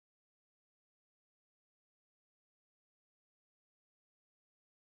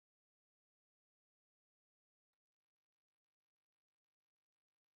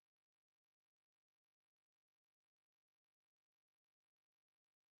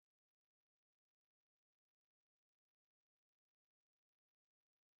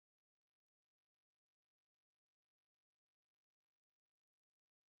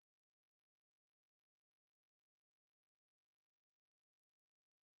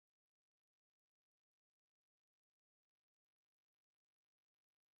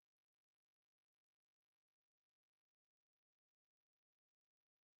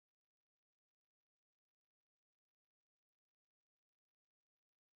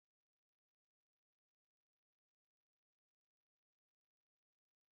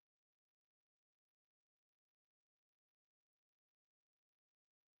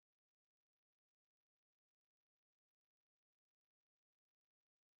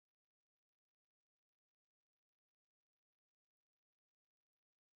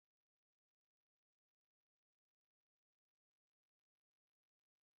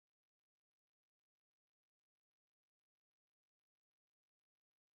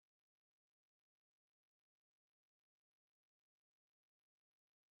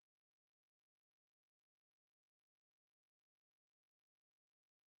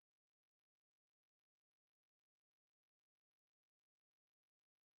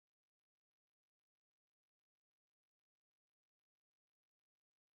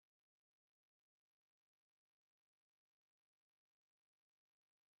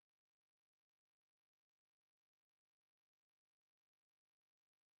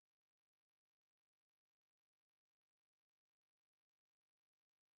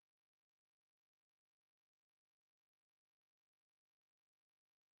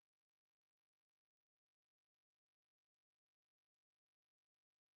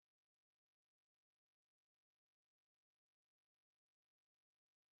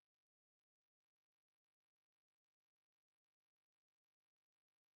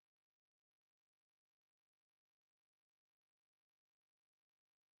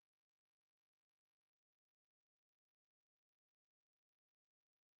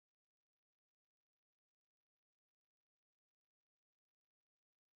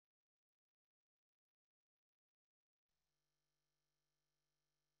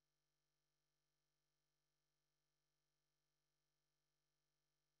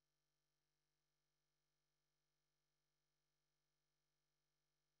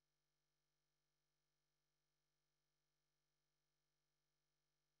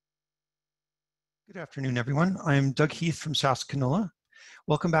Good afternoon, everyone. I'm Doug Heath from SaskCanola.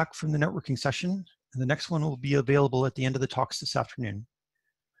 Welcome back from the networking session. And the next one will be available at the end of the talks this afternoon.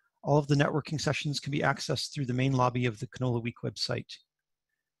 All of the networking sessions can be accessed through the main lobby of the Canola Week website.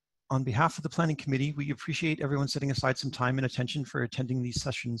 On behalf of the Planning Committee, we appreciate everyone setting aside some time and attention for attending these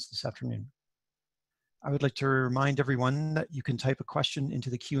sessions this afternoon. I would like to remind everyone that you can type a question into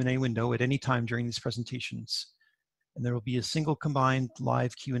the Q&A window at any time during these presentations. And there will be a single combined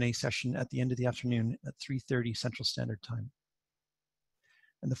live Q&A session at the end of the afternoon at 3:30 Central Standard Time.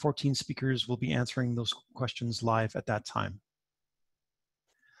 And the 14 speakers will be answering those questions live at that time.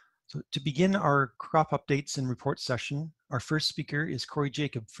 So to begin our crop updates and report session, our first speaker is Cory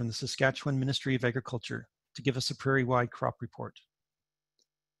Jacob from the Saskatchewan Ministry of Agriculture to give us a prairie-wide crop report.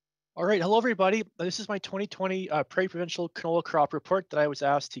 All right, hello everybody. This is my 2020 Prairie Provincial canola crop report that I was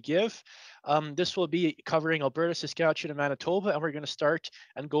asked to give. This will be covering Alberta, Saskatchewan, and Manitoba, and we're going to start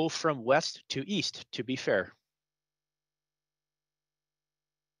and go from west to east, to be fair.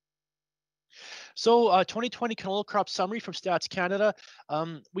 So 2020 canola crop summary from Stats Canada.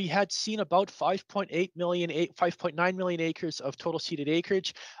 We had seen about 5.9 million acres of total seeded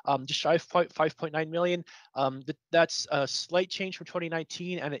acreage, just shy of 5.9 million. That's a slight change from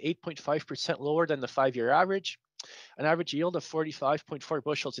 2019 and at 8.5% lower than the 5-year average. An average yield of 45.4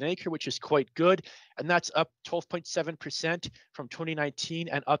 bushels an acre, which is quite good. And that's up 12.7% from 2019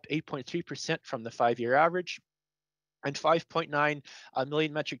 and up 8.3% from the 5-year average. And 5.9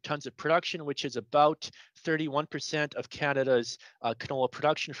 million metric tons of production, which is about 31% of Canada's canola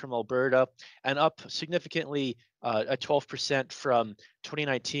production from Alberta, and up significantly at 12% from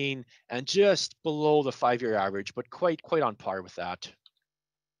 2019, and just below the 5-year average, but quite on par with that.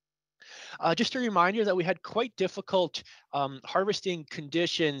 Just a reminder that we had quite difficult harvesting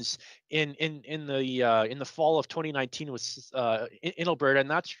conditions in the fall of 2019 in Alberta,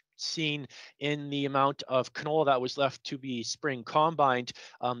 and that's seen in the amount of canola that was left to be spring combined,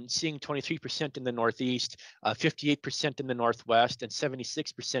 seeing 23% in the northeast, 58% in the northwest, and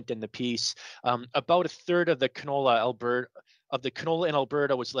 76% in the Peace. About a third of the canola in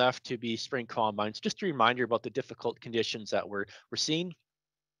Alberta was left to be spring combines. Just a reminder about the difficult conditions that we're seeing.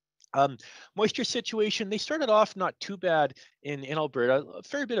 Moisture situation, they started off not too bad in Alberta, a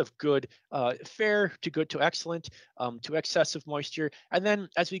fair bit of good, fair to good to excellent, to excessive moisture. And then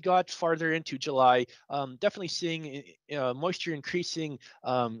as we got farther into July, definitely seeing moisture increasing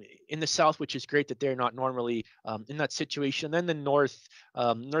in the south, which is great that they're not normally in that situation. Then the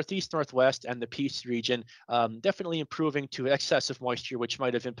northeast, northwest, and the Peace region, definitely improving to excessive moisture, which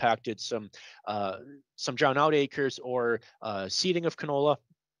might have impacted some drown out acres or seeding of canola.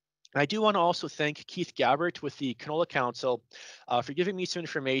 I do want to also thank Keith Gabbert with the Canola Council for giving me some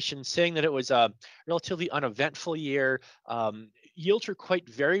information, saying that it was a relatively uneventful year. Yields were quite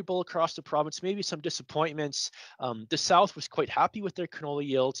variable across the province, maybe some disappointments. The South was quite happy with their canola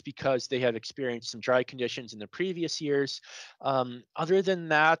yields because they had experienced some dry conditions in the previous years. Other than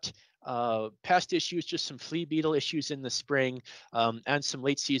that, pest issues, just some flea beetle issues in the spring, and some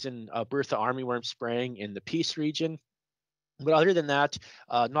late season Bertha armyworm spraying in the Peace region. But other than that,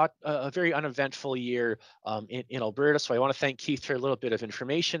 not a very uneventful year in Alberta. So I want to thank Keith for a little bit of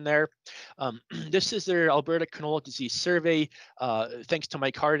information there. This is their Alberta Canola Disease Survey. Thanks to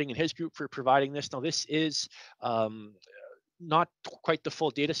Mike Harding and his group for providing this. Now, this is not quite the full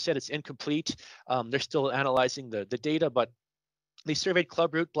data set. It's incomplete. They're still analyzing the data, but they surveyed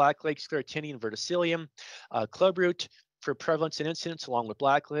clubroot, blackleg, sclerotinia, and verticillium. Clubroot for prevalence and incidence, along with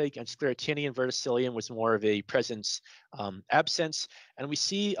blackleg, and sclerotinia and verticillium was more of a presence absence. And we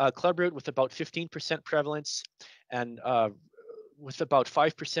see clubroot with about 15% prevalence and with about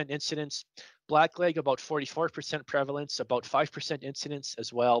 5% incidence. Blackleg about 44% prevalence, about 5% incidence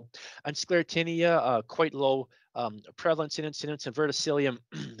as well. And sclerotinia quite low prevalence and incidence, and verticillium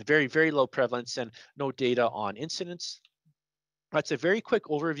very, very low prevalence and no data on incidence. That's a very quick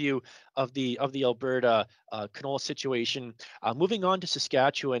overview of the Alberta canola situation. Moving on to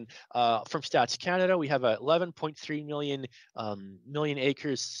Saskatchewan, from Stats Canada, we have 11.3 million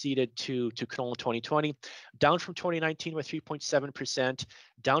acres seeded to canola 2020, down from 2019 by 3.7%,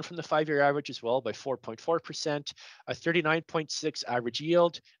 down from the 5-year average as well by 4.4%, a 39.6 average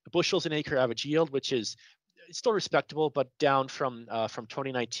yield, bushels an acre average yield, which is still respectable, but down from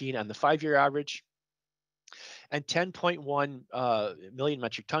 2019 and the 5-year average. And 10.1 million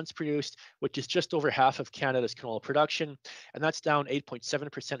metric tons produced, which is just over half of Canada's canola production. And that's down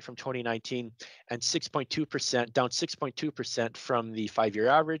 8.7% from 2019 and 6.2%, down 6.2% from the 5-year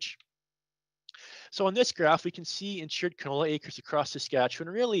average. So on this graph, we can see insured canola acres across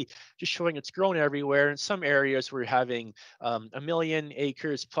Saskatchewan, really just showing it's grown everywhere. In some areas, we're having 1 million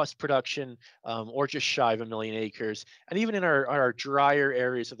acres plus production, or just shy of 1 million acres. And even in our drier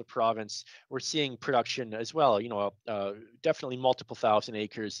areas of the province, we're seeing production as well. Definitely multiple thousand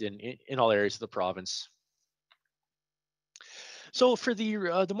acres in all areas of the province. So for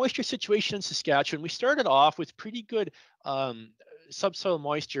the moisture situation in Saskatchewan, we started off with pretty good um, subsoil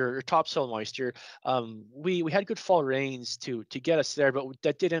moisture or topsoil moisture. We had good fall rains to get us there, but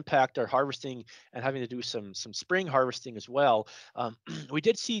that did impact our harvesting and having to do some spring harvesting as well. We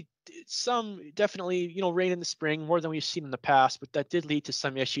did see some definitely rain in the spring, more than we've seen in the past, but that did lead to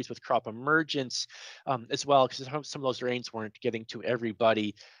some issues with crop emergence as well, because some of those rains weren't getting to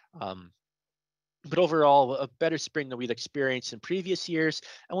everybody. Um, but overall, a better spring than we'd experienced in previous years.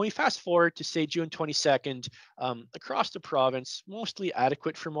 And when we fast forward to say June 22nd, across the province, mostly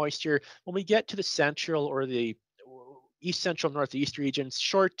adequate for moisture. When we get to the central or the east central northeast regions,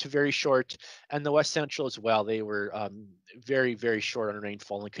 short to very short, and the west central as well, they were very, very short on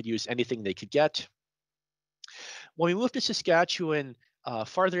rainfall and could use anything they could get. When we moved to Saskatchewan,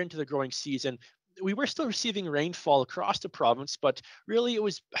 farther into the growing season, we were still receiving rainfall across the province, but really it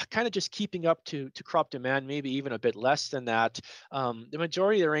was kind of just keeping up to crop demand, maybe even a bit less than that. The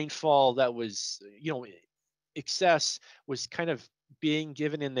majority of the rainfall that was, excess was kind of being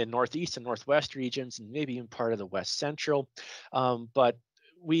given in the northeast and northwest regions, and maybe even part of the west central. But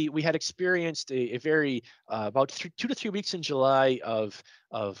we had experienced a very about 2 to 3 weeks in July of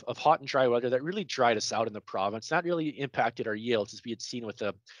hot and dry weather that really dried us out in the province. That really impacted our yields, as we had seen with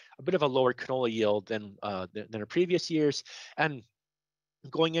a bit of a lower canola yield than our previous years. And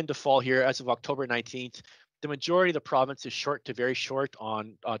going into fall here, as of October 19th, the majority of the province is short to very short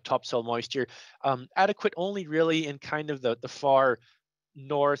on topsoil moisture, adequate only really in kind of the far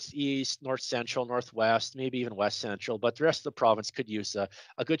northeast, north central, northwest, maybe even west central. But the rest of the province could use a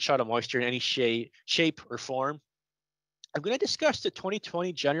good shot of moisture in any shape or form. I'm going to discuss the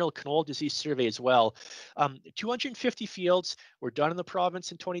 2020 General Canola Disease Survey as well. 250 fields were done in the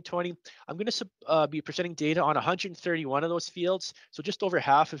province in 2020. I'm going to be presenting data on 131 of those fields. So just over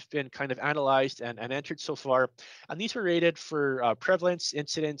half have been kind of analyzed and entered so far. And these were rated for prevalence,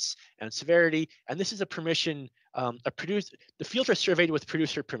 incidence, and severity. And this is a permission, the fields are surveyed with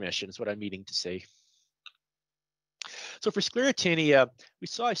producer permission, is what I'm meaning to say. So for sclerotinia, we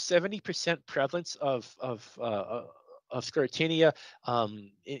saw a 70% prevalence of sclerotinia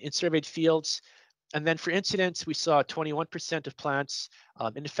in surveyed fields. And then for incidence, we saw 21% of plants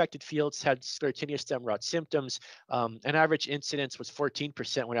in affected fields had sclerotinia stem rot symptoms. And average incidence was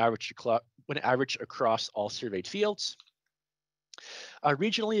 14% when averaged across all surveyed fields.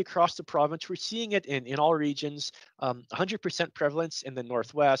 Regionally across the province, we're seeing it in all regions, 100% prevalence in the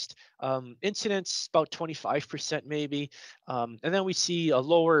Northwest, incidence about 25% maybe. And then we see a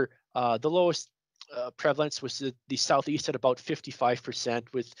lower, the lowest prevalence was the Southeast at about 55%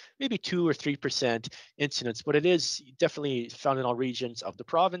 with maybe 2 or 3% incidence, but it is definitely found in all regions of the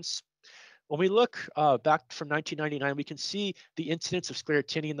province. When we look back from 1999, we can see the incidence of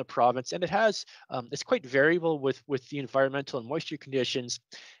sclerotinia in the province, and it's quite variable with the environmental and moisture conditions.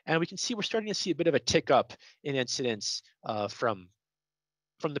 And we can see we're starting to see a bit of a tick up in incidence from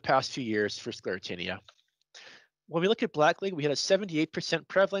the past few years for sclerotinia. When we look at blackleg, we had a 78%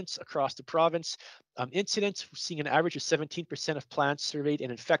 prevalence across the province. Incidence, we're seeing an average of 17% of plants surveyed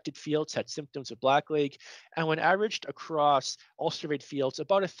in infected fields had symptoms of blackleg. And when averaged across all surveyed fields,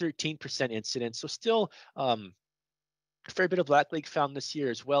 about a 13% incidence. So still a fair bit of blackleg found this year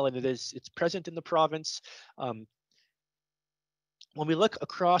as well, and it's present in the province. When we look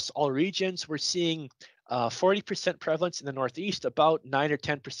across all regions, we're seeing 40% prevalence in the Northeast, about 9 or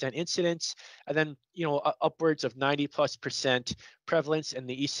 10% incidence, and then upwards of 90+% prevalence in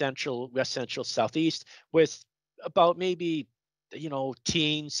the East Central, West Central, Southeast, with about maybe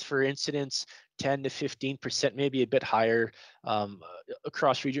teens for incidence, 10 to 15%, maybe a bit higher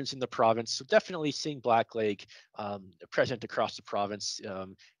across regions in the province. So definitely seeing blackleg present across the province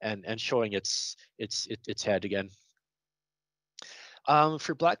and showing its head again.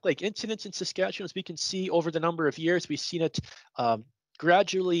 For blackleg incidence in Saskatchewan, as we can see over the number of years, we've seen it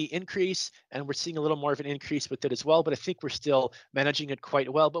gradually increase, and we're seeing a little more of an increase with it as well. But I think we're still managing it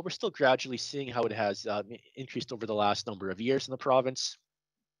quite well, but we're still gradually seeing how it has increased over the last number of years in the province.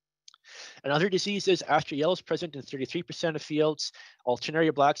 And other diseases, Aster yellow is present in 33% of fields,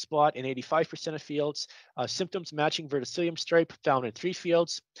 Alternaria black spot in 85% of fields, symptoms matching verticillium stripe found in 3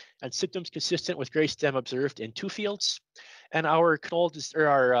 fields, and symptoms consistent with gray stem observed in 2 fields. And our canola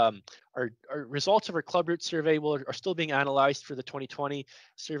or our results of our club root survey are still being analyzed for the 2020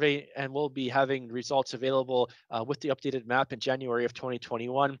 survey, and we'll be having results available with the updated map in January of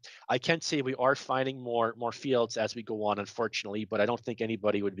 2021. I can say we are finding more fields as we go on, unfortunately, but I don't think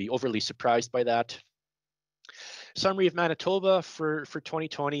anybody would be overly surprised by that. Summary of Manitoba for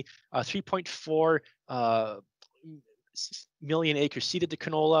 2020, 3.4 million acres seeded to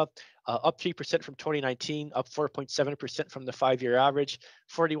canola, up 3% from 2019, up 4.7% from the 5-year average,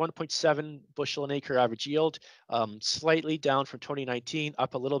 41.7 bushel an acre average yield, slightly down from 2019,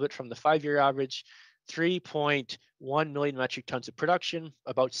 up a little bit from the 5-year average, 3.1 million metric tons of production,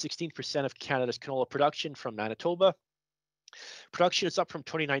 about 16% of Canada's canola production from Manitoba. Production is up from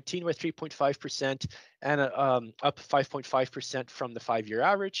 2019 by 3.5% and up 5.5% from the 5-year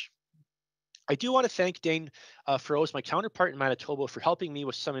average. I do want to thank Dane Froese, my counterpart in Manitoba, for helping me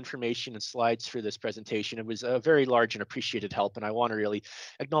with some information and slides for this presentation. It was a very large and appreciated help, and I want to really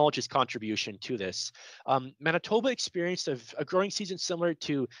acknowledge his contribution to this. Manitoba experienced a growing season similar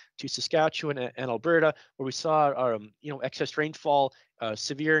to Saskatchewan and Alberta, where we saw excess rainfall,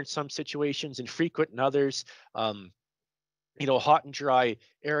 severe in some situations, infrequent in others. Hot and dry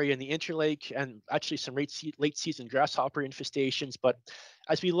area in the Interlake, and actually some late season grasshopper infestations. But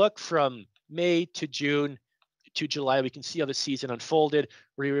as we look from May to June to July, we can see how the season unfolded.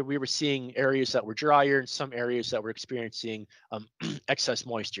 We were seeing areas that were drier and some areas that were experiencing excess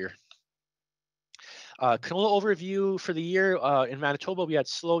moisture. Canola overview for the year. In Manitoba, we had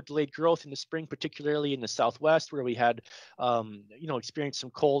slow, delayed growth in the spring, particularly in the southwest, where we had, experienced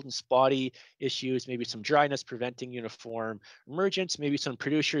some cold and spotty issues, maybe some dryness preventing uniform emergence, maybe some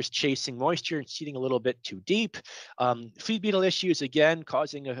producers chasing moisture and seeding a little bit too deep. Flea beetle issues, again,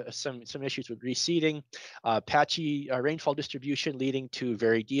 causing some issues with reseeding. Patchy rainfall distribution leading to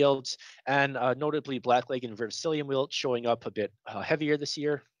varied yields, and notably blackleg and verticillium wilt showing up a bit heavier this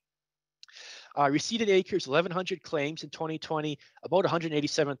year. Reseeded acres, 1,100 claims in 2020, about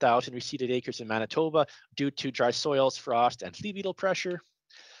 187,000 reseeded acres in Manitoba due to dry soils, frost, and flea beetle pressure.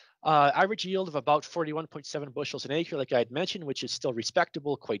 Average yield of about 41.7 bushels an acre, like I had mentioned, which is still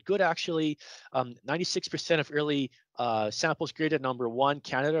respectable, quite good actually. 96% of early samples graded number 1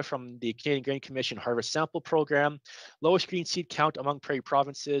 Canada from the Canadian Grain Commission Harvest Sample Program. Lowest green seed count among Prairie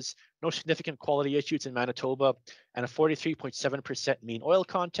provinces. No significant quality issues in Manitoba, and a 43.7% mean oil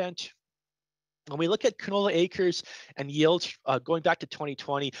content. When we look at canola acres and yields going back to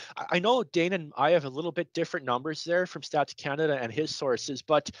 2020, I know Dane and I have a little bit different numbers there from Stats Canada and his sources,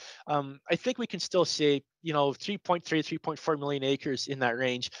 but I think we can still say, 3.3, 3.4 million acres in that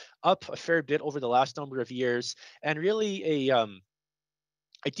range, up a fair bit over the last number of years, and really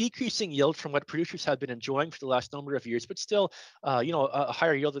a decreasing yield from what producers have been enjoying for the last number of years, but still, a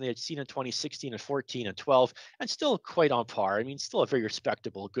higher yield than they had seen in 2016 and 14 and 12, and still quite on par. I mean, still a very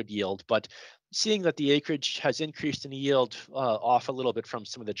respectable, good yield, but seeing that the acreage has increased in yield off a little bit from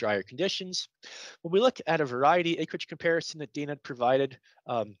some of the drier conditions. When we look at a variety acreage comparison that Dane had provided,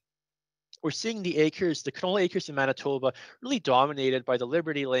 we're seeing the canola acres in Manitoba really dominated by the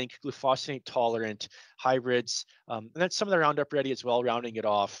Liberty Link glufosinate tolerant hybrids, and then some of the Roundup Ready as well, rounding it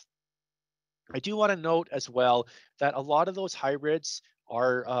off. I do want to note as well that a lot of those hybrids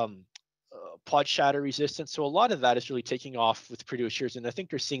are pod shatter resistant, so a lot of that is really taking off with producers, and I think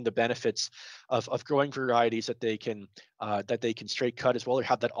they're seeing the benefits of growing varieties that they can straight cut as well, or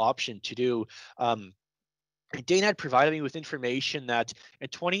have that option to do. Dane had provided me with information that in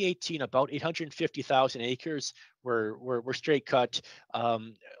 2018, about 850,000 acres were straight cut,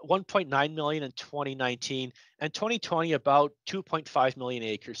 1.9 million in 2019, and 2020 about 2.5 million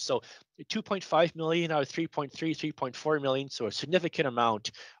acres. So 2.5 million out of 3.3, 3.4 million. So a significant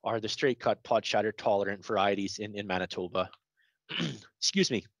amount are the straight cut pod shatter tolerant varieties in Manitoba.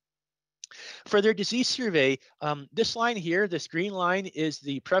 Excuse me. For their disease survey, this line here, this green line, is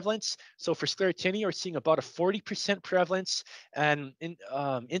the prevalence. So for sclerotinia, we're seeing about a 40% prevalence, and in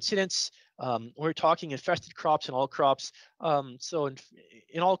incidence, we're talking infested crops and all crops. So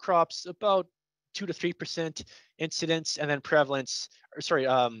in all crops, about 2 to 3% incidence, and then prevalence,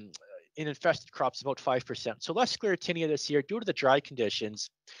 in infested crops, about 5%. So less sclerotinia this year due to the dry conditions,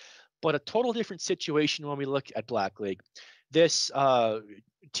 but a total different situation when we look at blackleg. This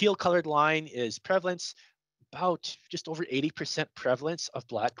teal colored line is prevalence, about just over 80% prevalence of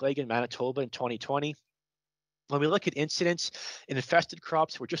blackleg in Manitoba in 2020. When we look at incidence in infested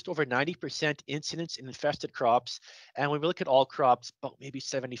crops, we're just over 90% incidence in infested crops. And when we look at all crops, about maybe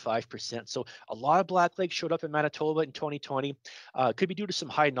 75%. So a lot of blackleg showed up in Manitoba in 2020. Could be due to some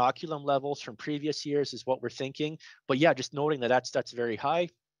high inoculum levels from previous years is what we're thinking. But yeah, just noting that that's very high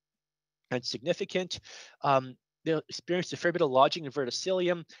and significant. they experienced a fair bit of lodging and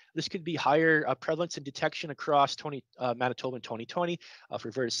verticillium. This could be higher prevalence and detection across Manitoba in 2020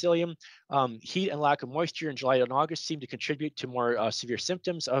 for verticillium. Heat and lack of moisture in July and August seem to contribute to more severe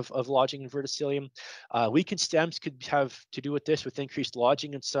symptoms of lodging and verticillium. Weakened stems could have to do with this, with increased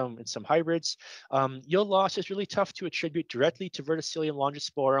lodging in some hybrids. Yield loss is really tough to attribute directly to verticillium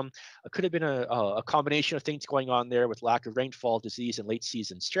longisporum. It could have been a combination of things going on there with lack of rainfall, disease, and late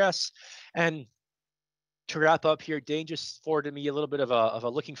season stress. And to wrap up here, Dane just forwarded me a little bit of a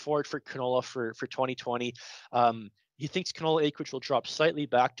looking forward for canola for 2020. He thinks canola acreage will drop slightly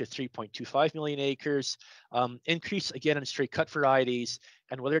back to 3.25 million acres, increase again in straight cut varieties,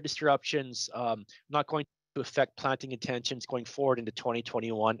 and weather disruptions not going to affect planting intentions going forward into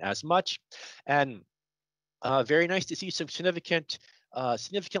 2021 as much. And very nice to see some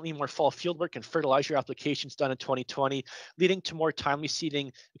significantly more fall fieldwork and fertilizer applications done in 2020, leading to more timely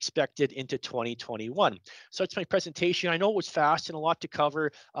seeding expected into 2021. So that's my presentation. I know it was fast and a lot to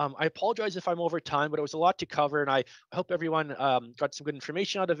cover. I apologize if I'm over time, but it was a lot to cover, and I hope everyone got some good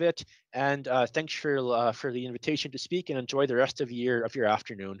information out of it. And thanks for the invitation to speak, and enjoy the rest of your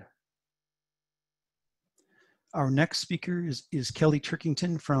afternoon. Our next speaker is Kelly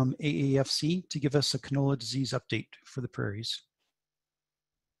Turkington from AAFC to give us a canola disease update for the prairies.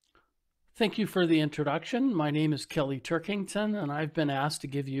 Thank you for the introduction. My name is Kelly Turkington, and I've been asked to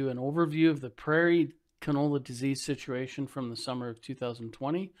give you an overview of the prairie canola disease situation from the summer of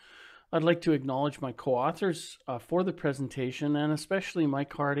 2020. I'd like to acknowledge my co-authors for the presentation, and especially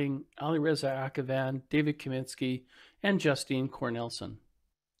Mike Harding, Alireza Akavan, David Kaminsky, and Justine Cornelson.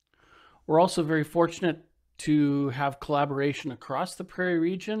 We're also very fortunate to have collaboration across the prairie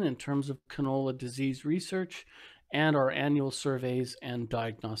region in terms of canola disease research and our annual surveys and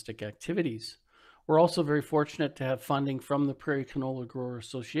diagnostic activities. We're also very fortunate to have funding from the Prairie Canola Grower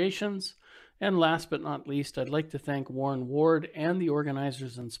Associations. And last but not least, I'd like to thank Warren Ward and the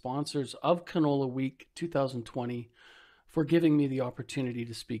organizers and sponsors of Canola Week 2020 for giving me the opportunity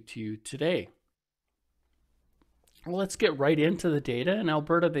to speak to you today. Well, let's get right into the data. In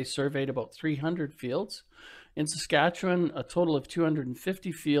Alberta, they surveyed about 300 fields. In Saskatchewan, a total of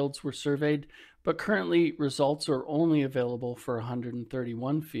 250 fields were surveyed, but currently results are only available for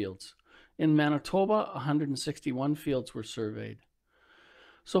 131 fields. In Manitoba, 161 fields were surveyed.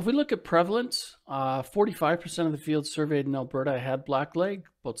 So if we look at prevalence, 45% of the fields surveyed in Alberta had blackleg,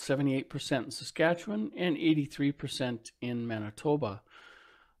 about 78% in Saskatchewan, and 83% in Manitoba.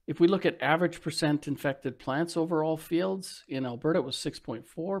 If we look at average percent infected plants over all fields, in Alberta it was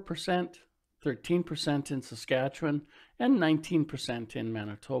 6.4%, 13% in Saskatchewan, and 19% in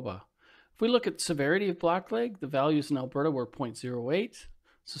Manitoba. If we look at severity of blackleg, the values in Alberta were 0.08,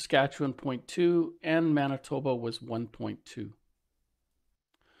 Saskatchewan 0.2, and Manitoba was 1.2.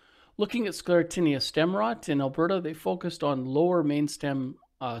 Looking at sclerotinia stem rot, in Alberta they focused on lower main stem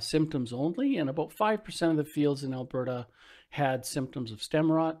symptoms only, and about 5% of the fields in Alberta had symptoms of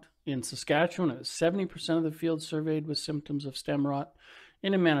stem rot. In Saskatchewan, it was 70% of the fields surveyed with symptoms of stem rot,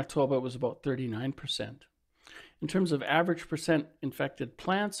 and in Manitoba it was about 39%. In terms of average percent infected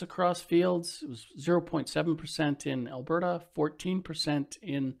plants across fields, it was 0.7% in Alberta, 14%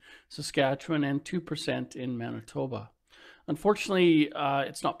 in Saskatchewan, and 2% in Manitoba. Unfortunately,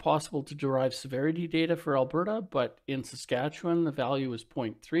 it's not possible to derive severity data for Alberta, but in Saskatchewan the value was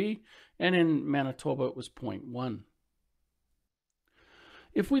 0.3, and in Manitoba it was 0.1.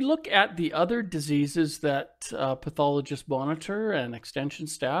 If we look at the other diseases that pathologists monitor and extension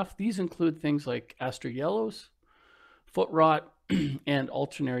staff, these include things like aster yellows, foot rot, and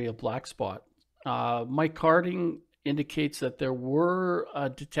alternaria black spot. Mike Harding indicates that there were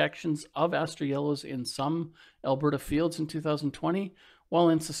detections of aster yellows in some Alberta fields in 2020, while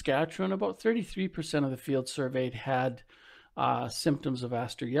in Saskatchewan, about 33% of the fields surveyed had symptoms of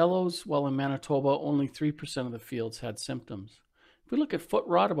aster yellows, while in Manitoba, only 3% of the fields had symptoms. If we look at foot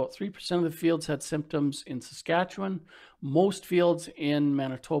rot, about 3% of the fields had symptoms in Saskatchewan. Most fields in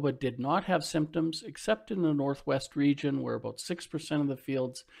Manitoba did not have symptoms, except in the northwest region, where about 6% of the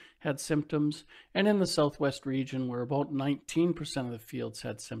fields had symptoms, and in the southwest region, where about 19% of the fields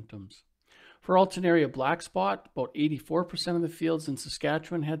had symptoms. For alternaria black spot, about 84% of the fields in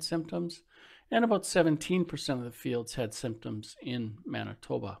Saskatchewan had symptoms, and about 17% of the fields had symptoms in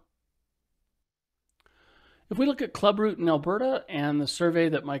Manitoba. If we look at clubroot in Alberta and the survey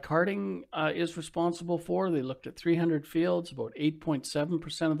that Mike Harding is responsible for, they looked at 300 fields. About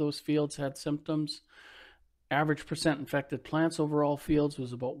 8.7% of those fields had symptoms. Average percent infected plants over all fields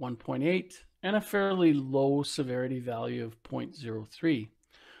was about 1.8, and a fairly low severity value of 0.03.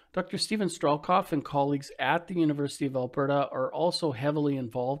 Dr. Stephen Strelkoff and colleagues at the University of Alberta are also heavily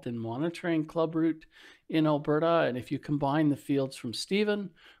involved in monitoring clubroot in Alberta. And if you combine the fields from Stephen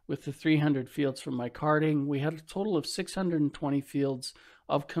with the 300 fields from Mike Harding, we had a total of 620 fields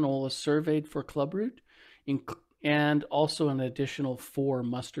of canola surveyed for clubroot, and also an additional 4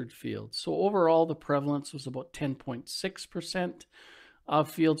 mustard fields. So overall, the prevalence was about 10.6%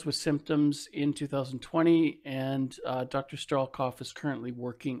 of fields with symptoms in 2020, and Dr. Strelkoff is currently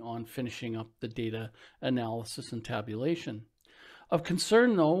working on finishing up the data analysis and tabulation. Of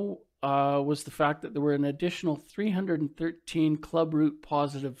concern, though, was the fact that there were an additional 313 clubroot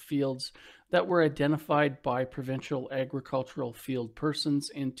positive fields that were identified by provincial agricultural field persons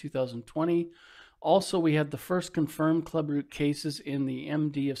in 2020. Also, we had the first confirmed clubroot cases in the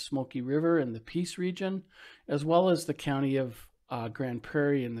MD of Smoky River in the Peace region, as well as the county of Grand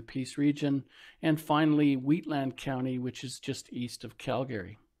Prairie in the Peace region, and finally Wheatland County, which is just east of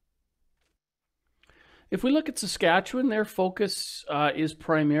Calgary. If we look at Saskatchewan, their focus is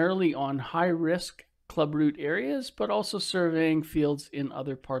primarily on high-risk clubroot areas, but also surveying fields in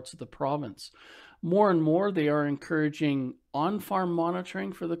other parts of the province. More and more, they are encouraging on-farm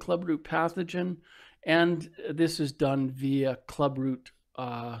monitoring for the clubroot pathogen, and this is done via clubroot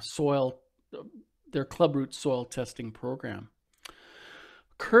their clubroot soil testing program.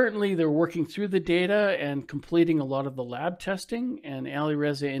 Currently, they're working through the data and completing a lot of the lab testing, and Ali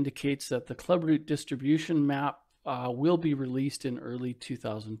Reza indicates that the clubroot distribution map will be released in early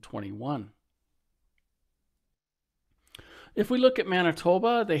 2021. If we look at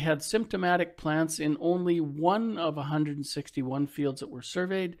Manitoba, they had symptomatic plants in only 1 of 161 fields that were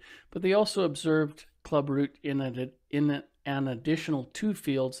surveyed, but they also observed clubroot in an additional 2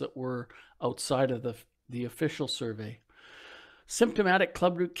 fields that were outside of the official survey. Symptomatic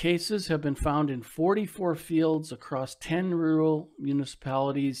clubroot cases have been found in 44 fields across 10 rural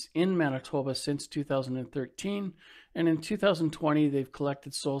municipalities in Manitoba since 2013, and in 2020 they've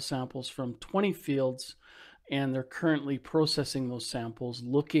collected soil samples from 20 fields, and they're currently processing those samples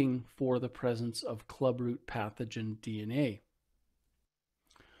looking for the presence of clubroot pathogen DNA.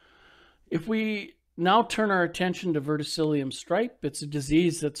 If we now turn our attention to verticillium stripe, it's a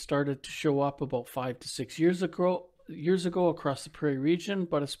disease that started to show up about 5 to 6 years ago across the Prairie region,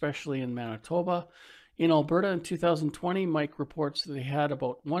 but especially in Manitoba. In Alberta in 2020, Mike reports that they had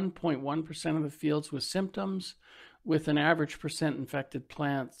about 1.1% of the fields with symptoms, with an average percent infected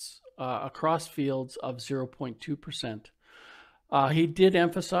plants across fields of 0.2%. He did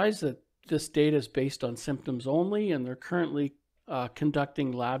emphasize that this data is based on symptoms only, and they're currently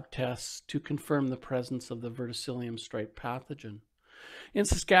conducting lab tests to confirm the presence of the verticillium stripe pathogen. In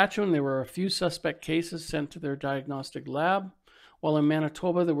Saskatchewan, there were a few suspect cases sent to their diagnostic lab, while in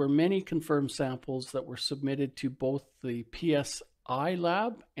Manitoba, there were many confirmed samples that were submitted to both the PSI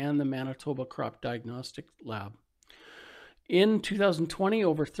lab and the Manitoba Crop Diagnostic Lab. In 2020,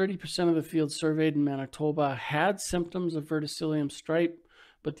 over 30% of the fields surveyed in Manitoba had symptoms of verticillium stripe,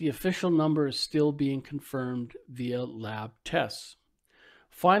 but the official number is still being confirmed via lab tests.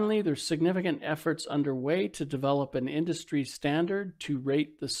 Finally, there's significant efforts underway to develop an industry standard to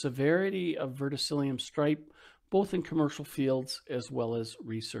rate the severity of verticillium stripe, both in commercial fields as well as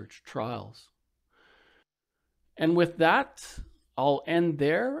research trials. And with that, I'll end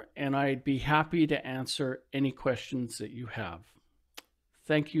there, and I'd be happy to answer any questions that you have.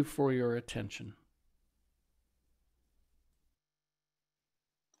 Thank you for your attention.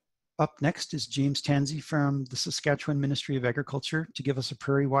 Up next is James Tansey from the Saskatchewan Ministry of Agriculture to give us a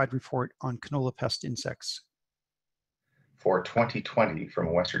prairie-wide report on canola pest insects. For 2020 from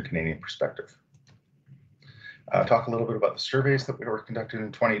a Western Canadian perspective. Talk a little bit about the surveys that were conducted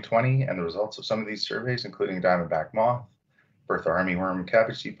in 2020 and the results of some of these surveys, including diamondback moth, Bertha armyworm,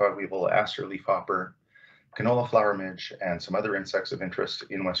 cabbage seed pod weevil, aster leafhopper, canola flower midge, and some other insects of interest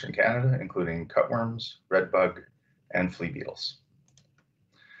in Western Canada, including cutworms, redbug, and flea beetles.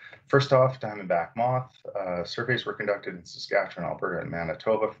 First off, diamondback moth. Surveys were conducted in Saskatchewan, Alberta, and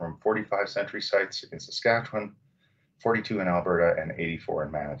Manitoba from 45 sentry sites in Saskatchewan, 42 in Alberta, and 84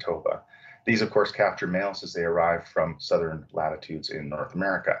 in Manitoba. These, of course, capture males as they arrive from southern latitudes in North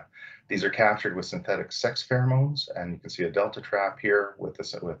America. These are captured with synthetic sex pheromones, and you can see a delta trap here with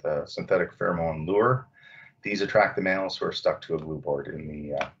a synthetic pheromone lure. These attract the males who are stuck to a glue board in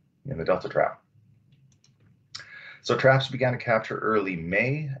the delta trap. So traps began to capture early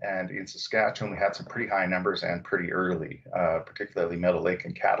May, and in Saskatchewan we had some pretty high numbers and pretty early, particularly Meadow Lake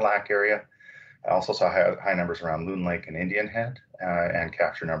and Cadillac area. I also saw high numbers around Loon Lake and Indian Head, and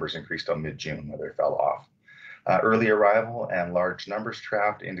capture numbers increased on mid-June where they fell off. Early arrival and large numbers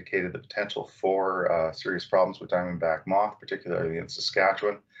trapped indicated the potential for serious problems with diamondback moth, particularly in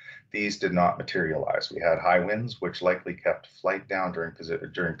Saskatchewan. These did not materialize. We had high winds, which likely kept flight down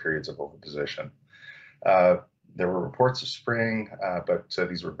during periods of oviposition. There were reports of spraying, but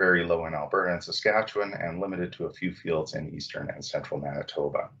these were very low in Alberta and Saskatchewan and limited to a few fields in eastern and central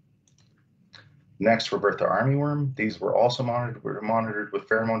Manitoba. Next, Roberta armyworm. These were also monitored with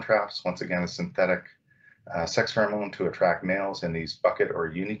pheromone traps, once again a synthetic sex pheromone to attract males in these bucket or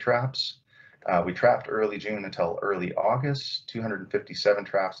uni traps. We trapped early June until early August, 257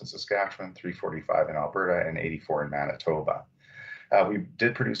 traps in Saskatchewan, 345 in Alberta, and 84 in Manitoba. We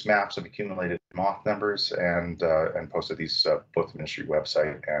did produce maps of accumulated moth numbers and posted these both the ministry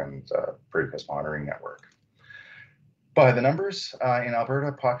website and Prairie Pest Monitoring Network. By the numbers, in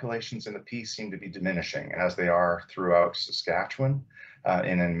Alberta, populations in the piece seem to be diminishing, as they are throughout Saskatchewan.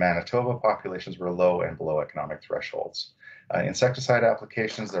 And in Manitoba, populations were low and below economic thresholds. Insecticide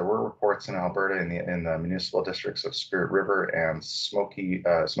applications, there were reports in Alberta in the municipal districts of Spirit River and Smoky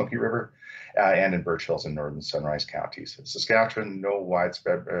River, and in Birch Hills and Northern Sunrise counties. Saskatchewan, no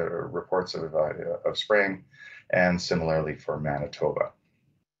widespread reports of spraying, and similarly for Manitoba.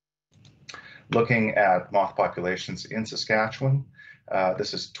 Looking at moth populations in Saskatchewan,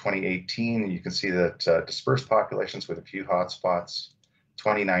 this is 2018. You can see that dispersed populations with a few hotspots.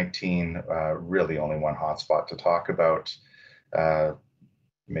 2019, really only one hotspot to talk about,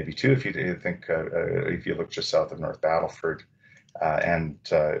 maybe two if you think, if you look just south of North Battleford. And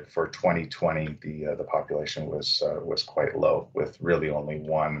for 2020, the population was quite low, with really only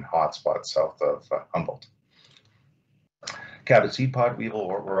one hotspot south of Humboldt. Cabot seed pod weevil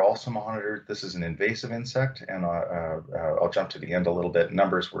were also monitored. This is an invasive insect, and I'll jump to the end a little bit.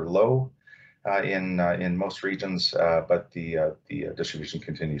 Numbers were low in most regions, but the distribution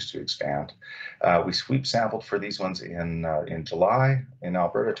continues to expand. We sweep sampled for these ones in July. In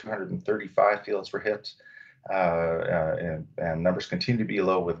Alberta, 235 fields were hit, and numbers continue to be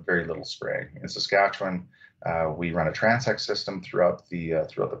low with very little spraying. In Saskatchewan, we run a transect system throughout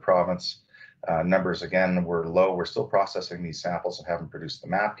the province. Numbers again were low. We're still processing these samples and haven't produced the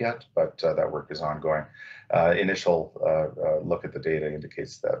map yet, but that work is ongoing. Initial look at the data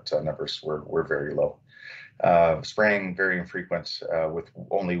indicates that numbers were very low. Spraying very infrequent, with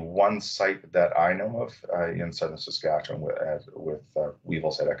only one site that I know of in southern Saskatchewan with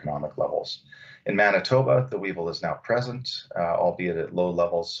weevils at economic levels. In Manitoba, the weevil is now present, albeit at low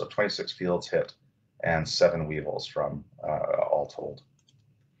levels, so 26 fields hit and 7 weevils from all told.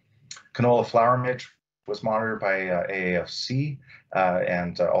 Canola flower midge was monitored by AAFC,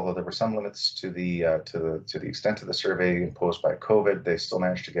 and although there were some limits to the extent of the survey imposed by COVID, they still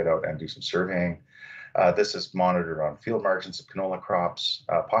managed to get out and do some surveying. This is monitored on field margins of canola crops.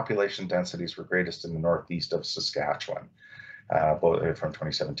 Population densities were greatest in the northeast of Saskatchewan, both from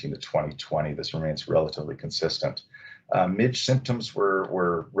 2017 to 2020. This remains relatively consistent. Midge symptoms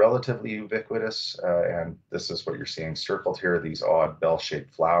were relatively ubiquitous, and this is what you're seeing circled here, these odd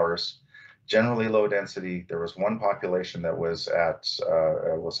bell-shaped flowers. Generally low density. There was one population that was at,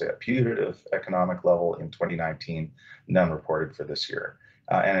 we'll say, a putative economic level in 2019, none reported for this year.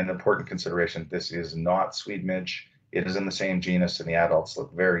 And an important consideration, this is not Swede midge. It is in the same genus, and the adults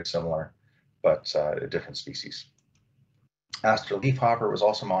look very similar, but a different species. Aster leafhopper was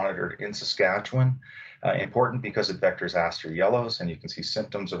also monitored in Saskatchewan. Important because it vectors aster yellows, and you can see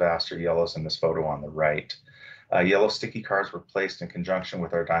symptoms of aster yellows in this photo on the right. Yellow sticky cards were placed in conjunction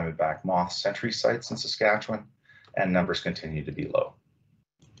with our diamondback moth sentry sites in Saskatchewan, and numbers continue to be low.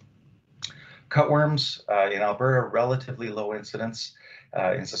 Cutworms in Alberta, relatively low incidence.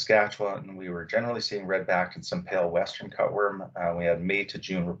 In Saskatchewan, we were generally seeing redback and some pale western cutworm. We had May to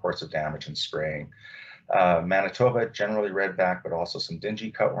June reports of damage and spraying. Manitoba, generally redback, but also some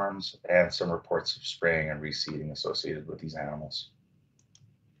dingy cutworms and some reports of spraying and reseeding associated with these animals.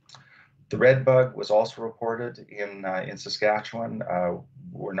 The red bug was also reported in Saskatchewan.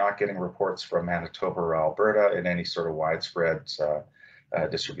 We're not getting reports from Manitoba or Alberta in any sort of widespread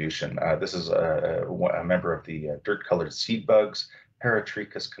distribution. This is a member of the dirt-colored seed bugs,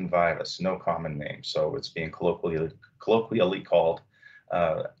 Paratrechus convivus, no common name, so it's being colloquially called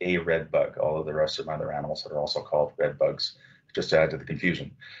a red bug, although there are some other animals that are also called red bugs, just to add to the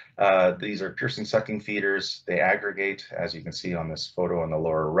confusion. These are piercing sucking feeders. They aggregate, as you can see on this photo on the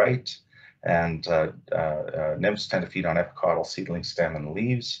lower right, and nymphs tend to feed on epicautal seedling stem and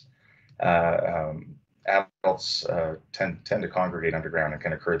leaves. Adults tend to congregate underground and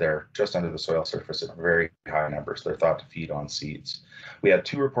can occur there just under the soil surface at very high numbers. They're thought to feed on seeds. We had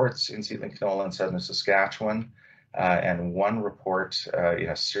 2 reports in seedling canola in southern Saskatchewan. and one report in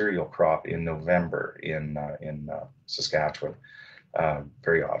a cereal crop in November in Saskatchewan.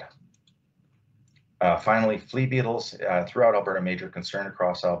 Very odd. Finally, flea beetles throughout Alberta, major concern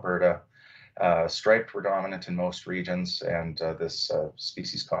across Alberta. Striped were dominant in most regions, and this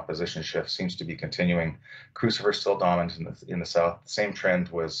species composition shift seems to be continuing. Crucifer still dominant in the south. The same trend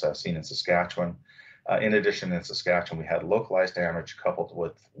was seen in Saskatchewan. In addition, in Saskatchewan, we had localized damage coupled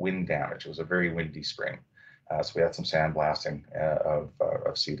with wind damage. It was a very windy spring. So we had some sandblasting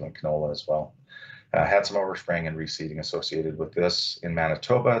of seedling canola as well. Had some overspring and reseeding associated with this in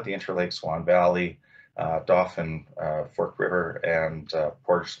Manitoba, the Interlake Swan Valley, Dauphin, Fork River, and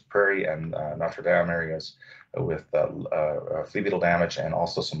Prairie and Notre Dame areas with flea beetle damage and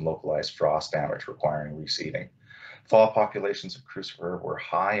also some localized frost damage requiring reseeding. Fall populations of crucifer were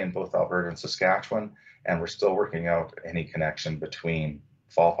high in both Alberta and Saskatchewan, and we're still working out any connection between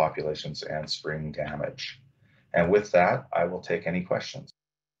fall populations and spring damage. And with that, I will take any questions.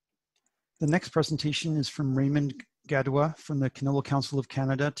 The next presentation is from Raymond Gadoua from the Canola Council of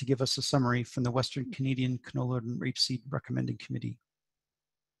Canada to give us a summary from the Western Canadian Canola and Rapeseed Recommending Committee.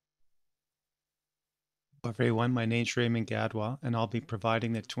 Hello everyone, my name is Raymond Gadoua, and I'll be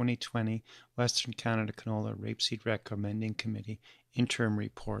providing the 2020 Western Canada Canola Rapeseed Recommending Committee interim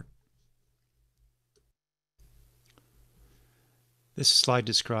report. This slide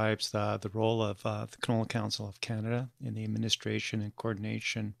describes the role of the Canola Council of Canada in the administration and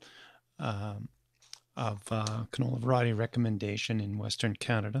coordination of canola variety recommendation in Western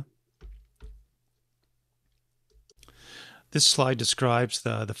Canada. This slide describes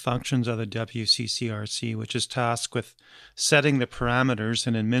the functions of the WCCRC, which is tasked with setting the parameters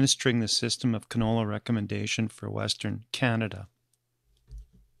and administering the system of canola recommendation for Western Canada.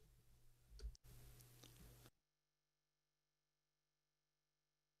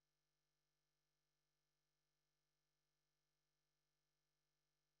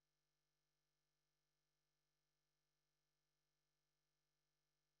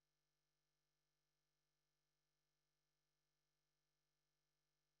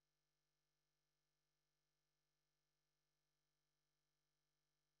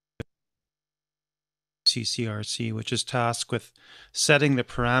 CCRC, which is tasked with setting the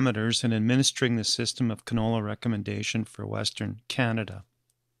parameters and administering the system of canola recommendation for Western Canada.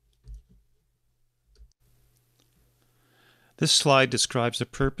 This slide describes the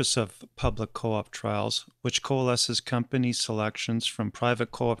purpose of public co-op trials, which coalesces company selections from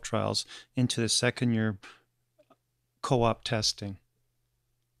private co-op trials into the second-year co-op testing.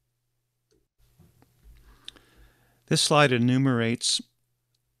 This slide enumerates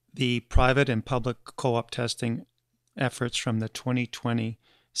the private and public co-op testing efforts from the 2020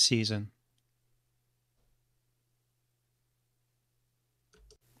 season.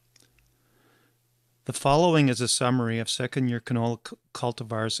 The following is a summary of second-year canola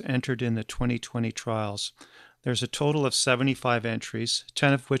cultivars entered in the 2020 trials. There's a total of 75 entries,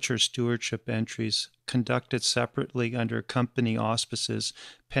 10 of which are stewardship entries, conducted separately under company auspices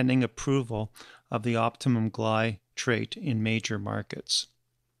pending approval of the optimum GLY trait in major markets.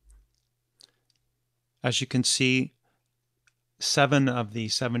 As you can see, 7 of the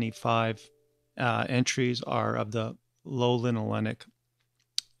 75 entries are of the low linolenic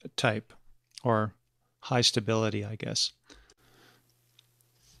type, or high stability, I guess.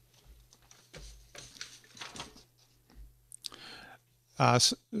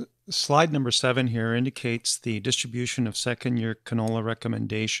 Slide number 7 here indicates the distribution of second-year canola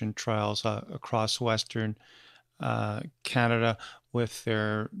recommendation trials across Western Canada, with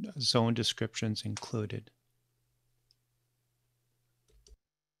their zone descriptions included.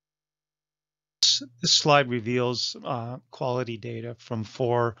 This slide reveals quality data from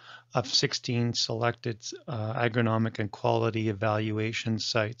 4 of 16 selected agronomic and quality evaluation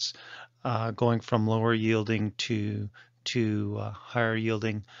sites, going from lower yielding to higher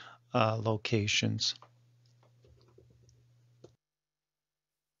yielding locations.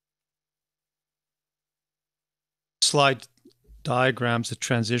 Slide diagrams the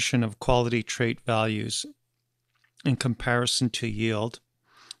transition of quality trait values in comparison to yield.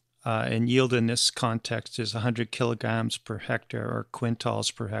 And yield in this context is 100 kilograms per hectare or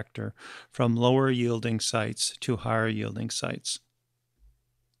quintals per hectare from lower yielding sites to higher yielding sites.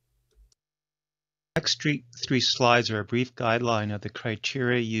 Next 3 slides are a brief guideline of the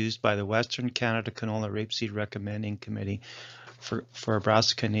criteria used by the Western Canada Canola Rapeseed Recommending Committee for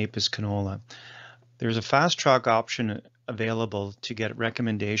Brassica napus canola. There's a fast track option available to get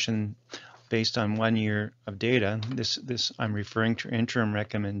recommendation based on 1 year of data. This I'm referring to interim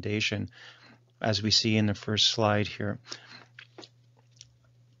recommendation, as we see in the first slide here.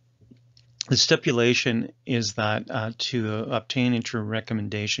 The stipulation is that to obtain interim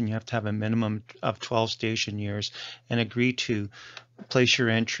recommendation, you have to have a minimum of 12 station years and agree to place your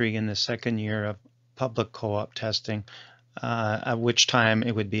entry in the second year of public co-op testing, at which time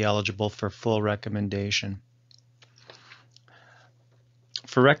it would be eligible for full recommendation.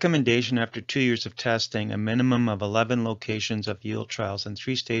 For recommendation after 2 years of testing, a minimum of 11 locations of yield trials and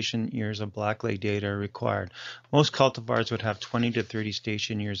 3 station years of black-leg data are required. Most cultivars would have 20 to 30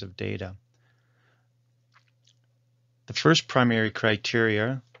 station years of data. The first primary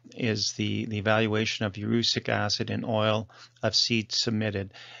criteria is the evaluation of erucic acid in oil of seed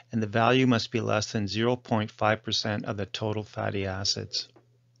submitted, and the value must be less than 0.5% of the total fatty acids.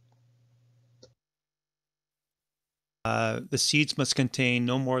 The seeds must contain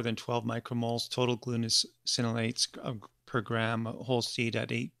no more than 12 micromoles total glucosinolates per gram whole seed at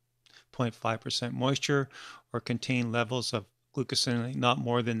 8.5% moisture, or contain levels of glucosinolate not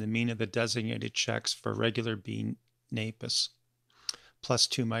more than the mean of the designated checks for regular bean napus, plus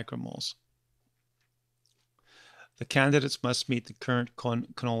 2 micromoles. The candidates must meet the current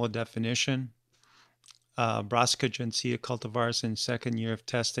canola definition. Brassica gensea cultivars in second year of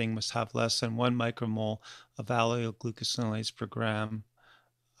testing must have less than 1 micromole of alleoglucosinolates per gram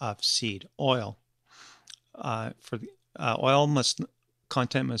of seed. Oil. Oil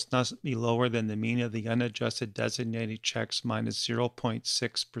content must not be lower than the mean of the unadjusted designated checks minus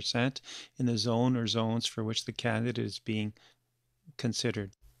 0.6% in the zone or zones for which the candidate is being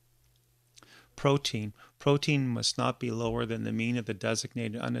considered. Protein. Protein must not be lower than the mean of the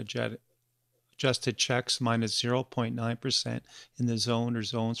designated unadjusted checks minus 0.9% in the zone or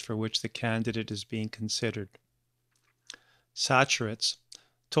zones for which the candidate is being considered. Saturates.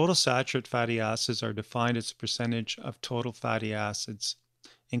 Total saturate fatty acids are defined as a percentage of total fatty acids,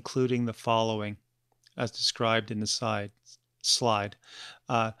 including the following, as described in the slide.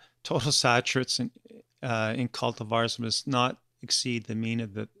 Total saturates in cultivars must not exceed the mean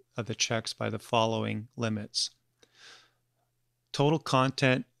of the checks by the following limits. Total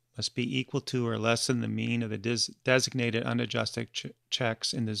content must be equal to or less than the mean of the designated unadjusted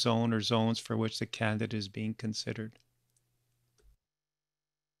checks in the zone or zones for which the candidate is being considered.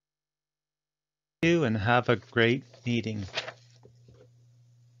 Thank you and have a great meeting.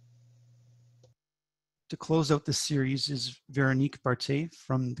 To close out this series is Véronique Barthet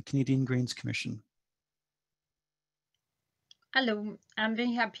from the Canadian Grains Commission. Hello, I'm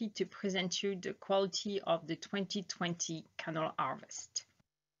very happy to present you the quality of the 2020 canola harvest.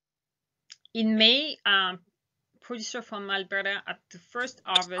 In May, producer from Alberta at the first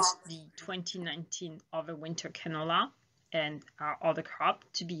harvest the 2019 overwinter canola and our other crop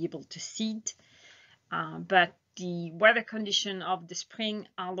to be able to seed, but the weather condition of the spring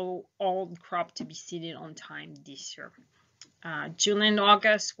allow all crop to be seeded on time this year. June and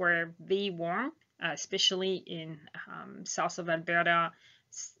August were very warm, especially in south of Alberta,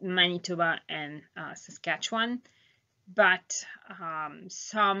 Manitoba, and Saskatchewan, but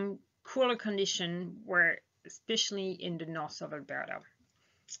some cooler conditions were especially in the north of Alberta.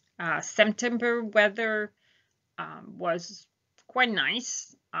 September weather was quite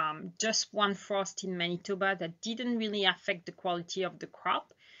nice. Just one frost in Manitoba that didn't really affect the quality of the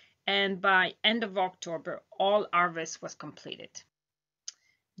crop, and by end of October, all harvest was completed.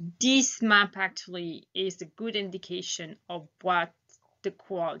 This map actually is a good indication of what the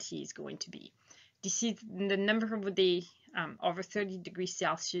quality is going to be. This is the number of days over 30 degrees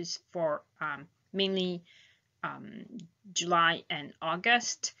Celsius for mainly July and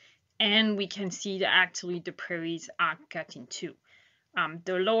August, and we can see that actually the prairies are cut in two.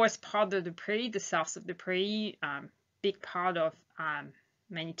 The lowest part of the prairie, the south of the prairie, big part of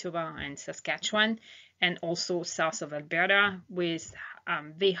Manitoba and Saskatchewan, and also south of Alberta with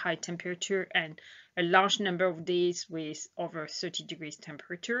very high temperature and a large number of days with over 30 degrees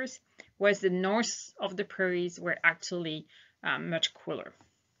temperatures, whereas the north of the prairies were actually much cooler.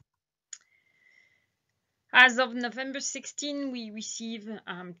 As of November 16, we received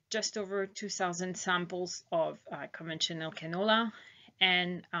just over 2,000 samples of conventional canola,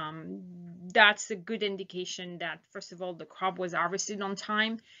 and that's a good indication that, first of all, the crop was harvested on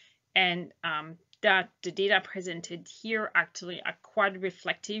time, and that the data presented here actually are quite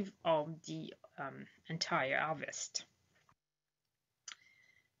reflective of the entire harvest.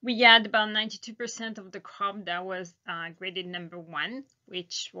 We had about 92% of the crop that was graded number 1,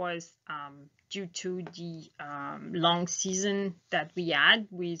 which was due to the long season that we had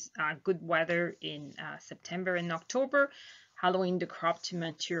with good weather in September and October, allowing the crop to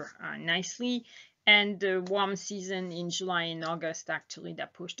mature nicely, and the warm season in July and August actually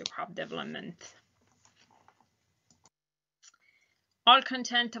that pushed the crop development. oil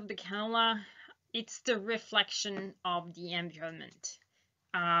content of the canola, it's the reflection of the environment.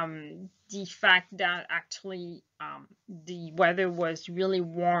 The fact that actually the weather was really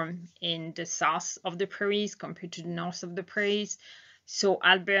warm in the south of the prairies compared to the north of the prairies. So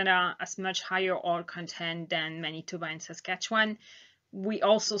Alberta has much higher oil content than Manitoba and Saskatchewan. We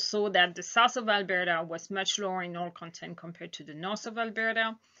also saw that the south of Alberta was much lower in oil content compared to the north of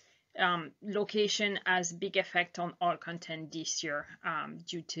Alberta. Location has big effect on oil content this year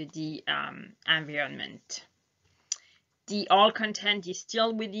due to the environment. The oil content is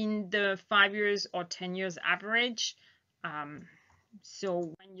still within the 5 years or 10 years average. So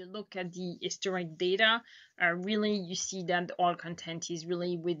when you look at the historic data, really you see that the oil content is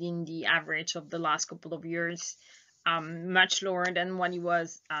really within the average of the last couple of years. Much lower than what it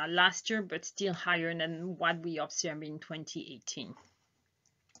was last year, but still higher than what we observed in 2018.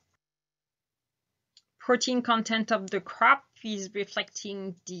 Protein content of the crop is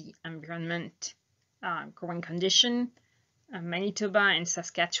reflecting the environment growing condition. Manitoba and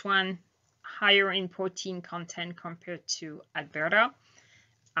Saskatchewan higher in protein content compared to Alberta.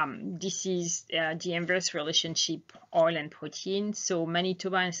 This is the inverse relationship, oil and protein. So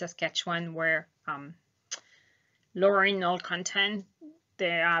Manitoba and Saskatchewan were lower in oil content. They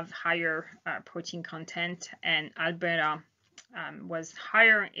have higher protein content, and Alberta was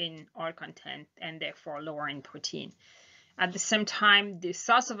higher in oil content and therefore lower in protein. At the same time, the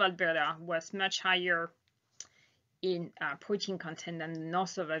south of Alberta was much higher in protein content than the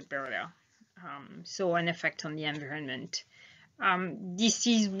north of Alberta, so an effect on the environment. This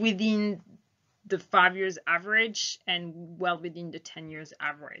is within the 5 years average and well within the 10 years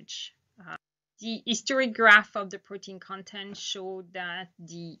average. The historic graph of the protein content showed that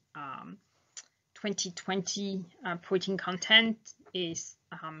the 2020 protein content is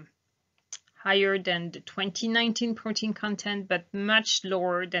higher than the 2019 protein content, but much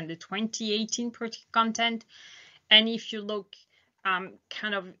lower than the 2018 protein content. And if you look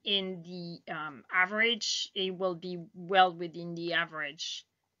kind of in the average, it will be well within the average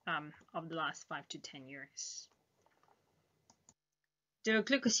of the last 5 to 10 years. The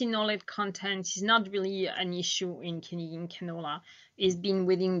glucosinolate content is not really an issue in Canadian canola. It's been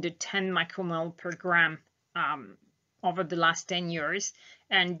within the 10 micromole per gram over the last 10 years,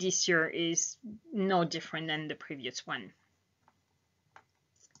 and this year is no different than the previous one.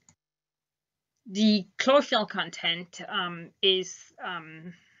 The chlorophyll content is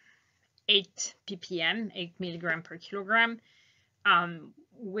 8 ppm, 8 milligram per kilogram,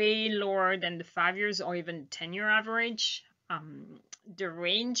 way lower than the 5 years or even 10-year average. The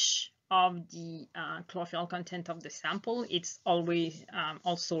range of the chlorophyll content of the sample, it's always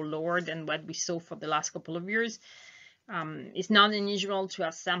also lower than what we saw for the last couple of years. It's not unusual to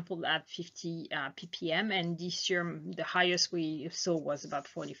have sampled at 50 ppm, and this year the highest we saw was about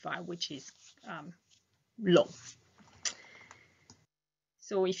 45, which is low.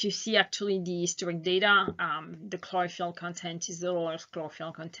 So if you see actually the historic data, the chlorophyll content is the lowest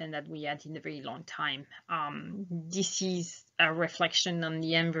chlorophyll content that we had in a very long time. This is a reflection on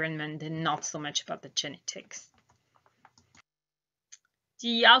the environment and not so much about the genetics.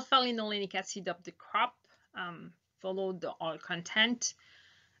 The alpha-linolenic acid of the crop followed the oil content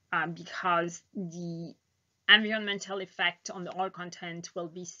because the environmental effect on the oil content will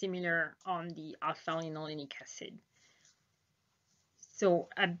be similar on the alpha-linolenic acid. So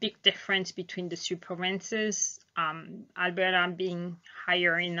a big difference between the two provinces, Alberta being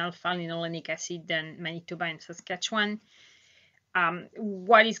higher in alpha-linolenic acid than Manitoba and Saskatchewan.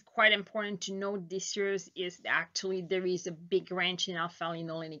 What is quite important to note this year is actually there is a big range in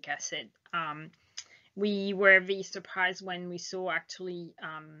alpha-linolenic acid. We were very surprised when we saw actually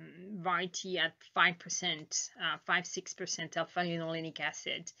variety at 5%, 5-6% alpha-linolenic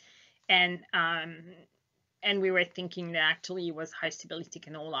acid. And we were thinking that actually it was high stability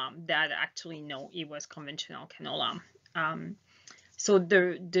canola. That actually, no, it was conventional canola. So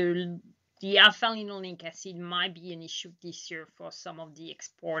the alpha-linolenic acid might be an issue this year for some of the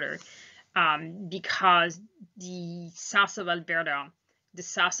exporters because the south of Alberta, the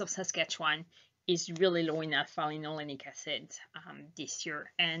south of Saskatchewan is really low in alpha-linolenic acid this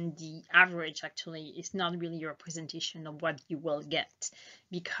year, and the average actually is not really a representation of what you will get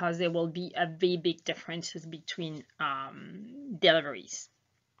because there will be a very big differences between deliveries.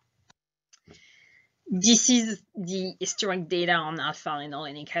 This is the historic data on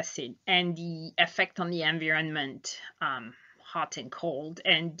alpha-linolenic acid and the effect on the environment, hot and cold.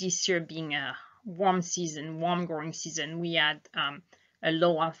 And this year being a warm season, warm growing season, we had a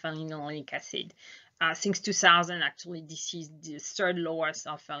low alpha-linolenic acid. Since 2000, actually, this is the third lowest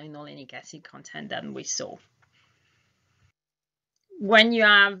alpha-linolenic acid content that we saw. When you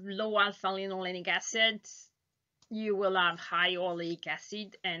have low alpha-linolenic acid, you will have high oleic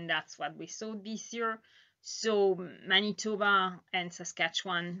acid, and that's what we saw this year. So Manitoba and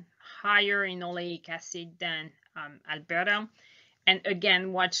Saskatchewan higher in oleic acid than Alberta. And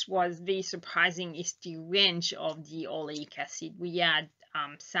again, what was very surprising is the range of the oleic acid. We had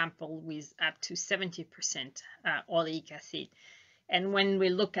sample with up to 70% oleic acid. And when we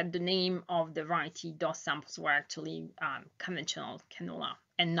look at the name of the variety, those samples were actually conventional canola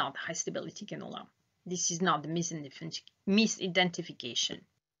and not high stability canola. This is not the misidentification.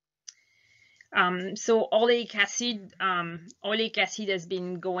 So oleic acid has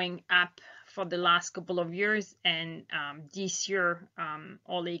been going up for the last couple of years, and this year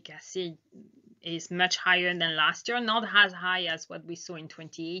oleic acid is much higher than last year, not as high as what we saw in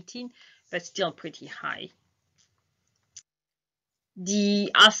 2018, but still pretty high. The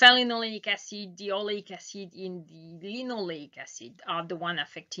alpha-linolenic acid, the oleic acid, in the linoleic acid are the one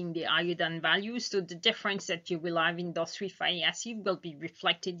affecting the iodine value. So the difference that you will have in those three fatty acids will be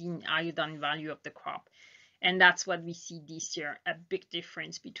reflected in iodine value of the crop. And that's what we see this year, a big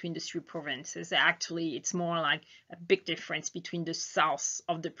difference between the three provinces. Actually, it's more like a big difference between the south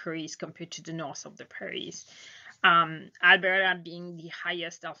of the prairies compared to the north of the prairies. Alberta, being the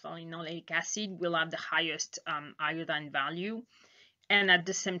highest alpha-linolenic acid, will have the highest iodine value. And at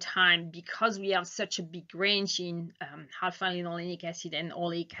the same time, because we have such a big range in alpha-linolenic acid and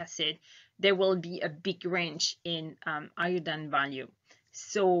oleic acid, there will be a big range in iodine value.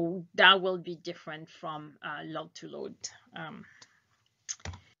 So that will be different from load to load.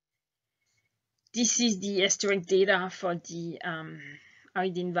 This is the historic data for the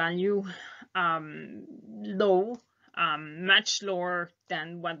iodine value. Low. Much lower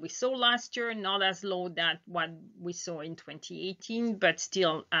than what we saw last year, not as low that what we saw in 2018, but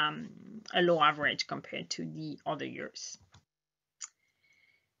still a low average compared to the other years.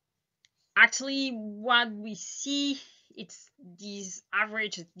 Actually, what we see, it's these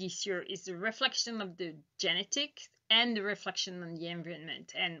averages this year is the reflection of the genetics and the reflection on the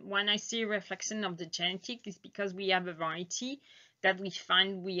environment. And when I say reflection of the genetic, it's because we have a variety that we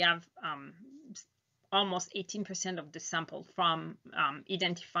find we have almost 18% of the sample from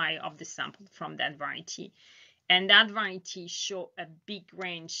identify of the sample from that variety. And that variety show a big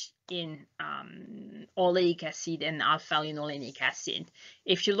range in oleic acid and alpha-linolenic acid.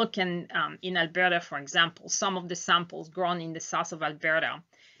 If you look in Alberta, for example, some of the samples grown in the south of Alberta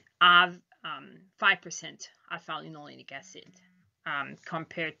have 5% alpha-linolenic acid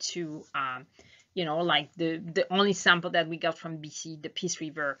compared to, you know, like the only sample that we got from BC, the Peace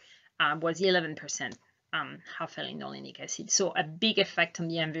River, was 11% alpha-linolenic acid. So a big effect on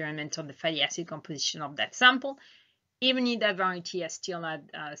the environment of the fatty acid composition of that sample. Even if that variety has still had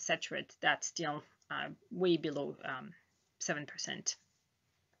saturate, that's still way below 7%.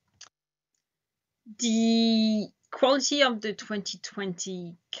 The quality of the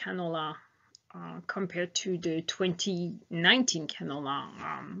 2020 canola compared to the 2019 canola,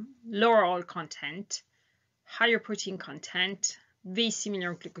 lower oil content, higher protein content, very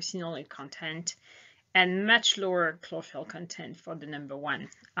similar glucosinolate content, and much lower chlorophyll content for the number one.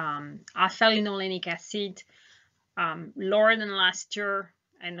 Alpha-linolenic acid, lower than last year,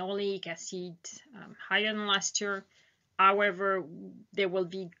 and oleic acid higher than last year. However, there will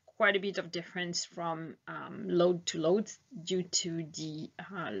be quite a bit of difference from load to load due to the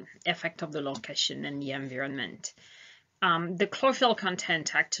effect of the location and the environment. The chlorophyll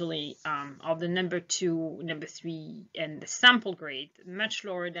content actually of the number 2, number 3, and the sample grade much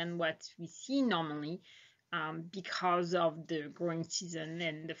lower than what we see normally because of the growing season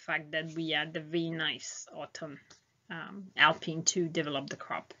and the fact that we had a very nice autumn helping to develop the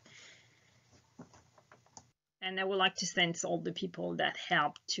crop. And I would like to thank all the people that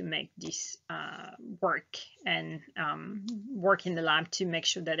helped to make this work and work in the lab to make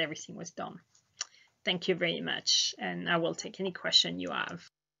sure that everything was done. Thank you very much, and I will take any question you have.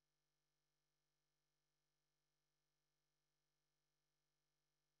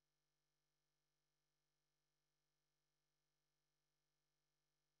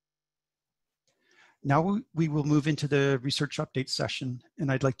 Now we will move into the research update session,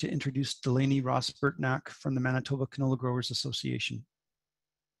 and I'd like to introduce Delaney Ross Burtnack from the Manitoba Canola Growers Association.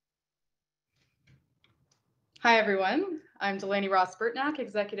 Hi, everyone. I'm Delaney Ross Burtnack,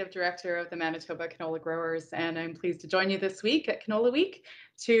 Executive Director of the Manitoba Canola Growers, and I'm pleased to join you this week at Canola Week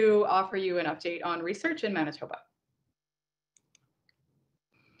to offer you an update on research in Manitoba.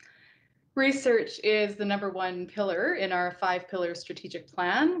 Research is the #1 pillar in our 5-pillar strategic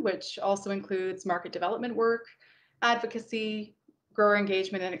plan, which also includes market development work, advocacy, grower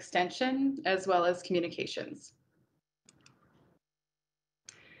engagement and extension, as well as communications.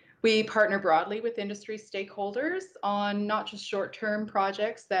 We partner broadly with industry stakeholders on not just short-term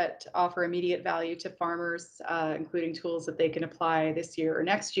projects that offer immediate value to farmers, including tools that they can apply this year or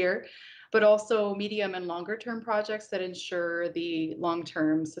next year, but also medium and longer-term projects that ensure the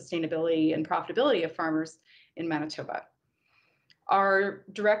long-term sustainability and profitability of farmers in Manitoba. Our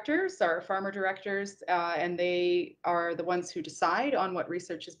directors are farmer directors, and they are the ones who decide on what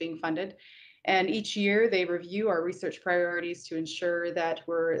research is being funded. And each year they review our research priorities to ensure that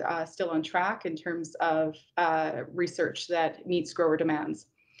we're still on track in terms of research that meets grower demands.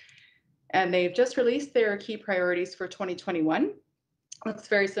 And they've just released their key priorities for 2021. Looks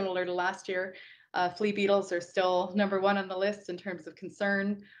very similar to last year. Flea beetles are still #1 on the list in terms of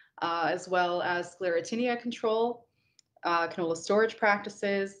concern, as well as sclerotinia control, canola storage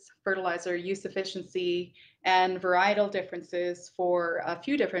practices, fertilizer use efficiency, and varietal differences for a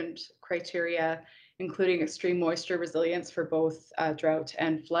few different criteria, including extreme moisture resilience for both drought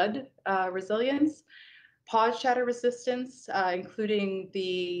and flood resilience, pod shatter resistance, including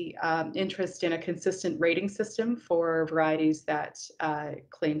the interest in a consistent rating system for varieties that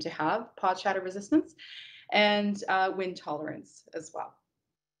claim to have pod shatter resistance, and wind tolerance as well.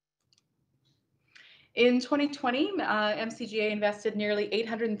 In 2020, MCGA invested nearly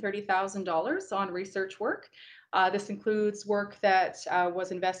 $830,000 on research work. This includes work that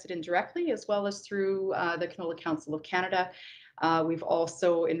was invested in directly, as well as through the Canola Council of Canada. We've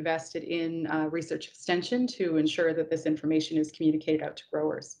also invested in research extension to ensure that this information is communicated out to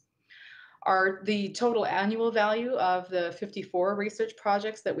growers. The total annual value of the 54 research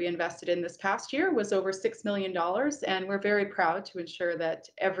projects that we invested in this past year was over $6 million, and we're very proud to ensure that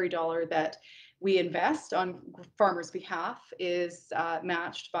every dollar that we invest on farmers' behalf is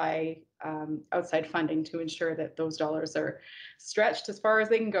matched by outside funding to ensure that those dollars are stretched as far as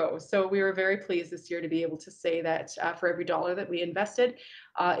they can go. So we were very pleased this year to be able to say that for every dollar that we invested,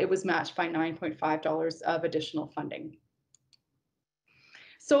 it was matched by $9.5 of additional funding.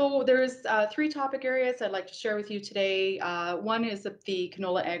 So there's 3 topic areas I'd like to share with you today. One is the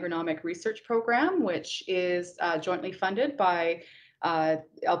Canola Agronomic Research Program, which is jointly funded by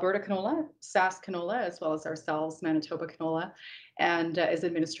Alberta Canola, SaskCanola, as well as ourselves, Manitoba Canola, and is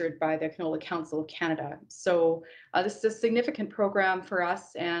administered by the Canola Council of Canada. So this is a significant program for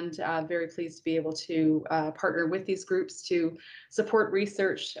us, and very pleased to be able to partner with these groups to support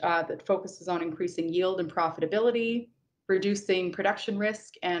research that focuses on increasing yield and profitability, reducing production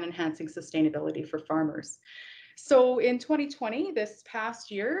risk, and enhancing sustainability for farmers. So in 2020, this past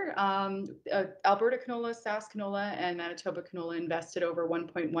year, Alberta Canola, SaskCanola, and Manitoba Canola invested over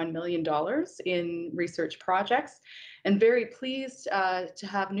 $1.1 million in research projects, and very pleased to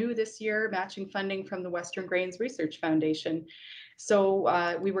have new this year matching funding from the Western Grains Research Foundation.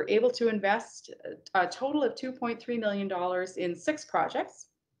 So we were able to invest a total of $2.3 million in 6 projects.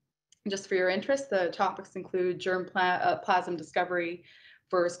 Just for your interest, the topics include germplasm discovery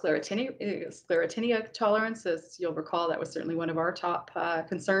for sclerotinia tolerance. As you'll recall, that was certainly one of our top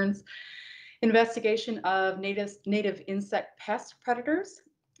concerns. Investigation of native insect pest predators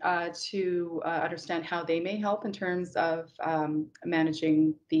to understand how they may help in terms of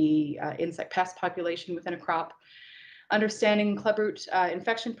managing the insect pest population within a crop. Understanding clubroot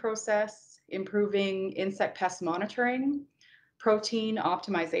infection process, improving insect pest monitoring, protein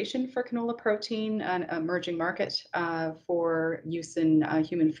optimization for canola protein, an emerging market for use in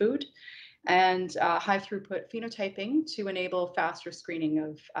human food, and high throughput phenotyping to enable faster screening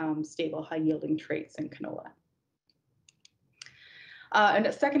of stable high yielding traits in canola. And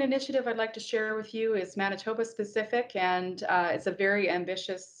a second initiative I'd like to share with you is Manitoba specific, and it's a very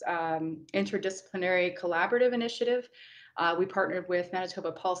ambitious interdisciplinary collaborative initiative. We partnered with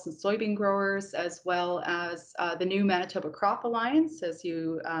Manitoba pulse and soybean growers, as well as the new Manitoba Crop Alliance. As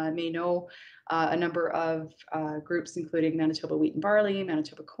you may know, a number of groups, including Manitoba wheat and barley,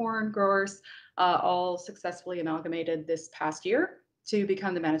 Manitoba corn growers, all successfully amalgamated this past year to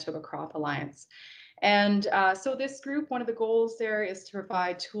become the Manitoba Crop Alliance. And so this group, one of the goals there is to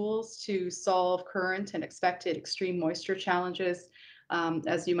provide tools to solve current and expected extreme moisture challenges.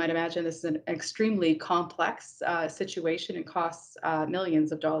 As you might imagine, this is an extremely complex situation. It costs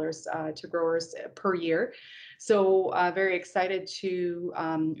millions of dollars to growers per year. So very excited to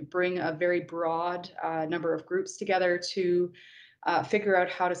bring a very broad number of groups together to figure out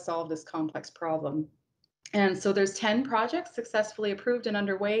how to solve this complex problem. And so there's 10 projects successfully approved and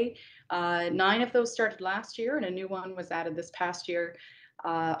underway. 9 of those started last year, and a new one was added this past year.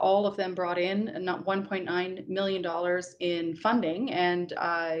 All of them brought in $1.9 million in funding, and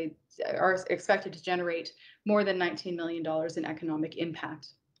are expected to generate more than $19 million in economic impact.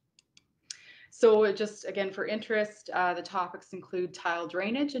 So just again, for interest, the topics include tile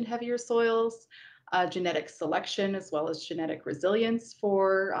drainage in heavier soils, genetic selection, as well as genetic resilience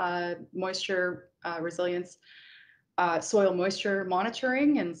for moisture resilience, soil moisture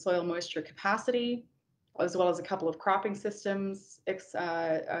monitoring and soil moisture capacity, as well as a couple of cropping systems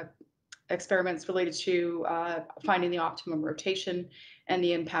experiments related to finding the optimum rotation and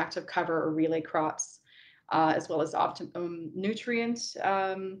the impact of cover or relay crops, as well as optimum nutrient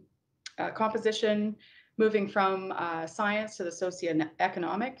composition, moving from science to the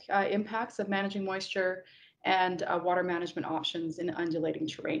socioeconomic impacts of managing moisture, and water management options in undulating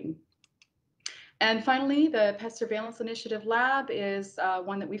terrain. And finally, the Pest Surveillance Initiative Lab is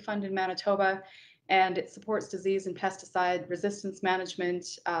one that we fund in Manitoba, and it supports disease and pesticide resistance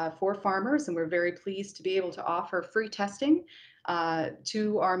management for farmers. And we're very pleased to be able to offer free testing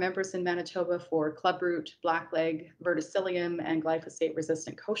to our members in Manitoba for clubroot, blackleg, verticillium, and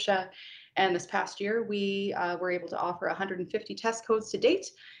glyphosate-resistant kochia. And this past year, we were able to offer 150 test codes to date.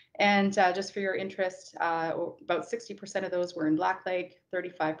 And just for your interest, about 60% of those were in blackleg,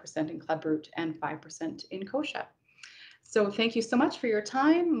 35% in clubroot, and 5% in kochia. So thank you so much for your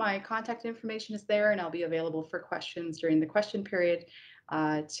time. My contact information is there, and I'll be available for questions during the question period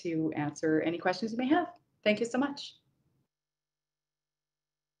to answer any questions you may have. Thank you so much.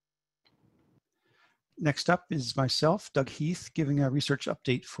 Next up is myself, Doug Heath, giving a research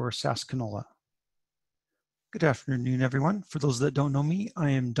update for SaskCanola. Good afternoon, everyone. For those that don't know me,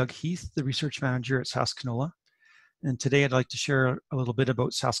 I am Doug Heath, the research manager at SaskCanola. And today I'd like to share a little bit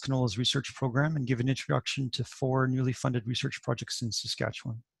about SaskCanola's research program and give an introduction to 4 newly funded research projects in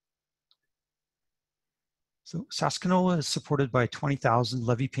Saskatchewan. So SaskCanola is supported by 20,000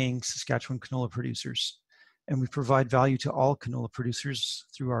 levy-paying Saskatchewan canola producers, and we provide value to all canola producers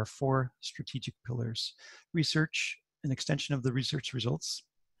through our 4 strategic pillars: research, an extension of the research results,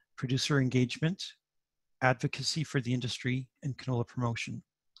 producer engagement, advocacy for the industry, and canola promotion.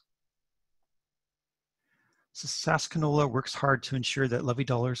 So SaskCanola works hard to ensure that levy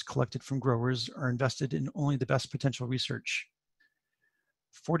dollars collected from growers are invested in only the best potential research.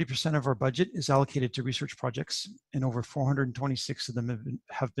 40% of our budget is allocated to research projects, and over 426 of them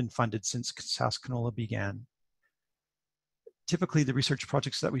have been funded since SaskCanola began. Typically, the research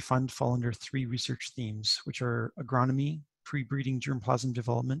projects that we fund fall under 3 research themes, which are agronomy, pre-breeding germplasm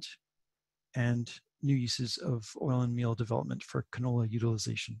development, and new uses of oil and meal development for canola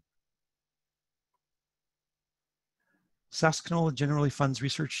utilization. SaskCanola generally funds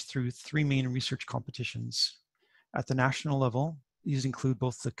research through 3 main research competitions. At the national level, these include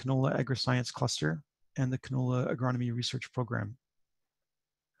both the Canola Agri-Science Cluster and the Canola Agronomy Research Program.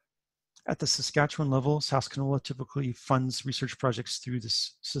 At the Saskatchewan level, SaskCanola typically funds research projects through the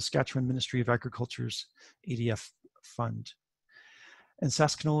Saskatchewan Ministry of Agriculture's ADF fund. And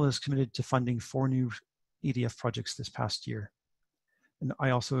SaskCanola is committed to funding 4 new ADF projects this past year. And I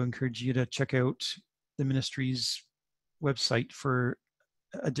also encourage you to check out the ministry's website for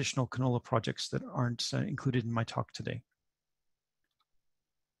additional canola projects that aren't included in my talk today.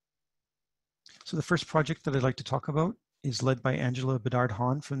 So the first project that I'd like to talk about is led by Angela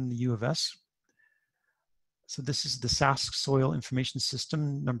Bedard-Hahn from the U of S. So this is the Sask Soil Information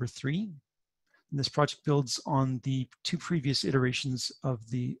System number 3. And this project builds on the 2 previous iterations of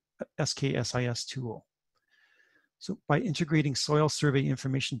the SKSIS tool. So by integrating soil survey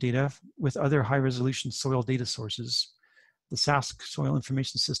information data with other high-resolution soil data sources, the Sask Soil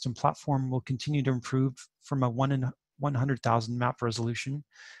Information System platform will continue to improve from a 1 in 100,000 map resolution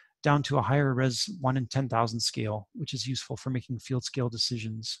down to a higher res 1 in 10,000 scale, which is useful for making field scale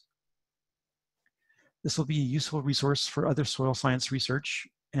decisions. This will be a useful resource for other soil science research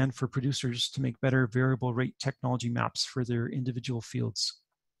and for producers to make better variable rate technology maps for their individual fields.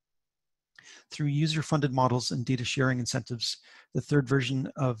 Through user-funded models and data sharing incentives, the 3rd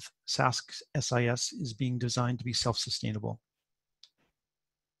version of Sask SIS is being designed to be self-sustainable.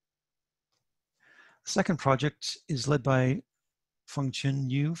 The second project is led by Feng-Chun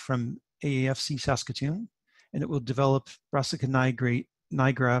Yu from AAFC Saskatoon, and it will develop Brassica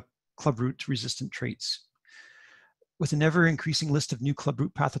nigra clubroot resistant traits. With an ever-increasing list of new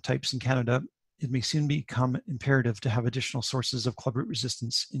clubroot pathotypes in Canada, it may soon become imperative to have additional sources of clubroot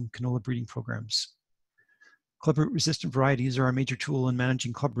resistance in canola breeding programs. Clubroot-resistant varieties are a major tool in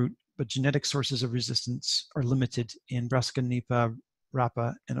managing clubroot, but genetic sources of resistance are limited in Brassica nipa,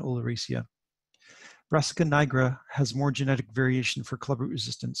 rapa, and oleracea. Brassica nigra has more genetic variation for clubroot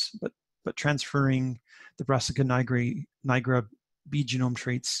resistance, but transferring the Brassica nigra B genome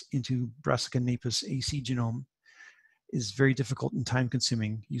traits into Brassica nipa's AC genome is very difficult and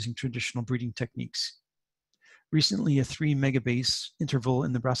time-consuming using traditional breeding techniques. Recently, a 3 megabase interval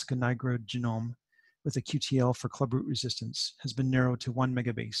in the brassica nigra genome with a QTL for clubroot resistance has been narrowed to 1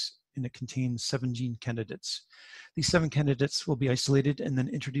 megabase, and it contains 7 gene candidates. These 7 candidates will be isolated and then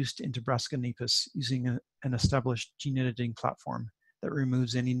introduced into Brassica napus using an established gene editing platform that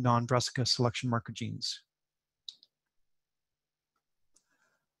removes any non-Brassica selection marker genes.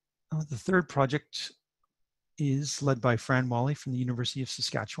 The third project is led by Fran Wally from the University of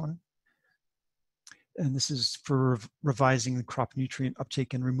Saskatchewan. And this is for revising the crop nutrient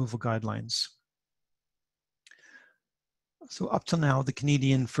uptake and removal guidelines. So up till now, the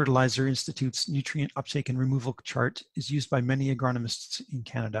Canadian Fertilizer Institute's nutrient uptake and removal chart is used by many agronomists in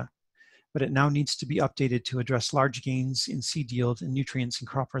Canada, but it now needs to be updated to address large gains in seed yield and nutrients and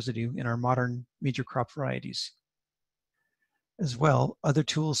crop residue in our modern major crop varieties. As well, other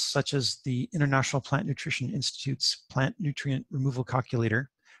tools such as the International Plant Nutrition Institute's Plant Nutrient Removal Calculator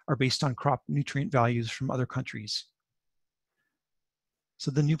are based on crop nutrient values from other countries. So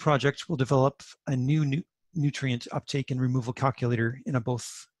the new project will develop a new nutrient uptake and removal calculator in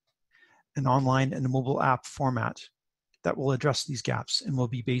both an online and a mobile app format that will address these gaps and will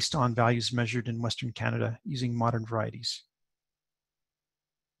be based on values measured in Western Canada using modern varieties.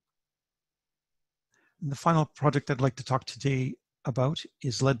 And the final project I'd like to talk today about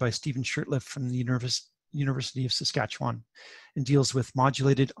is led by Stephen Shirtliff from the University of Saskatchewan and deals with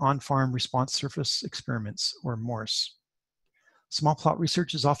modulated on-farm response surface experiments, or MORS. Small plot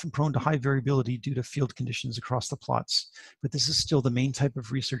research is often prone to high variability due to field conditions across the plots, but this is still the main type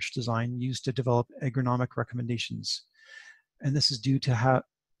of research design used to develop agronomic recommendations. And this is due to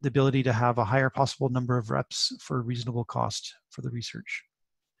the ability to have a higher possible number of reps for a reasonable cost for the research.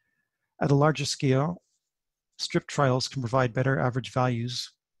 At a larger scale, strip trials can provide better average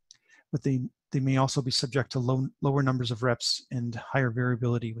values, but they may also be subject to lower numbers of reps and higher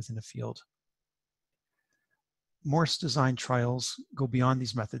variability within a field. Morse design trials go beyond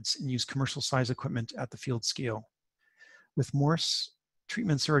these methods and use commercial size equipment at the field scale. With Morse,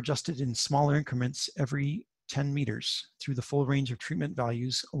 treatments are adjusted in smaller increments every 10 meters through the full range of treatment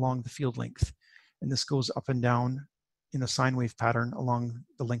values along the field length, and this goes up and down in a sine wave pattern along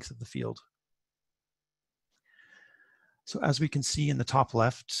the length of the field. So as we can see in the top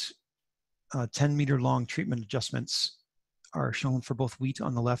left, 10-meter long treatment adjustments are shown for both wheat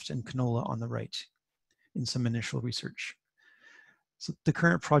on the left and canola on the right in some initial research. So the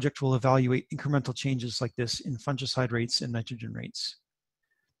current project will evaluate incremental changes like this in fungicide rates and nitrogen rates.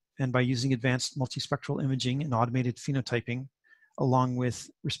 And by using advanced multispectral imaging and automated phenotyping, along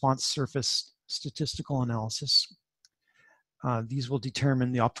with response surface statistical analysis, these will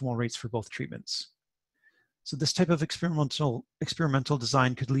determine the optimal rates for both treatments. So this type of experimental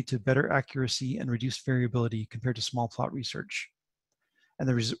design could lead to better accuracy and reduced variability compared to small plot research. And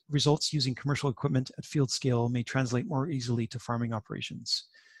the results using commercial equipment at field scale may translate more easily to farming operations.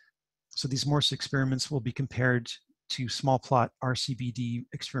 So these Morse experiments will be compared to small plot RCBD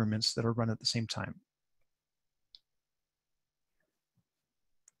experiments that are run at the same time.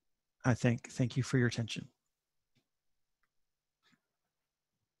 Thank you for your attention.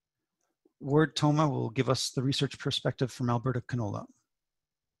 Ward Toma will give us the research perspective from Alberta Canola.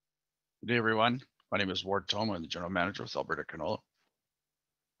 Good day, everyone. My name is Ward Toma. I'm the General Manager with Alberta Canola.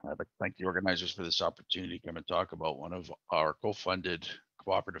 I'd like to thank the organizers for this opportunity to come and talk about one of our co-funded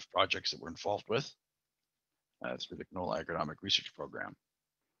cooperative projects that we're involved with through the Canola Agronomic Research Program.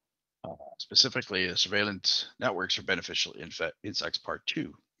 Specifically, the Surveillance Networks for Beneficial Insects Part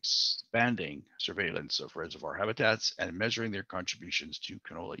 2, expanding surveillance of reservoir habitats and measuring their contributions to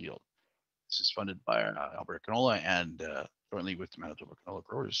canola yield. This is funded by Alberta Canola and jointly with the Manitoba Canola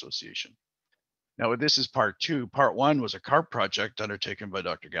Growers Association. Now, this is part 2. Part 1 was a CARP project undertaken by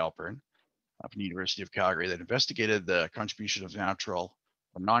Dr. Galpern from the University of Calgary that investigated the contribution of natural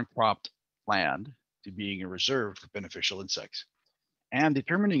or non-cropped land to being a reserve for beneficial insects and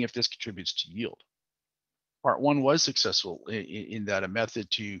determining if this contributes to yield. Part 1 was successful in that a method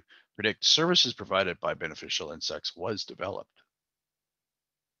to predict services provided by beneficial insects was developed.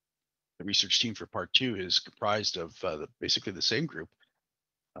 The research team for part 2 is comprised of basically the same group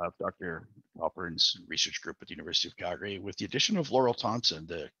of Dr. Galpern's research group at the University of Calgary, with the addition of Laurel Thompson,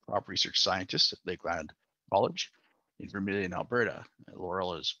 the crop research scientist at Lakeland College in Vermilion, Alberta.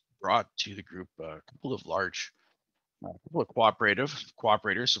 Laurel has brought to the group a couple of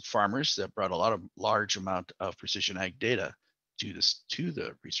cooperators of farmers that brought a large amount of precision ag data to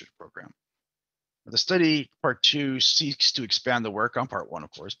the research program. The study part 2 seeks to expand the work on part 1,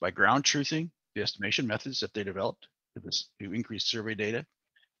 of course, by ground truthing the estimation methods that they developed to increase survey data,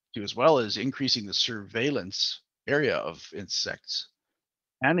 as well as increasing the surveillance area of insects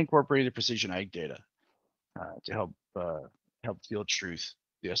and incorporating the precision ag data. to help field truth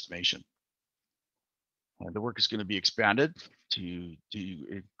the estimation. The work is going to be expanded to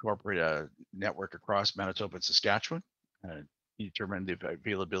incorporate a network across Manitoba and Saskatchewan, determine the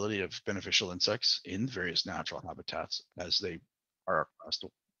availability of beneficial insects in various natural habitats as they are across the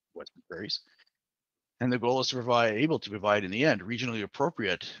Western Prairies. And the goal is to provide in the end regionally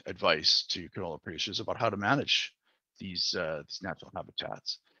appropriate advice to canola producers about how to manage these natural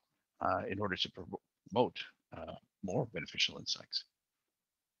habitats in order to promote more beneficial insects.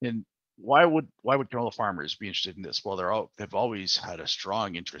 And why would canola farmers be interested in this? Well, they've always had a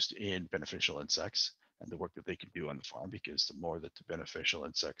strong interest in beneficial insects and the work that they can do on the farm, because the more that the beneficial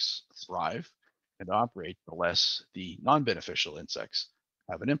insects thrive and operate, the less the non-beneficial insects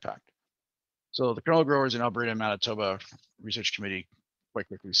have an impact. So the canola growers in Alberta and Manitoba Research Committee quite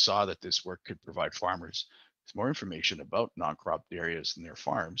quickly saw that this work could provide farmers with more information about non-crop areas in their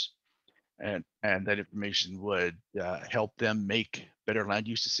farms, and that information would help them make better land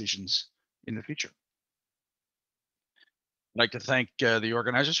use decisions in the future. I'd like to thank the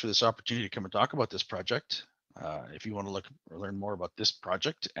organizers for this opportunity to come and talk about this project. If you want to look or learn more about this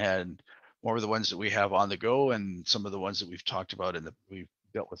project and more of the ones that we have on the go and some of the ones that we've talked about and that we've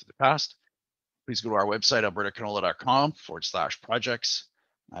dealt with in the past, please go to our website, albertacanola.com/projects,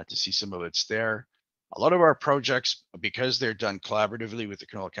 to see some of it's there. A lot of our projects, because they're done collaboratively with the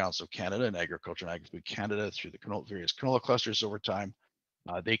Canola Council of Canada and Agriculture and Agri-Food Canada through the various canola clusters over time,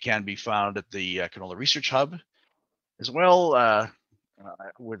 they can be found at the Canola Research Hub as well. I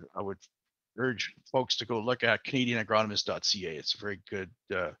would urge folks to go look at canadianagronomist.ca. It's a very good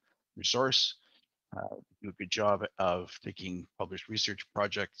resource. Do a good job of taking published research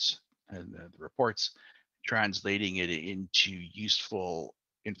projects and the reports, translating it into useful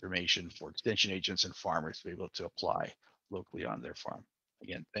information for extension agents and farmers to be able to apply locally on their farm.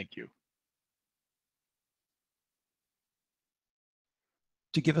 Again, thank you.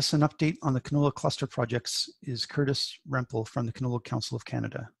 To give us an update on the canola cluster projects is Curtis Rempel from the Canola Council of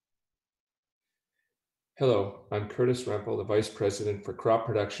Canada. Hello, I'm Curtis Rempel, the Vice President for Crop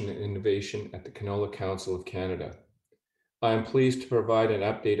Production and Innovation at the Canola Council of Canada. I am pleased to provide an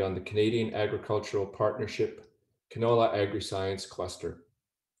update on the Canadian Agricultural Partnership Canola Agri-Science Cluster.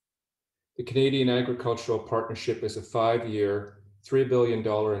 The Canadian Agricultural Partnership is a 5-year, $3 billion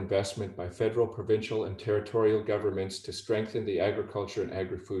investment by federal, provincial, and territorial governments to strengthen the agriculture and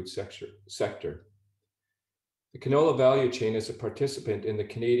agri-food sector. The canola value chain is a participant in the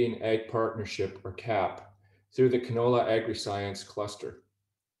Canadian Ag Partnership, or CAP, through the Canola Agri-Science Cluster.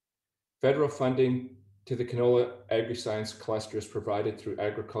 Federal funding to the Canola Agri-Science Cluster is provided through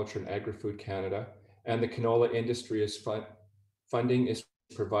Agriculture and Agri-Food Canada, and the canola industry funding is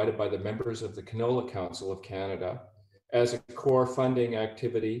provided by the members of the Canola Council of Canada as a core funding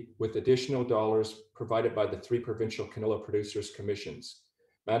activity, with additional dollars provided by the 3 provincial canola producers commissions: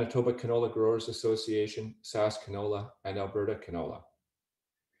 Manitoba Canola Growers Association, SaskCanola, and Alberta Canola.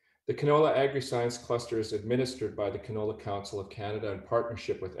 The Canola Agri-Science Cluster is administered by the Canola Council of Canada in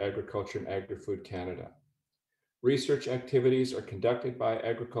partnership with Agriculture and Agri-Food Canada. Research activities are conducted by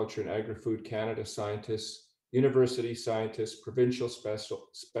Agriculture and Agri-Food Canada scientists, university scientists, provincial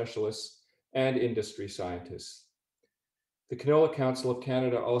specialists, and industry scientists. The Canola Council of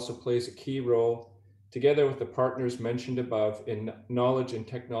Canada also plays a key role, together with the partners mentioned above, in knowledge and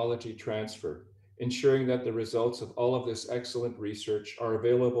technology transfer, ensuring that the results of all of this excellent research are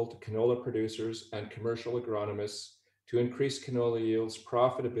available to canola producers and commercial agronomists to increase canola yields,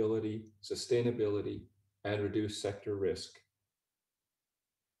 profitability, sustainability, and reduce sector risk.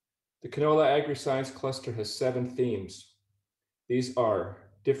 The Canola Agri-Science Cluster has 7 themes. These are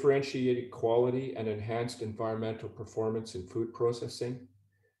differentiated quality and enhanced environmental performance in food processing,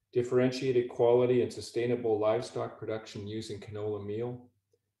 differentiated quality and sustainable livestock production using canola meal,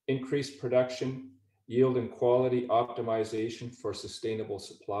 increased production, yield and quality optimization for sustainable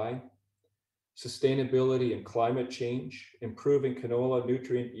supply, sustainability and climate change, improving canola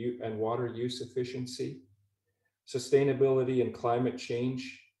nutrient and water use efficiency, sustainability and climate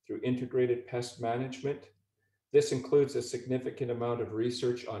change through integrated pest management. This includes a significant amount of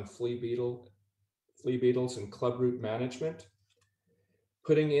research on flea beetles and clubroot management,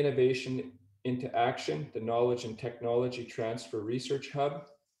 putting innovation into action, the Knowledge and Technology Transfer Research Hub,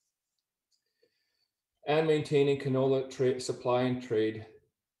 and maintaining canola supply and trade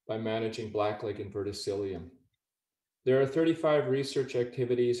by managing blackleg and verticillium. There are 35 research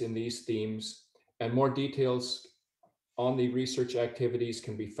activities in these themes, and more details on the research activities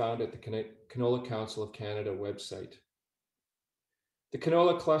can be found at the Canola Council of Canada website. The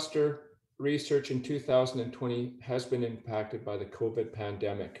canola cluster research in 2020 has been impacted by the COVID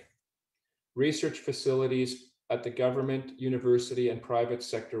pandemic. Research facilities at the government, university, and private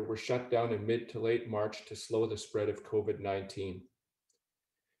sector were shut down in mid to late March to slow the spread of COVID-19.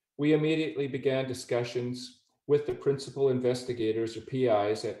 We immediately began discussions with the principal investigators or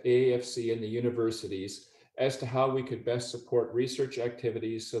PIs at AAFC and the universities as to how we could best support research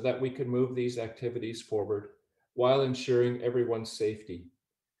activities so that we could move these activities forward while ensuring everyone's safety.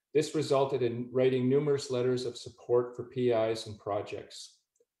 This resulted in writing numerous letters of support for PIs and projects.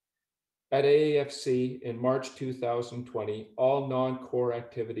 At AAFC in March 2020, all non-core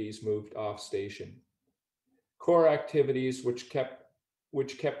activities moved off station. Core activities which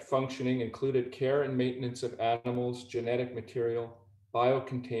kept functioning included care and maintenance of animals, genetic material,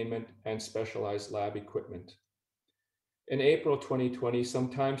 biocontainment, and specialized lab equipment. In April 2020, some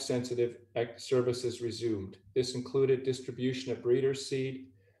time-sensitive services resumed. This included distribution of breeder seed,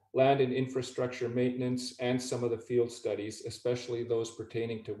 land and infrastructure maintenance, and some of the field studies, especially those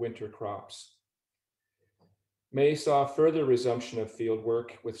pertaining to winter crops. May saw further resumption of field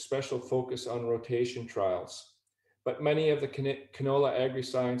work with special focus on rotation trials, but many of the canola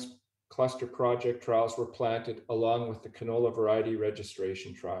agri-science cluster project trials were planted along with the canola variety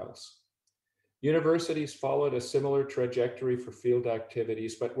registration trials. Universities followed a similar trajectory for field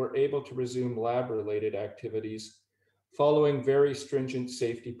activities, but were able to resume lab-related activities following very stringent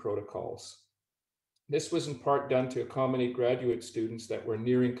safety protocols. This was in part done to accommodate graduate students that were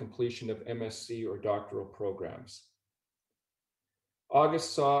nearing completion of MSc or doctoral programs.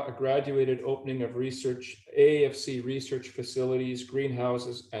 August saw a graduated opening of AAFC research facilities,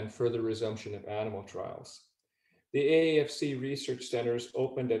 greenhouses, and further resumption of animal trials. The AAFC research centers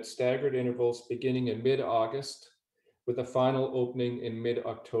opened at staggered intervals beginning in mid-August, with a final opening in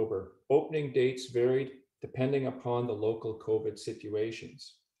mid-October. Opening dates varied depending upon the local COVID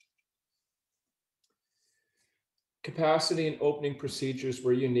situations. Capacity and opening procedures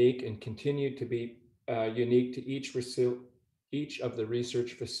were unique and continued to be unique to each of the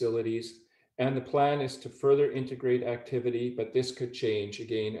research facilities, and the plan is to further integrate activity, but this could change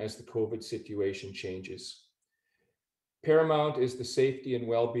again as the COVID situation changes. Paramount is the safety and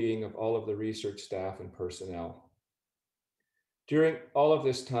well-being of all of the research staff and personnel. During all of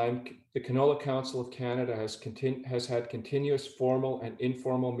this time, the Canola Council of Canada has had continuous formal and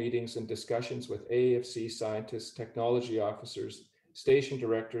informal meetings and discussions with AAFC scientists, technology officers, station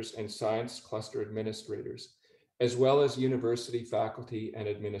directors, and science cluster administrators, as well as university faculty and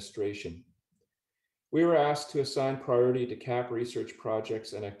administration. We were asked to assign priority to cap research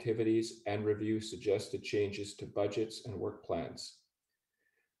projects and activities and review suggested changes to budgets and work plans.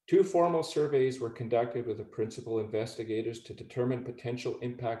 2 formal surveys were conducted with the principal investigators to determine potential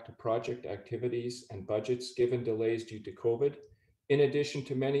impact to project activities and budgets given delays due to COVID, in addition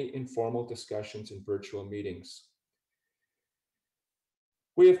to many informal discussions and virtual meetings.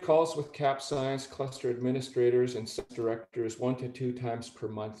 We have calls with CAP Science cluster administrators and directors 1 to 2 times per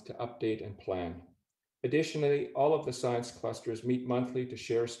month to update and plan. Additionally, all of the science clusters meet monthly to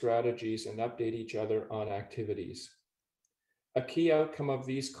share strategies and update each other on activities. A key outcome of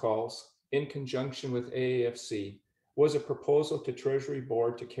these calls, in conjunction with AAFC, was a proposal to Treasury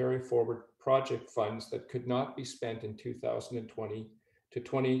Board to carry forward project funds that could not be spent in 2020 to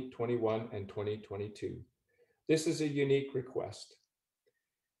 2021 and 2022. This is a unique request.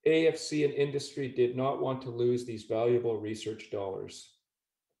 AAFC and industry did not want to lose these valuable research dollars.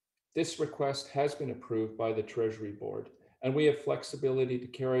 This request has been approved by the Treasury Board, and we have flexibility to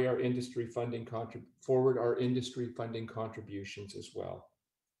carry our industry funding forward our industry funding contributions as well.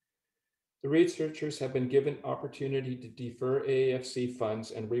 The researchers have been given opportunity to defer AAFC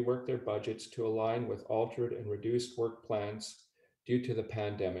funds and rework their budgets to align with altered and reduced work plans due to the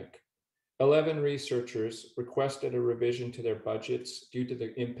pandemic. 11 researchers requested a revision to their budgets due to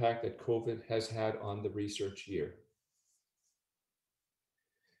the impact that COVID has had on the research year.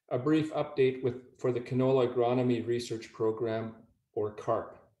 A brief update for the Canola Agronomy Research Program, or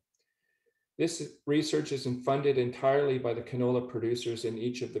CARP. This research is funded entirely by the canola producers in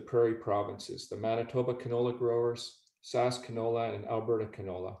each of the Prairie provinces, the Manitoba canola growers, SaskCanola, and Alberta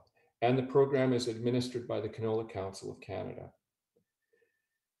canola, and the program is administered by the Canola Council of Canada.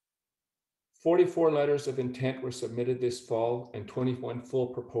 44 letters of intent were submitted this fall, and 21 full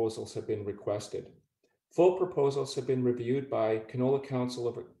proposals have been requested. Full proposals have been reviewed by Canola Council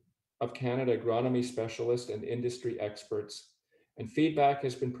of Canada agronomy specialists and industry experts, and feedback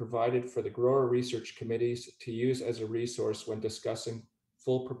has been provided for the grower research committees to use as a resource when discussing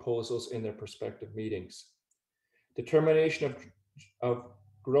full proposals in their prospective meetings. Determination of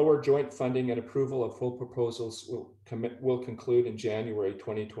grower joint funding and approval of full proposals will conclude in January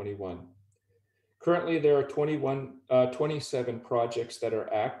 2021. Currently, there are 27 projects that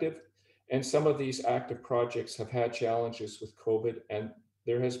are active, And some of these active projects have had challenges with COVID, and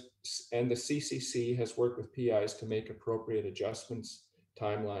the CCC has worked with PIs to make appropriate adjustments,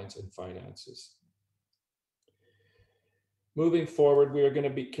 timelines, and finances. Moving forward, we are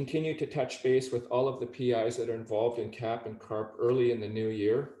going to continue to touch base with all of the PIs that are involved in CAP and CARP early in the new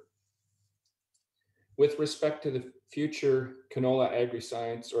year. With respect to the future canola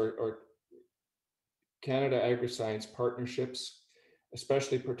agri-science or Canada agri-science partnerships,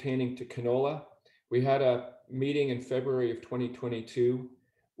 especially pertaining to canola, we had a meeting in February of 2022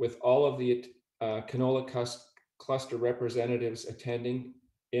 with all of the canola cluster representatives attending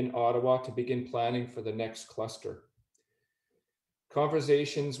in Ottawa to begin planning for the next cluster.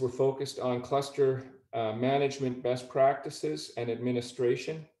 Conversations were focused on cluster management best practices and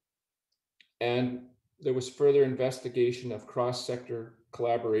administration, and there was further investigation of cross-sector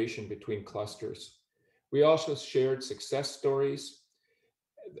collaboration between clusters. We also shared success stories,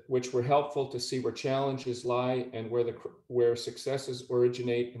 which were helpful to see where challenges lie and where successes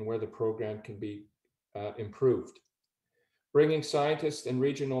originate and where the program can be improved. Bringing scientists and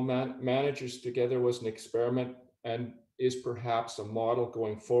regional managers together was an experiment and is perhaps a model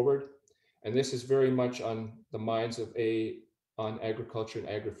going forward. And this is very much on the minds of on Agriculture and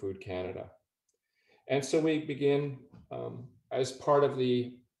Agri-Food Canada. And so we begin as part of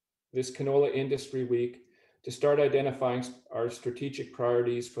this Canola Industry Week to start identifying our strategic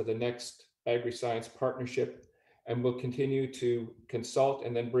priorities for the next agri-science partnership, and we'll continue to consult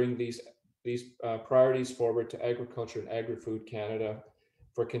and then bring these priorities forward to Agriculture and Agri-Food Canada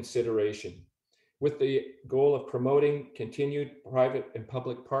for consideration, with the goal of promoting continued private and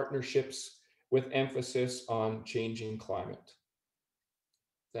public partnerships with emphasis on changing climate.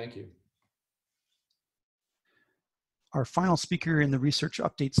 Thank you. Our final speaker in the research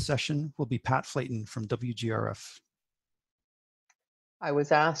updates session will be Pat Flayton from WGRF. I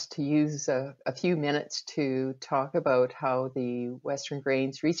was asked to use a few minutes to talk about how the Western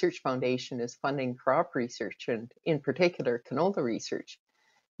Grains Research Foundation is funding crop research, and in particular canola research.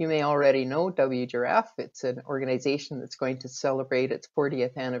 You may already know WGRF. It's an organization that's going to celebrate its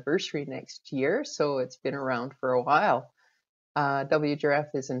 40th anniversary next year, so it's been around for a while. WGRF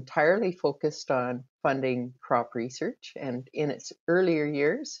is entirely focused on funding crop research, and in its earlier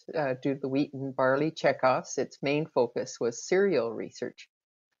years, due to the wheat and barley checkoffs, its main focus was cereal research.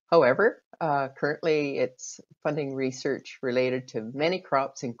 However, currently it's funding research related to many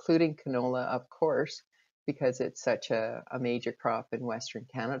crops, including canola, of course, because it's such a major crop in Western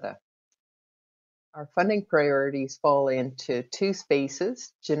Canada. Our funding priorities fall into two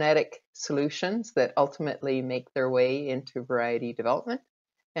spaces: genetic solutions that ultimately make their way into variety development,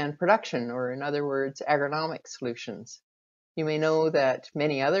 and production, or in other words, agronomic solutions. You may know that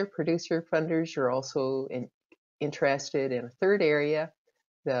many other producer funders are also interested in a third area,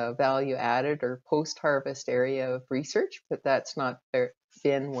 the value added or post-harvest area of research, but that's not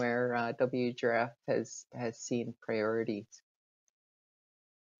been where WGRF has seen priorities.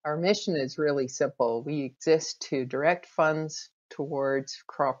 Our mission is really simple. We exist to direct funds towards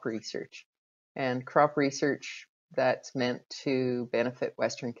crop research, and crop research that's meant to benefit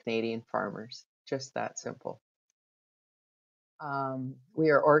Western Canadian farmers. Just that simple.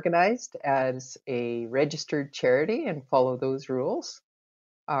 We are organized as a registered charity and follow those rules.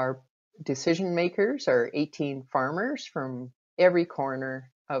 Our decision makers are 18 farmers from every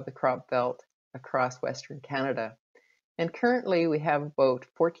corner of the crop belt across Western Canada. And currently we have about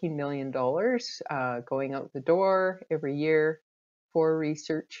 $14 million going out the door every year for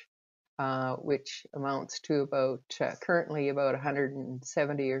research, which amounts to about currently about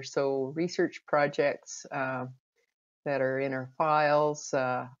 170 or so research projects that are in our files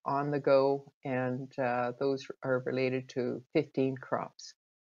on the go, and those are related to 15 crops.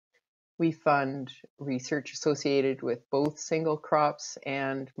 We fund research associated with both single crops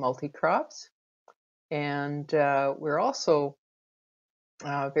and multi-crops. And we're also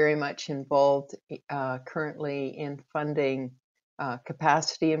very much involved currently in funding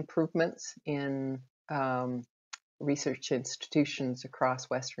capacity improvements in research institutions across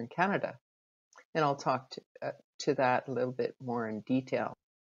Western Canada. And I'll talk to that a little bit more in detail.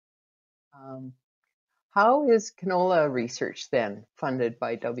 How is canola research then funded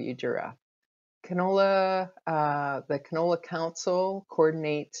by WGRF? The Canola Council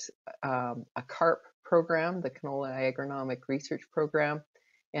coordinates a CARP program, the Canola Agronomic Research Program,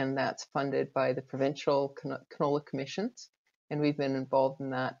 and that's funded by the Provincial Canola Commissions. And we've been involved in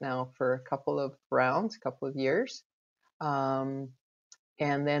that now for a couple of rounds, a couple of years. And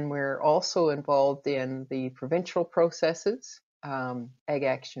then we're also involved in the provincial processes, Ag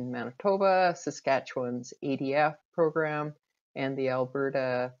Action Manitoba, Saskatchewan's ADF program, and the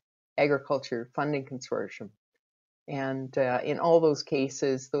Alberta Agriculture Funding Consortium. And in all those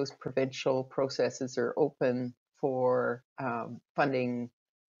cases, those provincial processes are open for funding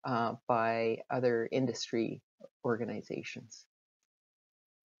by other industry organizations.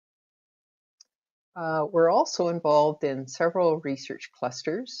 We're also involved in several research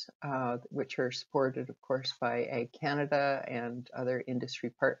clusters, which are supported, of course, by Ag Canada and other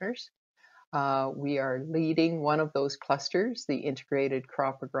industry partners. We are leading one of those clusters, the Integrated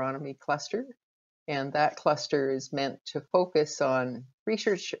Crop Agronomy Cluster, and that cluster is meant to focus on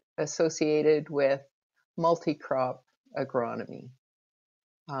research associated with multi-crop agronomy.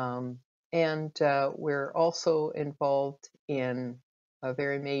 We're also involved in a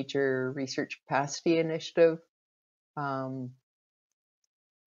very major research capacity initiative.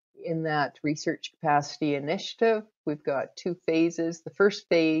 In that research capacity initiative, we've got two phases. The first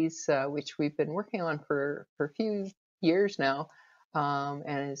phase, which we've been working on for a few years now,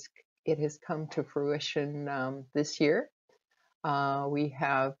 and it has come to fruition this year. We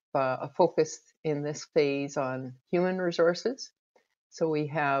have a focus in this phase on human resources. So we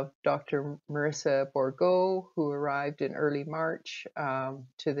have Dr. Marissa Bourgault, who arrived in early March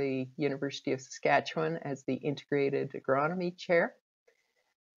to the University of Saskatchewan as the Integrated Agronomy Chair.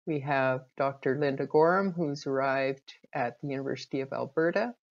 We have Dr. Linda Gorham, who's arrived at the University of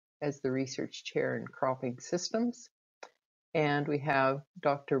Alberta as the Research Chair in Cropping Systems. And we have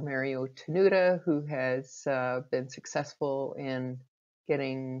Dr. Mario Tenuta, who has been successful in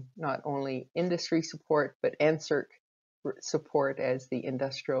getting not only industry support, but NSERC support as the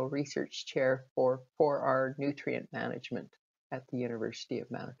Industrial Research Chair for our nutrient management at the University of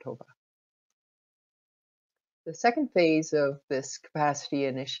Manitoba. The second phase of this capacity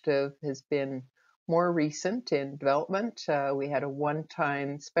initiative has been more recent in development. We had a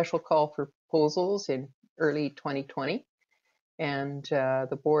one-time special call for proposals in early 2020, and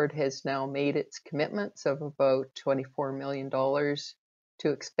the board has now made its commitments of about $24 million to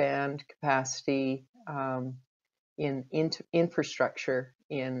expand capacity into infrastructure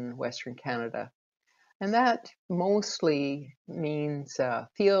in Western Canada. And that mostly means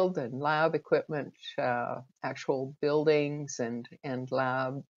field and lab equipment, actual buildings and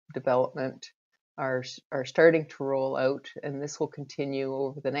lab development are starting to roll out, and this will continue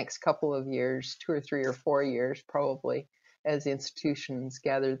over the next couple of years, 2 or 3 or 4 years probably, as institutions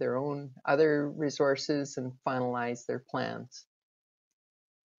gather their own other resources and finalize their plans.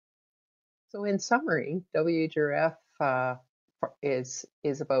 So in summary, WGRF is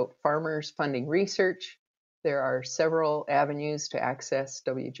about farmers funding research. There are several avenues to access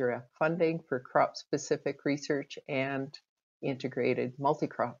WGRF funding for crop-specific research and integrated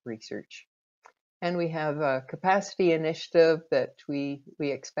multi-crop research. And we have a capacity initiative that we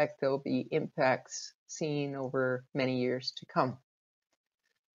expect there will be impacts seen over many years to come.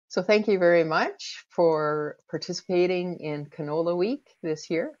 So thank you very much for participating in Canola Week this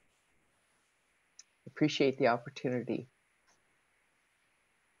year. Appreciate the opportunity.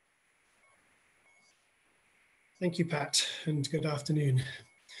 Thank you, Pat, and good afternoon.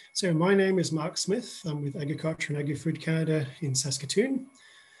 So my name is Mark Smith. I'm with Agriculture and Agri-Food Canada in Saskatoon,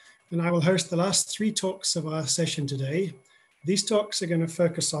 and I will host the last 3 talks of our session today. These talks are going to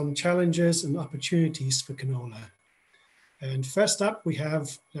focus on challenges and opportunities for canola. And first up, we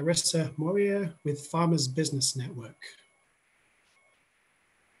have Larissa Moria with Farmers Business Network.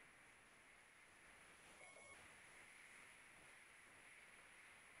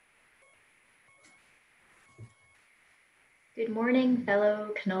 Good morning,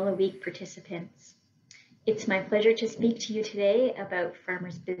 fellow Canola Week participants. It's my pleasure to speak to you today about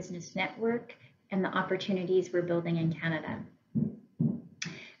Farmers Business Network and the opportunities we're building in Canada.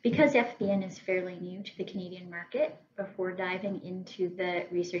 Because FBN is fairly new to the Canadian market, before diving into the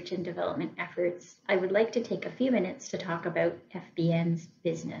research and development efforts, I would like to take a few minutes to talk about FBN's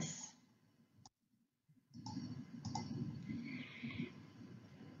business.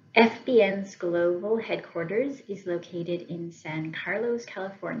 FBN's global headquarters is located in San Carlos,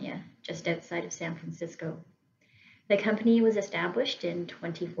 California, just outside of San Francisco. The company was established in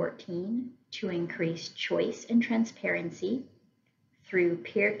 2014 to increase choice and transparency through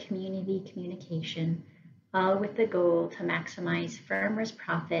peer community communication, all with the goal to maximize farmers'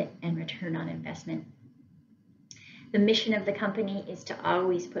 profit and return on investment. The mission of the company is to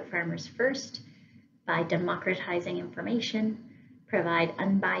always put farmers first by democratizing information, provide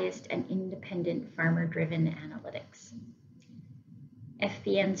unbiased and independent farmer-driven analytics.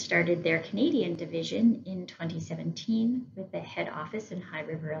 FBN started their Canadian division in 2017 with the head office in High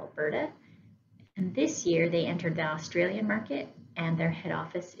River, Alberta. And this year they entered the Australian market and their head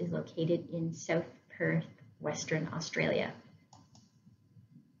office is located in South Perth, Western Australia.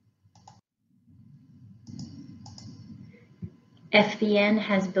 FBN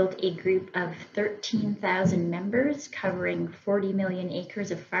has built a group of 13,000 members covering 40 million acres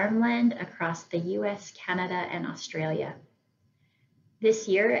of farmland across the US, Canada, and Australia. This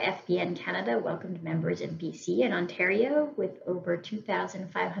year, FBN Canada welcomed members in BC and Ontario with over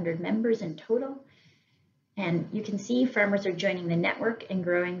 2,500 members in total. And you can see farmers are joining the network and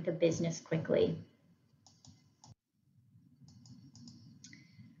growing the business quickly.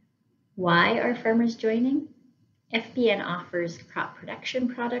 Why are farmers joining? FBN offers crop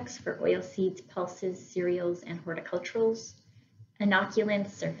production products for oilseeds, pulses, cereals, and horticulturals,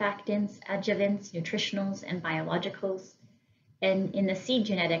 inoculants, surfactants, adjuvants, nutritionals, and biologicals, and in the seed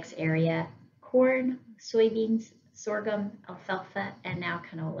genetics area, corn, soybeans, sorghum, alfalfa, and now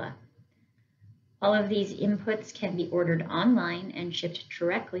canola. All of these inputs can be ordered online and shipped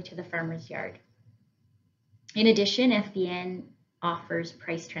directly to the farmer's yard. In addition, FBN offers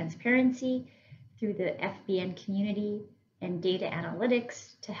price transparency through the FBN community and data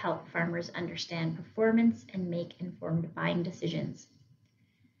analytics to help farmers understand performance and make informed buying decisions.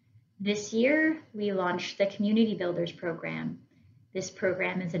 This year, we launched the Community Builders Program. This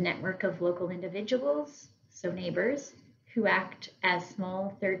program is a network of local individuals, so neighbors, who act as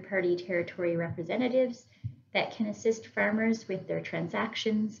small third-party territory representatives that can assist farmers with their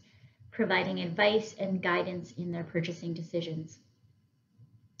transactions, providing advice and guidance in their purchasing decisions.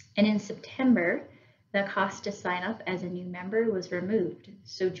 And in September, the cost to sign up as a new member was removed,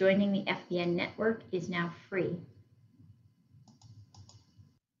 so joining the FBN network is now free.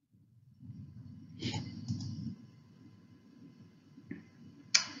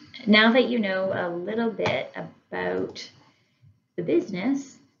 Now that you know a little bit about the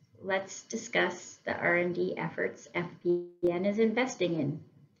business, let's discuss the R&D efforts FBN is investing in.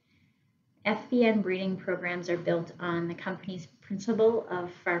 FBN breeding programs are built on the company's principle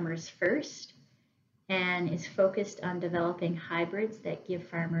of farmers first and is focused on developing hybrids that give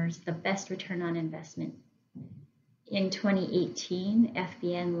farmers the best return on investment. In 2018,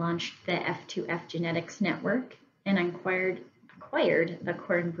 FBN launched the F2F Genetics Network and acquired the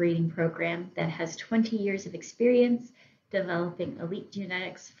corn breeding program that has 20 years of experience developing elite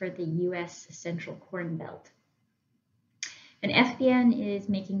genetics for the US Central Corn Belt. And FBN is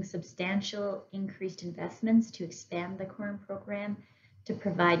making substantial increased investments to expand the corn program to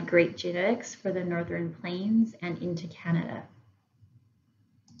provide great genetics for the Northern Plains and into Canada.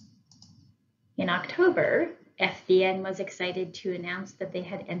 In October, FBN was excited to announce that they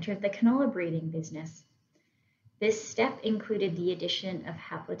had entered the canola breeding business. This step included the addition of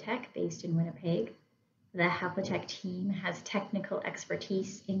Haplotech based in Winnipeg. The Haplotech team has technical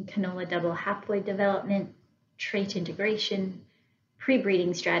expertise in canola double haploid development, trait integration,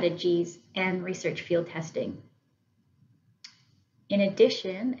 pre-breeding strategies, and research field testing. In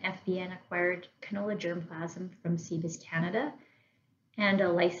addition, FBN acquired canola germplasm from Cibus Canada and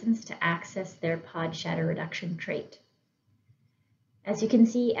a license to access their pod shatter reduction trait. As you can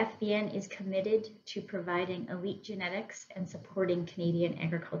see, FBN is committed to providing elite genetics and supporting Canadian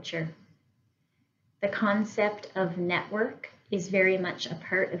agriculture. The concept of network is very much a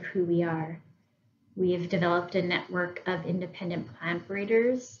part of who we are. We have developed a network of independent plant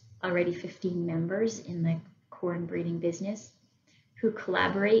breeders, already 15 members in the corn breeding business, who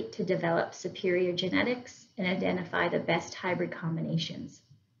collaborate to develop superior genetics and identify the best hybrid combinations.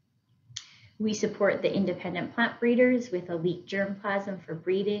 We support the independent plant breeders with elite germplasm for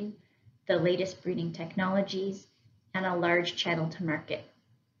breeding, the latest breeding technologies, and a large channel to market.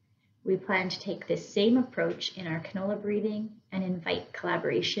 We plan to take this same approach in our canola breeding and invite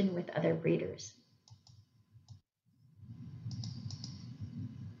collaboration with other breeders.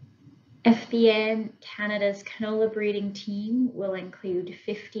 FBN Canada's canola breeding team will include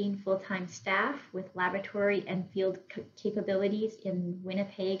 15 full-time staff with laboratory and field capabilities in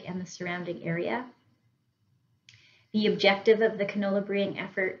Winnipeg and the surrounding area. The objective of the canola breeding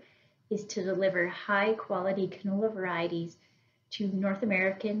effort is to deliver high-quality canola varieties to North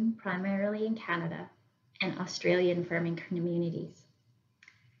American, primarily in Canada, and Australian farming communities.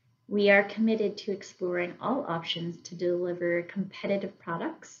 We are committed to exploring all options to deliver competitive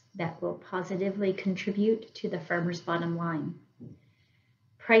products that will positively contribute to the farmer's bottom line.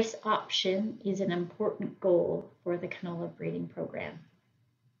 Price option is an important goal for the canola breeding program.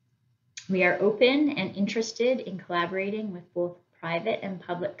 We are open and interested in collaborating with both private and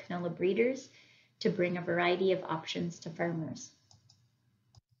public canola breeders to bring a variety of options to farmers.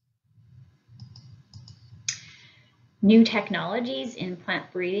 New technologies in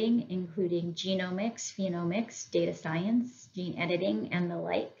plant breeding, including genomics, phenomics, data science, gene editing, and the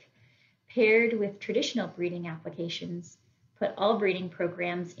like, paired with traditional breeding applications, put all breeding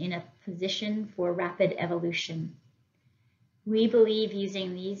programs in a position for rapid evolution. We believe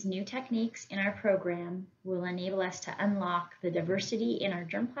using these new techniques in our program will enable us to unlock the diversity in our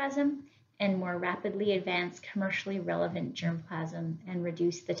germplasm and more rapidly advance commercially relevant germplasm and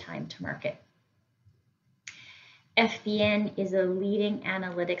reduce the time to market. FBN is a leading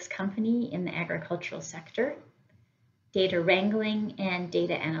analytics company in the agricultural sector. Data wrangling and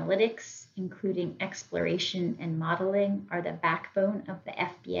data analytics, including exploration and modeling, are the backbone of the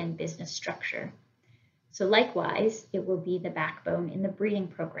FBN business structure. So likewise, it will be the backbone in the breeding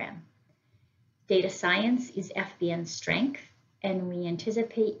program. Data science is FBN's strength, and we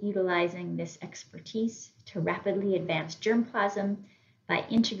anticipate utilizing this expertise to rapidly advance germplasm by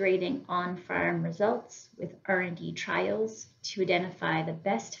integrating on-farm results with R&D trials to identify the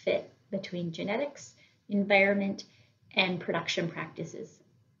best fit between genetics, environment, and production practices.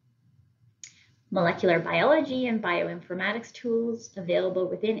 Molecular biology and bioinformatics tools available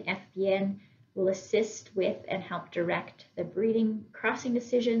within FBN will assist with and help direct the breeding crossing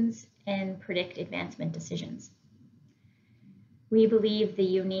decisions and predict advancement decisions. We believe the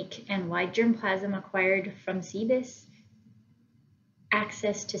unique and wide germplasm acquired from CBIS,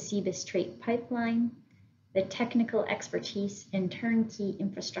 access to CBIS trait pipeline, the technical expertise and turnkey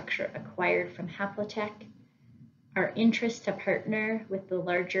infrastructure acquired from Haplotech, our interest to partner with the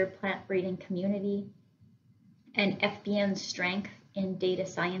larger plant breeding community, and FBN's strength in data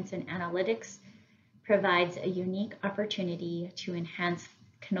science and analytics provides a unique opportunity to enhance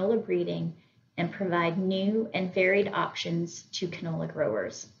canola breeding and provide new and varied options to canola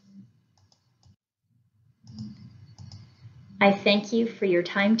growers. I thank you for your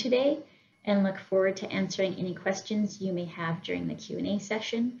time today and look forward to answering any questions you may have during the Q&A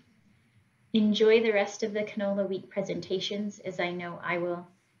session. Enjoy the rest of the Canola Week presentations, as I know I will,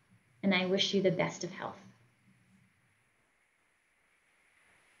 and I wish you the best of health.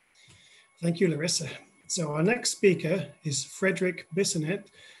 Thank you, Larissa. So our next speaker is Frederick Bissonnette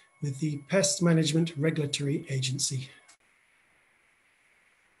with the Pest Management Regulatory Agency.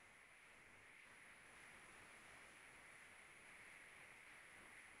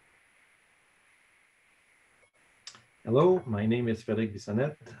 Hello, my name is Frederick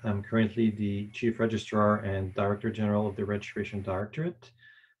Bissonnette. I'm currently the Chief Registrar and Director General of the Registration Directorate.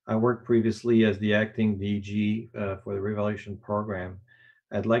 I worked previously as the acting DG for the Revaluation Program.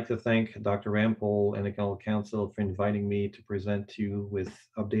 I'd like to thank Dr. Rempel and the Canola Council for inviting me to present to you with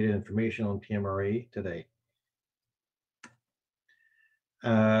updated information on PMRA today.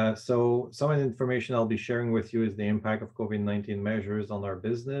 So some of the information I'll be sharing with you is the impact of COVID-19 measures on our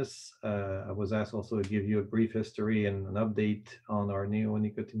business. I was asked also to give you a brief history and an update on our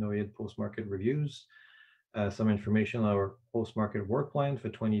neonicotinoid post-market reviews, some information on our post-market work plan for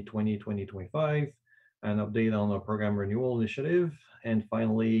 2020-2025, an update on our program renewal initiative, and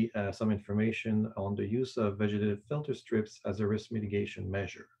finally, some information on the use of vegetative filter strips as a risk mitigation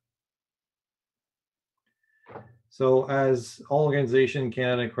measure. So as all organizations in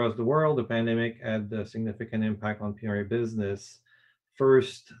Canada and across the world, the pandemic had a significant impact on PMRA business.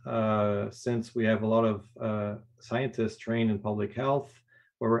 First, since we have a lot of scientists trained in public health,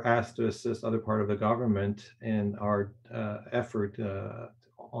 we were asked to assist other part of the government in our effort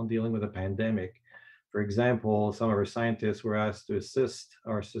on dealing with the pandemic. For example, some of our scientists were asked to assist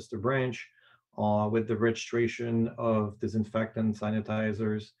our sister branch with the registration of disinfectant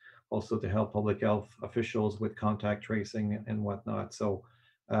sanitizers, also to help public health officials with contact tracing and whatnot. So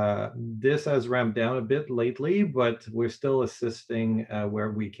this has ramped down a bit lately, but we're still assisting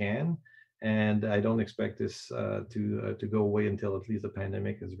where we can. And I don't expect this to go away until at least the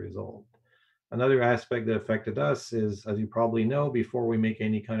pandemic is resolved. Another aspect that affected us is, as you probably know, before we make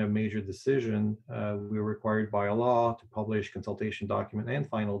any kind of major decision, we're required by a law to publish consultation document and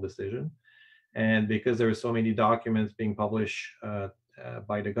final decision. And because there are so many documents being published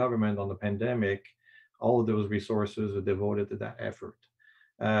by the government on the pandemic, all of those resources are devoted to that effort.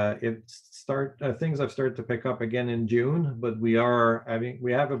 Things have started to pick up again in June, but we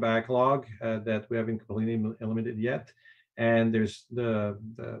have a backlog that we haven't completely eliminated yet. And there's the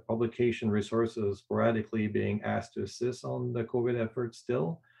publication resources sporadically being asked to assist on the COVID effort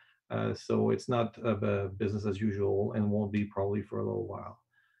still. So it's not a business as usual and won't be probably for a little while.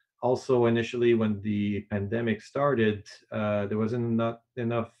 Also, initially when the pandemic started, there wasn't not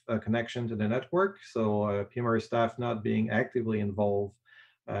enough connection to the network. So PMRA staff not being actively involved,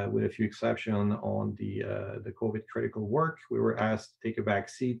 with a few exceptions on the COVID critical work, we were asked to take a back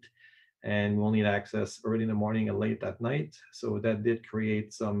seat, and we'll need access early in the morning and late at night. So that did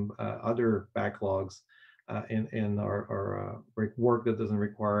create some other backlogs in our work that doesn't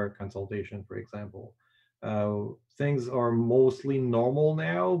require consultation, for example. Things are mostly normal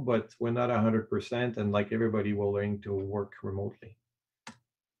now, but we're not 100%, and like everybody, we're learning to work remotely.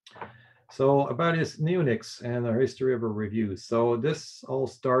 So about his neonics and our history of a review. So this all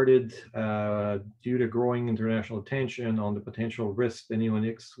started due to growing international attention on the potential risks the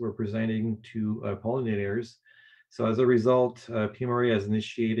neonics were presenting to pollinators. So as a result, PMRE has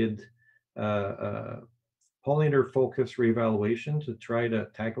initiated pollinator-focused reevaluation to try to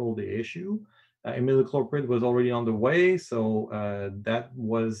tackle the issue. Imidacloprid was already on the way, so that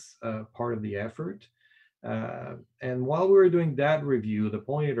was part of the effort. And while we were doing that review, the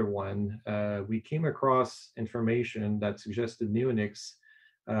pollinator one, we came across information that suggested neonics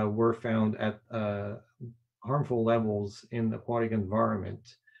were found at harmful levels in the aquatic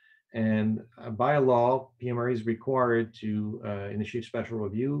environment. And by law, PMRE is required to initiate special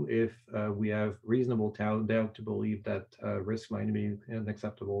review if we have reasonable doubt to believe that risk might be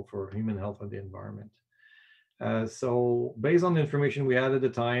unacceptable for human health and the environment. So based on the information we had at the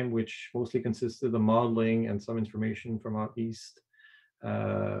time, which mostly consisted of modeling and some information from out east,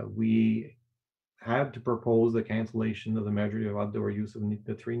 we had to propose the cancellation of the majority of outdoor use of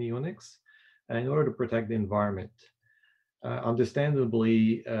the 3 neonics in order to protect the environment.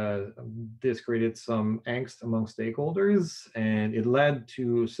 Understandably, this created some angst among stakeholders, and it led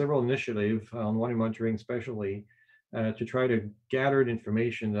to several initiatives on water monitoring especially, to try to gather the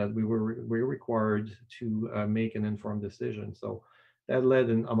information that we were required to make an informed decision. So that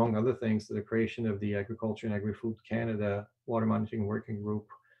led, among other things, to the creation of the Agriculture and Agri-Food Canada Water Monitoring Working Group,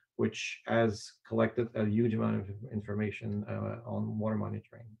 which has collected a huge amount of information on water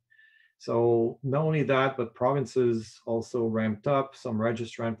monitoring. So not only that, but provinces also ramped up. Some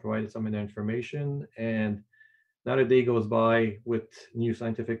registrants provided some of the information, and not a day goes by with new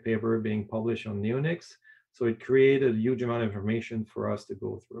scientific paper being published on neonics. So it created a huge amount of information for us to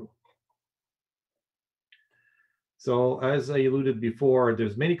go through. So as I alluded before,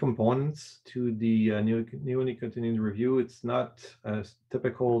 there's many components to the neonic continuing review. It's not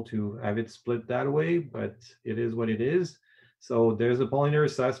typical to have it split that way, but it is what it is. So there's a pollinator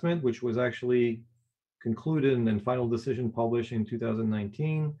assessment, which was actually concluded and then final decision published in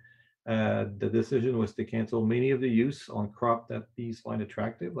 2019. The decision was to cancel many of the use on crop that bees find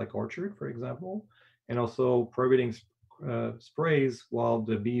attractive, like orchard, for example, and also prohibiting sprays while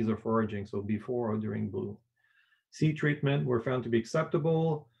the bees are foraging, so before or during bloom. Seed treatment were found to be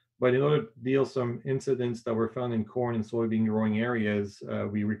acceptable, but in order to deal some incidents that were found in corn and soybean growing areas,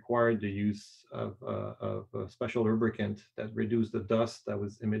 we required the use of a special lubricant that reduced the dust that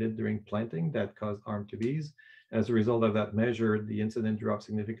was emitted during planting that caused harm to bees. As a result of that measure, the incident dropped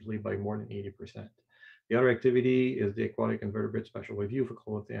significantly by more than 80%. The other activity is the aquatic invertebrate special review for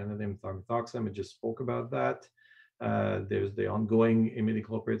chlorothianidin thimermethoxam. I just spoke about that. There's the ongoing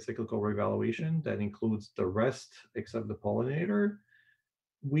imidacloprid cyclical reevaluation that includes the rest except the pollinator.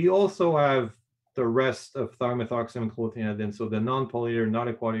 We also have the rest of thimermethoxam and chlorothianidin, so the non-pollinator, not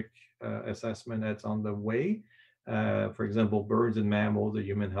aquatic assessment that's on the way. For example, birds and mammals, the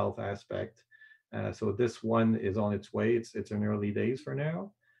human health aspect. So this one is on its way. It's in early days for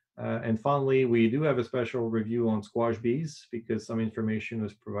now. And finally, we do have a special review on squash bees because some information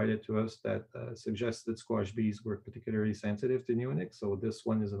was provided to us that suggests that squash bees were particularly sensitive to neonics. So this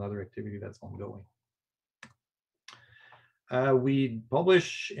one is another activity that's ongoing. We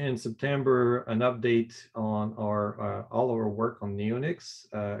published in September an update on our all our work on neonics.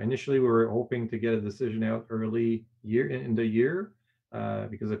 Initially, we were hoping to get a decision out early in the year.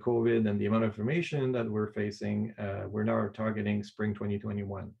 Because of COVID and the amount of information that we're facing, we're now targeting spring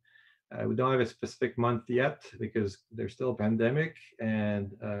 2021. We don't have a specific month yet because there's still a pandemic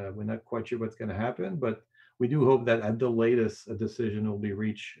and we're not quite sure what's going to happen, but we do hope that at the latest a decision will be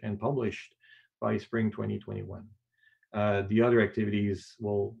reached and published by spring 2021. The other activities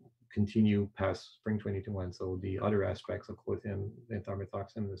will continue past spring 2021, so the other aspects of chlorothianidin and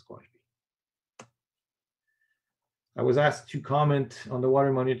thimermethoxam and the squash bee. I was asked to comment on the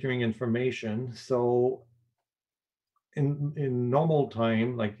water monitoring information. So in normal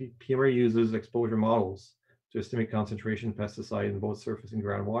time, like PMRE uses exposure models to estimate concentration pesticide in both surface and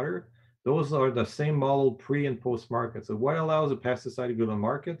groundwater. Those are the same model pre and post market. So what allows a pesticide to go to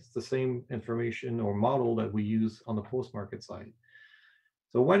market? It's the same information or model that we use on the post market side.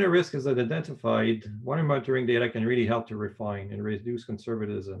 So when a risk is identified, water monitoring data can really help to refine and reduce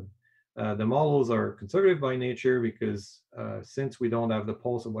conservatism. The models are conservative by nature because since we don't have the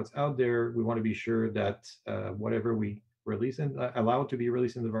pulse of what's out there, we want to be sure that whatever we release and allow to be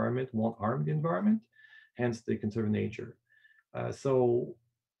released in the environment won't harm the environment, hence the conservative nature. So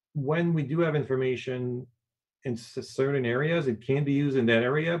when we do have information in certain areas. It can be used in that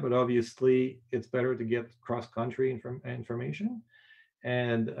area, but obviously it's better to get cross-country information.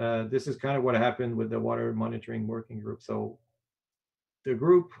 And this is kind of what happened with the water monitoring working group. So the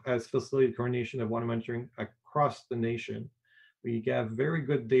group has facilitated coordination of water monitoring across the nation. We have very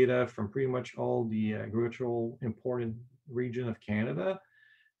good data from pretty much all the agricultural important region of Canada.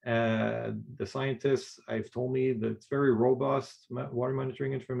 The scientists have told me that it's very robust water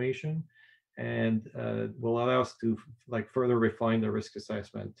monitoring information, and will allow us to further refine the risk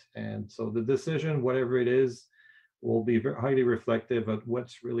assessment. And so the decision, whatever it is, will be highly reflective of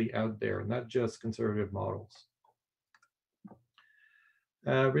what's really out there, not just conservative models.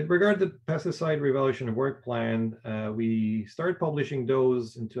 With regard to pesticide revaluation and work plan, we started publishing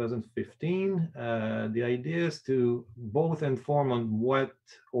those in 2015. The idea is to both inform on what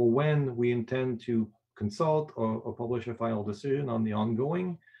or when we intend to consult or publish a final decision on the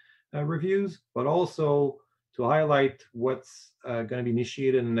ongoing reviews, but also to highlight what's going to be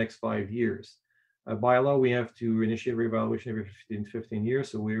initiated in the next 5 years. By law, we have to initiate reevaluation every 15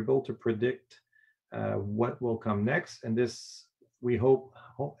 years, so we're able to predict what will come next, and this, we hope,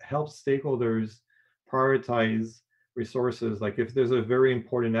 helps stakeholders prioritize resources. Like if there's a very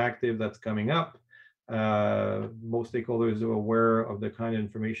important active that's coming up, most stakeholders are aware of the kind of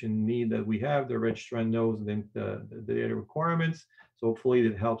information need that we have. The registrant knows the data requirements, so hopefully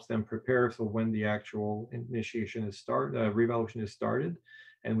it helps them prepare. So when the actual initiation is revaluation is started,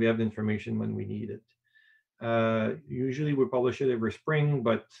 and we have the information when we need it. Usually we publish it every spring,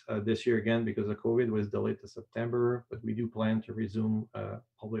 but this year again, because of COVID, was delayed to September, but we do plan to resume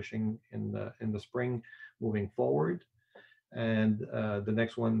publishing in the spring moving forward. And the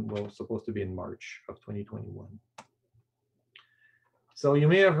next one was supposed to be in March of 2021. So you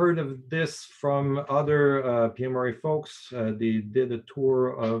may have heard of this from other PMRA folks. They did a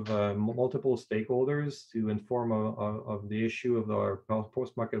tour of multiple stakeholders to inform of the issue of our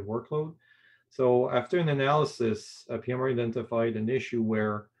post-market workload. So after an analysis, PMRA identified an issue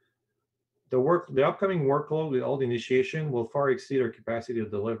where the upcoming workload with all the initiation will far exceed our capacity to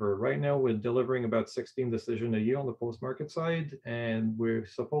deliver. Right now, we're delivering about 16 decisions a year on the post-market side, and we're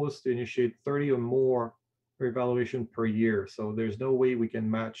supposed to initiate 30 or more reevaluation per year. So there's no way we can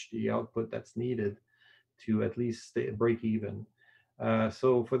match the output that's needed to at least break even.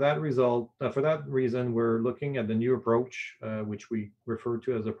 So for that reason, we're looking at the new approach, which we refer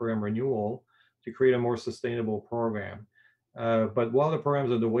to as a program renewal, to create a more sustainable program. But while the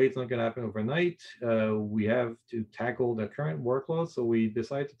program's underway, it's not going to happen overnight. We have to tackle the current workload, so we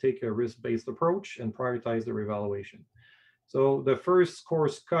decided to take a risk-based approach and prioritize the reevaluation. So the first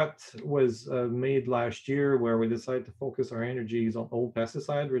course cut was made last year, where we decided to focus our energies on old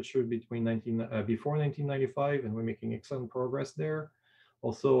pesticides, which were before 1995, and we're making excellent progress there.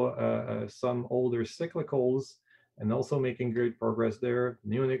 Also, some older cyclicals, and also making great progress there.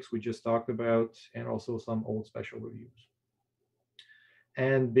 Neonics we just talked about, and also some old special reviews.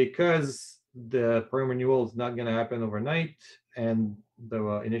 And because the program renewal is not going to happen overnight, and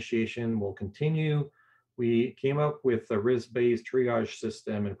the initiation will continue, we came up with a risk-based triage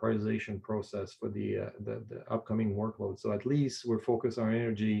system and prioritization process for the upcoming workload. So at least we're focused our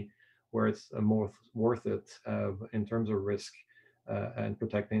energy where it's more worth it in terms of risk and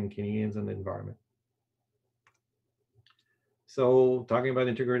protecting Canadians and the environment. So talking about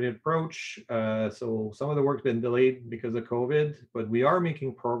integrated approach, so some of the work's been delayed because of COVID, but we are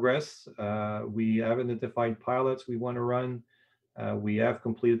making progress. We have identified pilots we want to run. We have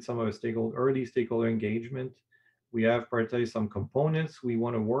completed some of our early stakeholder engagement. We have prioritized some components we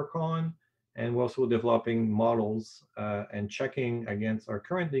want to work on, and we're also developing models and checking against our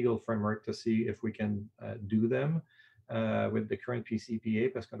current legal framework to see if we can do them with the current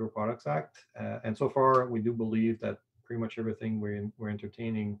PCPA, Pest Control Products Act. And so far, we do believe that pretty much everything we're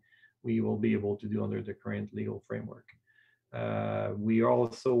entertaining, we will be able to do under the current legal framework. We are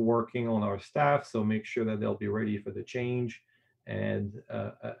also working on our staff, so make sure that they'll be ready for the change, and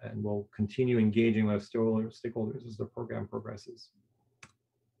we'll continue engaging with stakeholders as the program progresses.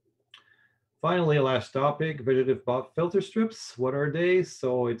 Finally, last topic, vegetative filter strips. What are they?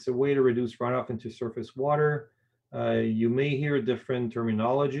 So it's a way to reduce runoff into surface water. You may hear different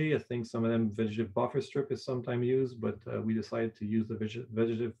terminology. I think some of them vegetative buffer strip is sometimes used, but we decided to use the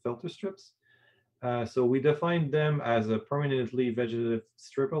vegetative filter strips. So we defined them as a permanently vegetative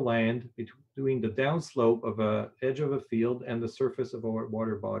strip of land between the downslope of an edge of a field and the surface of a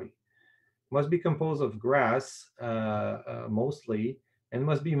water body. Must be composed of grass mostly, and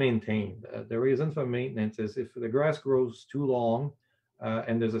must be maintained. The reason for maintenance is if the grass grows too long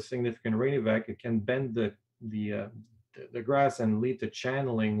and there's a significant rain event, it can bend the grass and lead to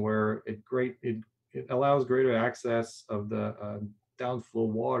channeling, where it it allows greater access of the downflow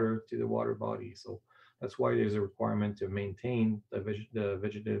water to the water body. So that's why there's a requirement to maintain the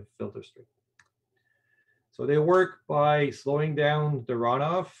vegetative filter strip. So they work by slowing down the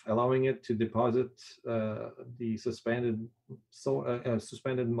runoff, allowing it to deposit the suspended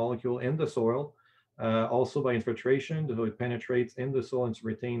molecule in the soil. Also by infiltration, so it penetrates in the soil and is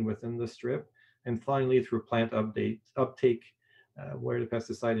retained within the strip. And finally, through plant uptake, where the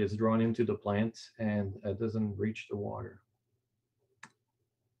pesticide is drawn into the plant and doesn't reach the water.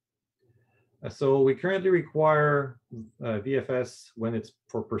 So we currently require VFS when it's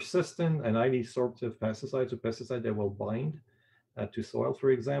for persistent and highly sorptive pesticides, or pesticide that will bind to soil,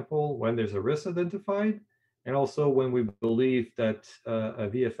 for example, when there's a risk identified, and also when we believe that a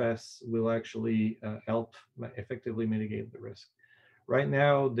VFS will actually help effectively mitigate the risk. Right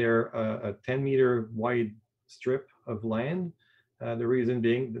now, they're a 10-meter wide strip of land. The reason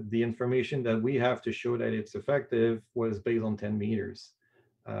being that the information that we have to show that it's effective was based on 10 meters.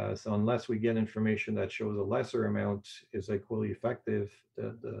 So unless we get information that shows a lesser amount is equally effective,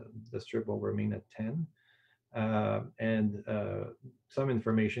 the strip will remain at 10. And some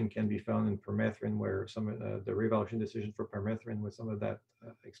information can be found in permethrin, where some of the reevaluation decision for permethrin, where some of that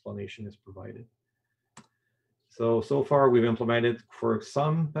explanation is provided. So far we've implemented for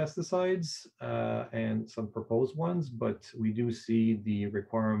some pesticides and some proposed ones, but we do see the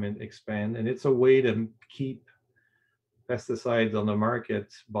requirement expand, and it's a way to keep pesticides on the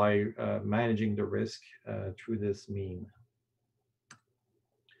market by managing the risk through this mean.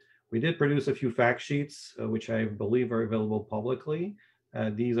 We did produce a few fact sheets, which I believe are available publicly.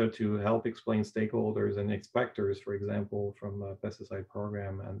 These are to help explain stakeholders and inspectors, for example, from a pesticide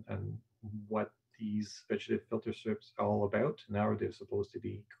program and what these vegetative filter strips are all about and how they're supposed to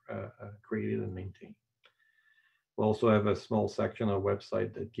be created and maintained. We'll also have a small section on our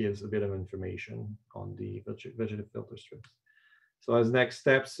website that gives a bit of information on the vegetative filter strips. So as next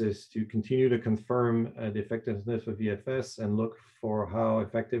steps is to continue to confirm the effectiveness of VFS and look for how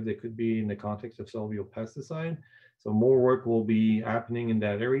effective they could be in the context of soluble pesticide. So more work will be happening in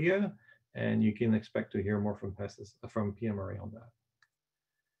that area, and you can expect to hear more from PMRA on that.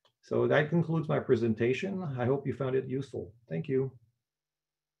 So that concludes my presentation. I hope you found it useful. Thank you.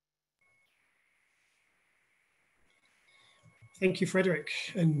 Thank you, Frederick.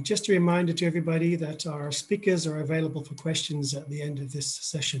 And just a reminder to everybody that our speakers are available for questions at the end of this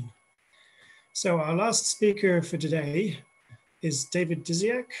session. So our last speaker for today is David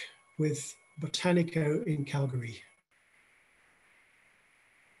Dziak with Botanico in Calgary.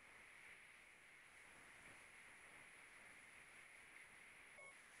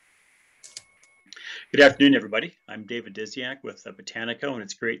 Good afternoon, everybody. I'm David Dziak with Botanico, and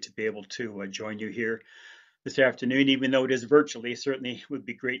it's great to be able to join you here this afternoon, even though it is virtually. Certainly would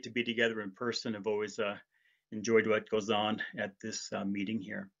be great to be together in person. I've always enjoyed what goes on at this meeting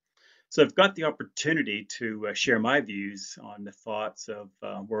here. So I've got the opportunity to share my views on the thoughts of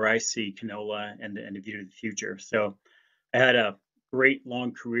where I see canola and the view to the future. So I had a great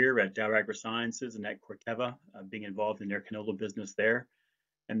long career at Dow AgroSciences and at Corteva, being involved in their canola business there.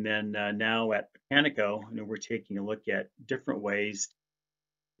 And then now at Botanico, we're taking a look at different ways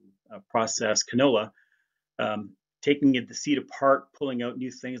to process canola, taking the seed apart, pulling out new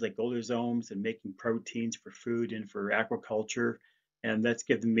things like oleosomes and making proteins for food and for aquaculture. And that's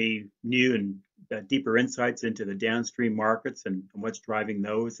given me new and deeper insights into the downstream markets and what's driving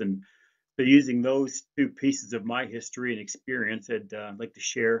those. And so using those two pieces of my history and experience, I'd like to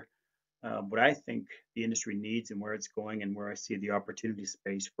share what I think the industry needs and where it's going and where I see the opportunity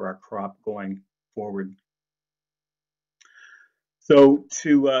space for our crop going forward. So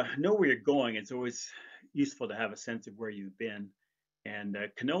to know where you're going, it's always useful to have a sense of where you've been. And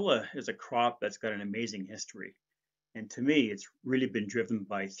canola is a crop that's got an amazing history. And to me, it's really been driven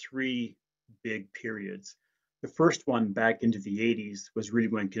by three big periods. The first one back into the 80s was really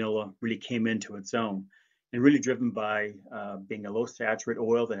when canola really came into its own, and really driven by being a low saturate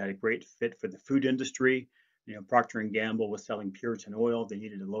oil that had a great fit for the food industry. Procter & Gamble was selling Puritan oil. They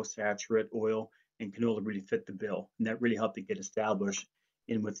needed a low saturate oil, and canola really fit the bill. And that really helped it get established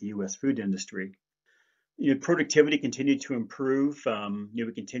in with the US food industry. Productivity continued to improve.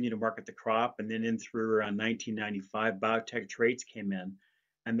 We continued to market the crop, and then in through around 1995, biotech traits came in,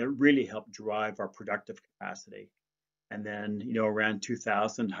 and that really helped drive our productive capacity. And then, around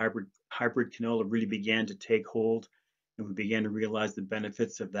 2000, hybrid canola really began to take hold, and we began to realize the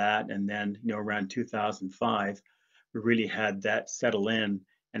benefits of that. And then, around 2005, we really had that settle in,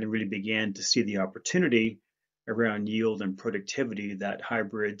 and it really began to see the opportunity around yield and productivity that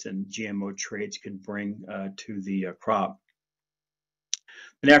hybrids and GMO traits could bring to the crop.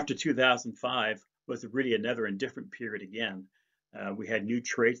 And after 2005 was really another indifferent period again. We had new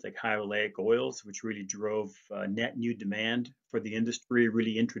traits like high oleic oils, which really drove net new demand for the industry,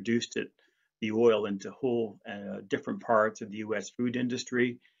 really introduced the oil into whole different parts of the US food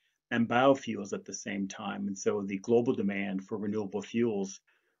industry, and biofuels at the same time. And so the global demand for renewable fuels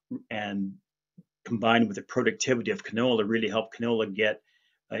and combined with the productivity of canola really helped canola get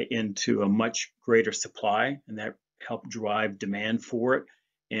into a much greater supply, and that helped drive demand for it.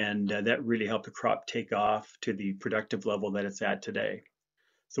 And that really helped the crop take off to the productive level that it's at today.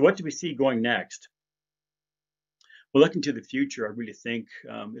 So what do we see going next? Well, looking to the future, I really think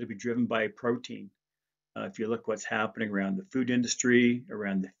it'll be driven by protein. If you look what's happening around the food industry,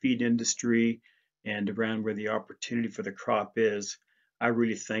 around the feed industry, and around where the opportunity for the crop is, I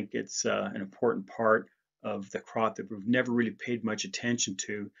really think it's an important part of the crop that we've never really paid much attention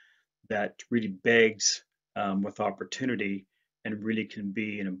to, that really begs with opportunity and really can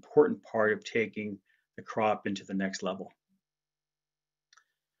be an important part of taking the crop into the next level.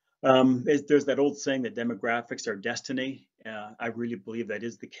 There's that old saying that demographics are destiny. I really believe that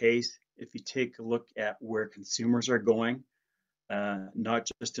is the case. If you take a look at where consumers are going, not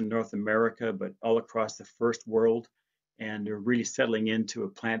just in North America, but all across the first world, and they're really settling into a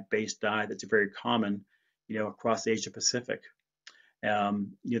plant-based diet that's very common, across Asia Pacific.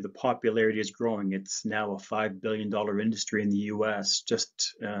 The popularity is growing. It's now a $5 billion industry in the US,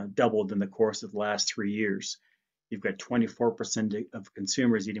 just doubled in the course of the last 3 years. You've got 24% of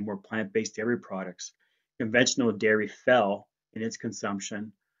consumers eating more plant-based dairy products. Conventional dairy fell in its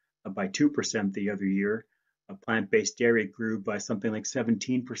consumption by 2% the other year. Plant-based dairy grew by something like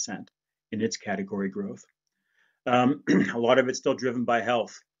 17% in its category growth. A lot of it's still driven by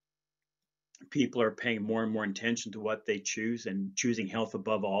health. People are paying more and more attention to what they choose and choosing health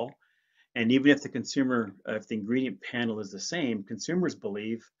above all. And even if if the ingredient panel is the same, consumers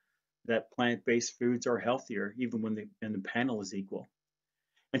believe that plant-based foods are healthier, even when the panel is equal.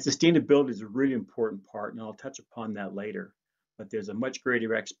 And sustainability is a really important part, and I'll touch upon that later. But there's a much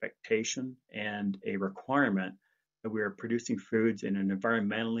greater expectation and a requirement that we are producing foods in an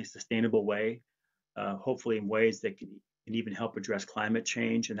environmentally sustainable way, hopefully in ways that can even help address climate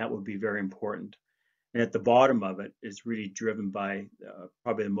change, and that would be very important. And at the bottom of it is really driven by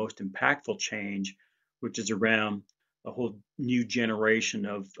probably the most impactful change, which is around a whole new generation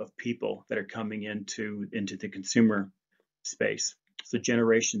of people that are coming into the consumer space. So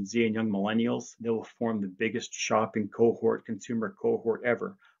Generation Z and young millennials, they will form the biggest shopping cohort, consumer cohort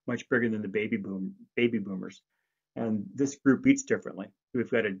ever, much bigger than the baby boomers. And this group eats differently. We've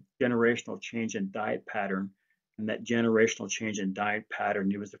got a generational change in diet pattern, and that generational change in diet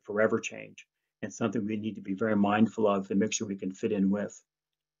pattern is a forever change, and something we need to be very mindful of and make sure we can fit in with.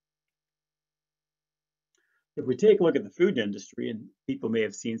 If we take a look at the food industry, and people may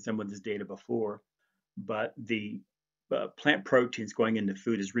have seen some of this data before, but the plant proteins going into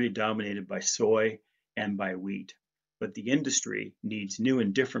food is really dominated by soy and by wheat. But the industry needs new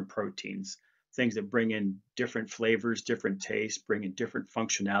and different proteins, things that bring in different flavors, different tastes, bring in different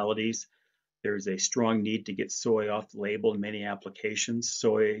functionalities. There's a strong need to get soy off the label in many applications.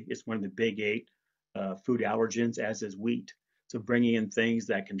 Soy is one of the big 8 food allergens, as is wheat. So bringing in things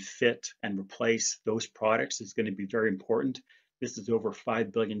that can fit and replace those products is going to be very important. This is over a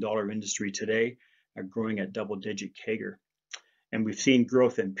 $5 billion industry today, growing at double-digit CAGR. And we've seen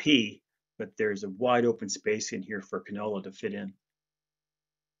growth in pea, but there's a wide open space in here for canola to fit in.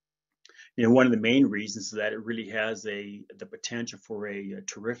 One of the main reasons is that it really has the potential for a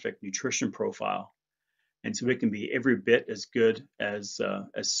terrific nutrition profile. And so it can be every bit as good as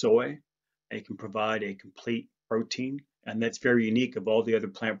soy. It can provide a complete protein, and that's very unique of all the other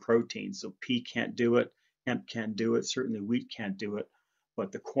plant proteins. So pea can't do it, hemp can't do it, certainly wheat can't do it.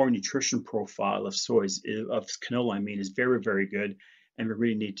 But the core nutrition profile of canola, is very, very good, and we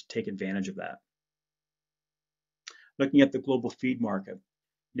really need to take advantage of that. Looking at the global feed market,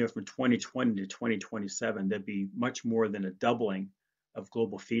 from 2020 to 2027, there'd be much more than a doubling of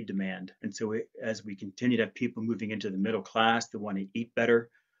global feed demand. And so as we continue to have people moving into the middle class that want to eat better,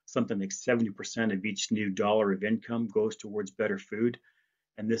 something like 70% of each new dollar of income goes towards better food.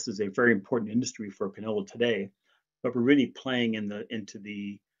 And this is a very important industry for canola today, but we're really playing into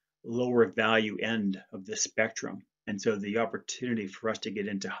the lower value end of this spectrum. And so the opportunity for us to get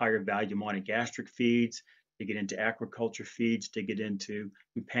into higher value monogastric feeds, to get into aquaculture feeds, to get into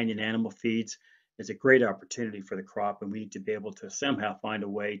companion animal feeds is a great opportunity for the crop, and we need to be able to somehow find a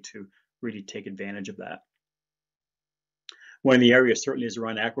way to really take advantage of that. One of the areas certainly is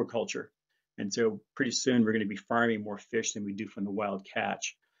around aquaculture. And so pretty soon we're going to be farming more fish than we do from the wild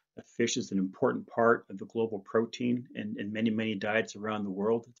catch. The fish is an important part of the global protein in many, many diets around the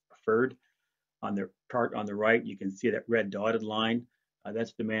world. It's preferred. On the chart on the right, you can see that red dotted line.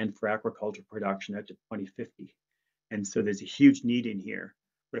 That's demand for aquaculture production out to 2050. And so there's a huge need in here.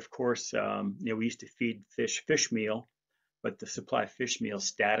 But of course, we used to feed fish meal, but the supply of fish meal is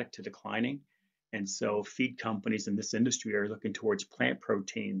static to declining. And so feed companies in this industry are looking towards plant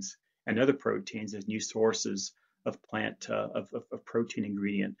proteins and other proteins as new sources of plant of protein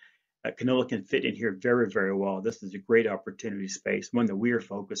ingredient. Canola can fit in here very, very well. This is a great opportunity space, one that we are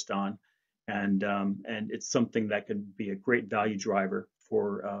focused on, and it's something that can be a great value driver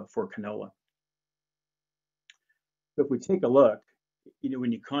for canola. So if we take a look,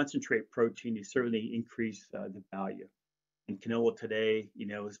 when you concentrate protein, you certainly increase the value. And canola today,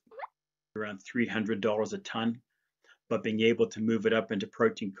 is around $300 a ton, but being able to move it up into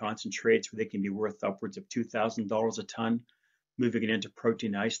protein concentrates where they can be worth upwards of $2,000 a ton, moving it into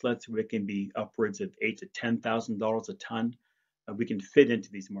protein isolates where it can be upwards of $8,000 to $10,000 a ton, we can fit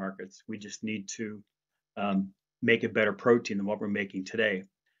into these markets. We just need to make a better protein than what we're making today.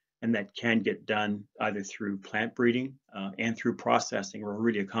 And that can get done either through plant breeding and through processing, or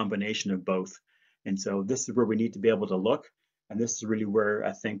really a combination of both. And so this is where we need to be able to look. And this is really where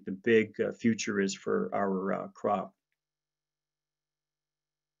I think the big future is for our crop.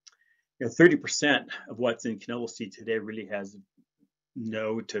 30% of what's in canola seed today really has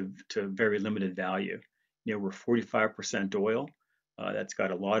no to very limited value. We're 45% oil. That's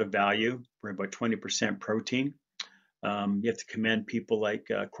got a lot of value. We're about 20% protein. You have to commend people like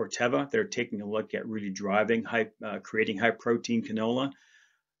Corteva. They're taking a look at really driving creating high protein canola.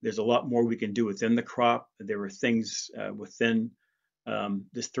 There's a lot more we can do within the crop. There are things within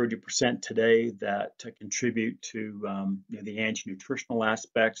this 30% today that contribute to the anti-nutritional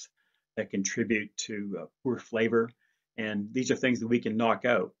aspects, that contribute to poor flavor. And these are things that we can knock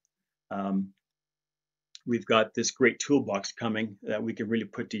out. We've got this great toolbox coming that we can really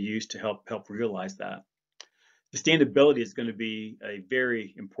put to use to help realize that. Sustainability is going to be a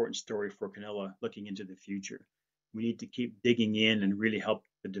very important story for canola looking into the future. We need to keep digging in and really help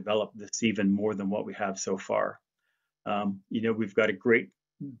to develop this even more than what we have so far. We've got a great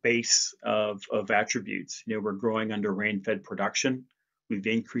base of attributes. We're growing under rain-fed production. We've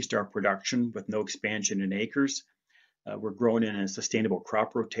increased our production with no expansion in acres. We're growing in a sustainable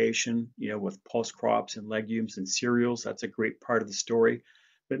crop rotation, with pulse crops and legumes and cereals. That's a great part of the story.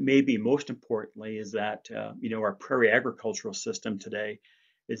 But maybe most importantly is that, our prairie agricultural system today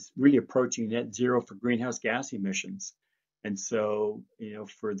is really approaching net zero for greenhouse gas emissions. And so,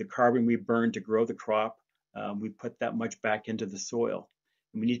 for the carbon we burn to grow the crop, we put that much back into the soil.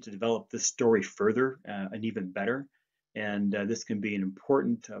 And we need to develop this story further and even better. And this can be an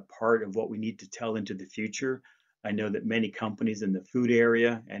important part of what we need to tell into the future. I know that many companies in the food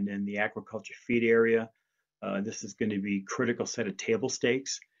area and in the aquaculture feed area, this is going to be a critical set of table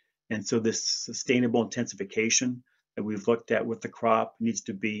stakes. And so this sustainable intensification that we've looked at with the crop needs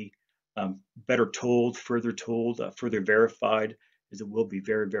to be better told, further verified, as it will be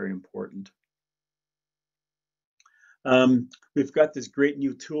very, very important. We've got this great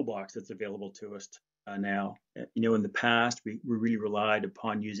new toolbox that's available to us now. In the past, we really relied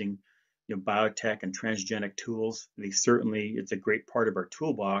upon using biotech and transgenic tools. It's a great part of our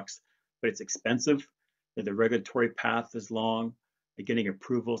toolbox, but it's expensive. The regulatory path is long. Getting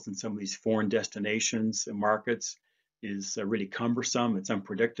approvals in some of these foreign destinations and markets is really cumbersome. It's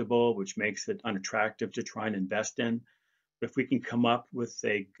unpredictable, which makes it unattractive to try and invest in. But if we can come up with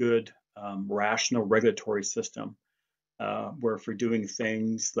a good, rational regulatory system, where if we're doing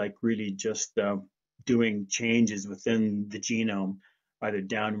things like really just doing changes within the genome, either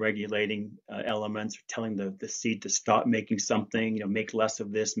down-regulating elements or telling the seed to stop making something, make less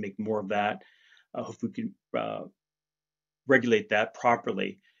of this, make more of that. If we can regulate that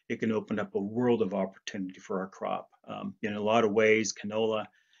properly, it can open up a world of opportunity for our crop. In a lot of ways, canola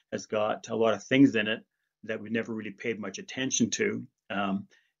has got a lot of things in it that we never really paid much attention to.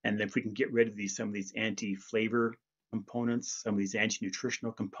 And if we can get rid of some of these anti-flavor components, some of these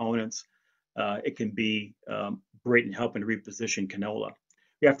anti-nutritional components, it can be great in helping to reposition canola.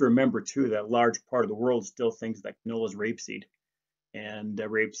 You have to remember too that a large part of the world still thinks that canola is rapeseed, and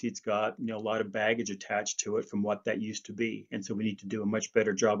rapeseed's got a lot of baggage attached to it from what that used to be. And so we need to do a much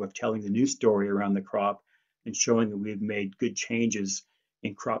better job of telling the new story around the crop and showing that we've made good changes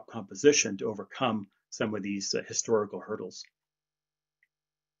in crop composition to overcome some of these historical hurdles.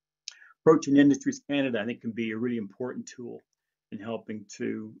 Protein Industries Canada, I think, can be a really important tool in helping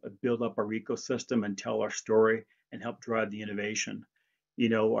to build up our ecosystem and tell our story and help drive the innovation.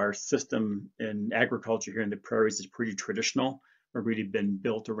 Our system in agriculture here in the prairies is pretty traditional. We've really been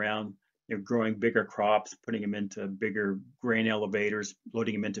built around growing bigger crops, putting them into bigger grain elevators,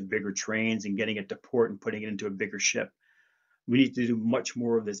 loading them into bigger trains and getting it to port and putting it into a bigger ship. We need to do much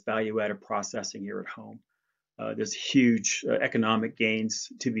more of this value-added processing here at home. There's huge economic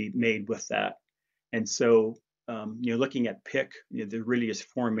gains to be made with that. And so, looking at PIC, there really is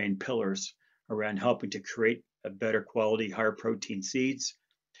 4 main pillars around helping to create a better quality, higher protein seeds,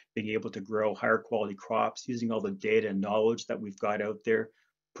 being able to grow higher quality crops, using all the data and knowledge that we've got out there,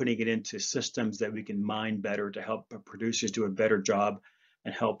 putting it into systems that we can mine better to help producers do a better job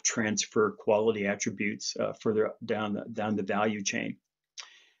and help transfer quality attributes further down the value chain.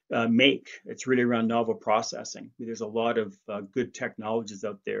 It's really around novel processing. There's a lot of good technologies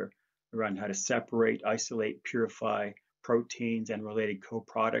out there around how to separate, isolate, purify proteins and related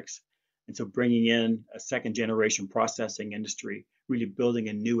co-products. And so bringing in a 2nd generation processing industry, really building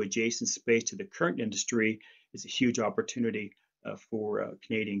a new adjacent space to the current industry is a huge opportunity for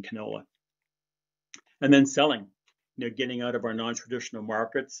Canadian canola. And then selling, getting out of our non-traditional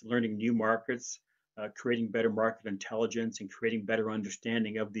markets, learning new markets, creating better market intelligence and creating better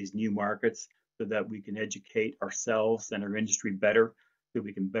understanding of these new markets so that we can educate ourselves and our industry better, so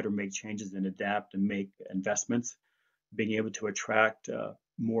we can better make changes and adapt and make investments. Being able to attract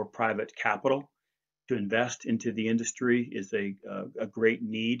more private capital to invest into the industry is a great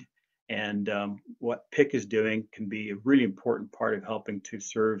need. And what PIC is doing can be a really important part of helping to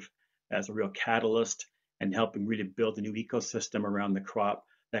serve as a real catalyst and helping really build a new ecosystem around the crop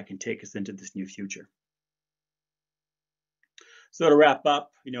that can take us into this new future. So to wrap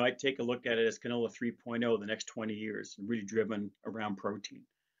up, I take a look at it as Canola 3.0 the next 20 years, really driven around protein.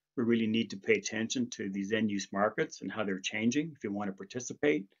 We really need to pay attention to these end-use markets and how they're changing if you want to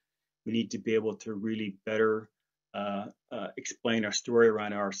participate. We need to be able to really better explain our story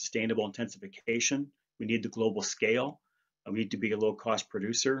around our sustainable intensification. We need the global scale. We need to be a low-cost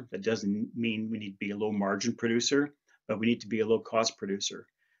producer. That doesn't mean we need to be a low-margin producer, but we need to be a low-cost producer.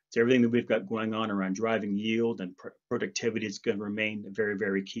 So everything that we've got going on around driving yield and productivity is going to remain very,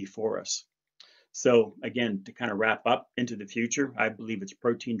 very key for us. So again, to kind of wrap up into the future, I believe it's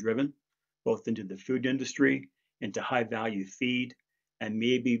protein driven, both into the food industry, into high value feed, and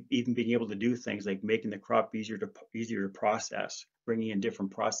maybe even being able to do things like making the crop easier to process, bringing in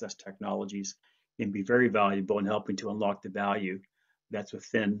different process technologies can be very valuable in helping to unlock the value that's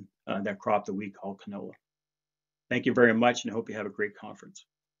within that crop that we call canola. Thank you very much, and I hope you have a great conference.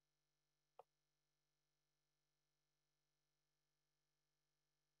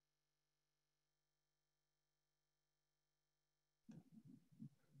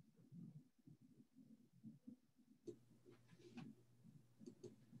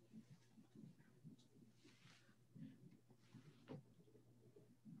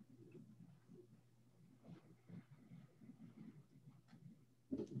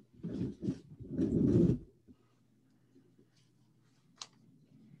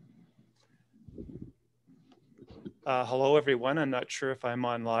 Hello, everyone. I'm not sure if I'm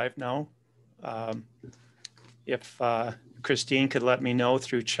on live now. If Christine could let me know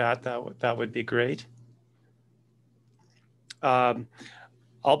through chat, that would be great. I'll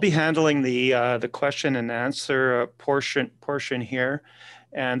be handling the question and answer portion here.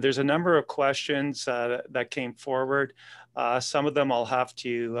 And there's a number of questions that came forward. Some of them I'll have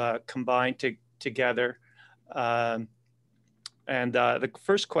to combine together. And the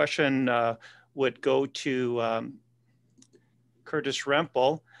first question would go to Curtis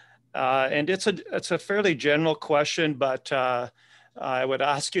Rempel, and it's a fairly general question, but I would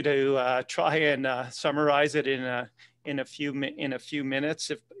ask you to try and summarize it in a few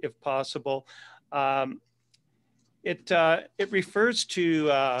minutes, if possible. It refers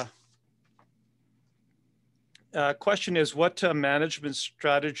to question is what management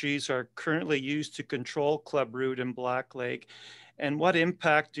strategies are currently used to control clubroot and blackleg, and what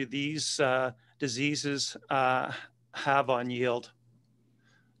impact do these diseases have on yield?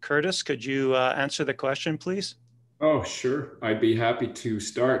 Curtis, could you answer the question, please? Oh, sure. I'd be happy to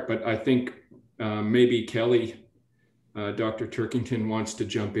start, but I think maybe Kelly, Dr. Turkington wants to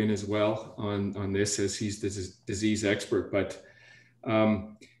jump in as well on this, as he's the disease expert. But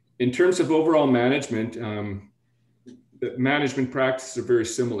in terms of overall management, the management practices are very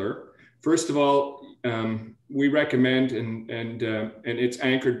similar. First of all, we recommend, and it's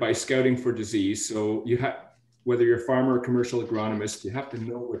anchored by scouting for disease. So you have, whether you're a farmer or commercial agronomist, you have to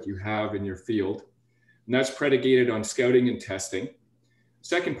know what you have in your field. And that's predicated on scouting and testing.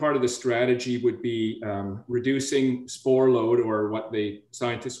 Second part of the strategy would be reducing spore load, or what the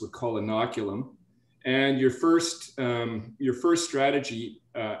scientists would call inoculum. And your first strategy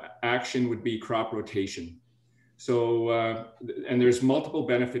action would be crop rotation. So, and there's multiple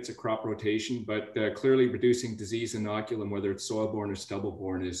benefits of crop rotation, but clearly reducing disease inoculum, whether it's soil-borne or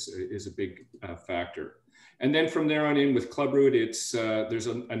stubble-borne, is a big factor. And then from there on in with clubroot, it's there's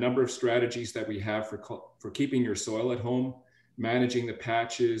a number of strategies that we have for keeping your soil at home, managing the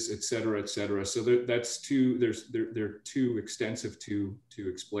patches, et cetera, et cetera. So they're too extensive to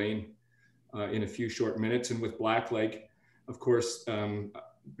explain in a few short minutes. And with blackleg, of course,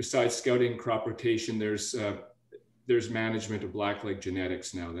 besides scouting crop rotation, there's management of blackleg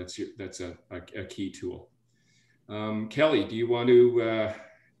genetics now. That's a key tool. Kelly, do you want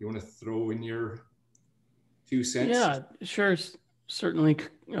to throw in your 2 cents? Yeah, sure. Certainly,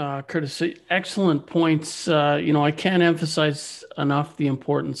 Curtis. Excellent points. I can't emphasize enough the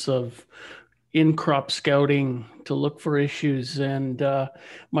importance of in-crop scouting to look for issues. And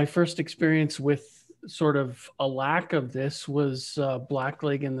my first experience with sort of a lack of this was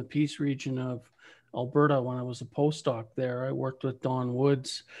blackleg in the Peace region of Alberta when I was a postdoc there. I worked with Don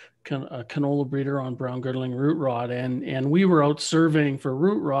Woods, a canola breeder on brown girdling root rot, and we were out surveying for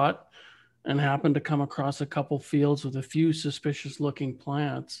root rot and happened to come across a couple fields with a few suspicious looking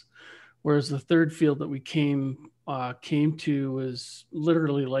plants. Whereas the third field that we came to was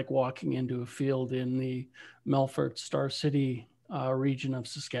literally like walking into a field in the Melfort Star City region of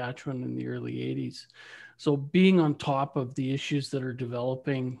Saskatchewan in the early 80s. So being on top of the issues that are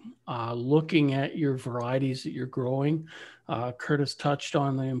developing, looking at your varieties that you're growing. Curtis touched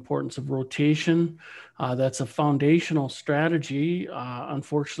on the importance of rotation. That's a foundational strategy.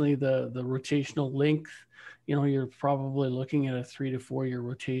 Unfortunately, the rotational length, you're probably looking at a 3 to 4 year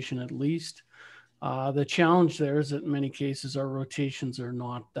rotation at least. The challenge there is that in many cases our rotations are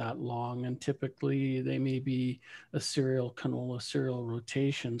not that long, and typically they may be a cereal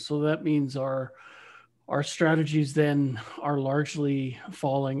rotation. So that means our strategies then are largely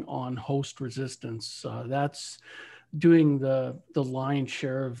falling on host resistance. That's doing the lion's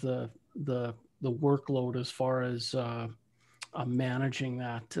share of the workload as far as managing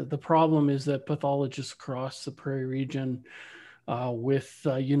that. The problem is that pathologists across the Prairie region with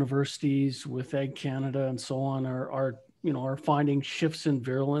universities, with Ag Canada and so on are finding shifts in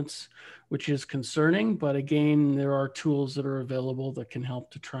virulence, which is concerning. But again, there are tools that are available that can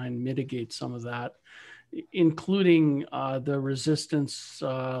help to try and mitigate some of that, including the resistance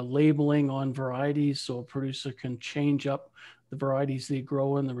labeling on varieties, so a producer can change up the varieties they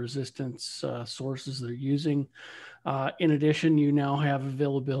grow and the resistance sources they're using. In addition, you now have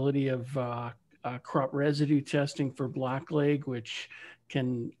availability of crop residue testing for blackleg, which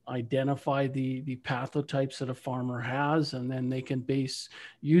can identify the pathotypes that a farmer has, and then they can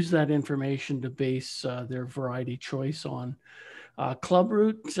use that information to base their variety choice on.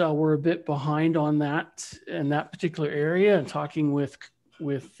 Clubroot, we're a bit behind on that in that particular area. And talking with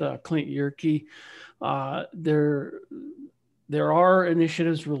Clint Yerke, there are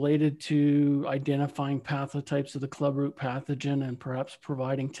initiatives related to identifying pathotypes of the clubroot pathogen and perhaps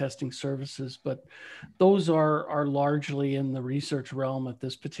providing testing services, but those are largely in the research realm at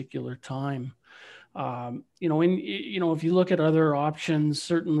this particular time. If you look at other options,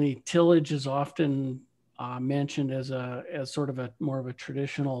 certainly tillage is often mentioned as sort of more of a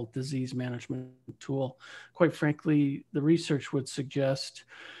traditional disease management tool. Quite frankly, the research would suggest,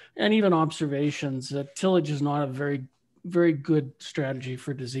 and even observations, that tillage is not a very, very good strategy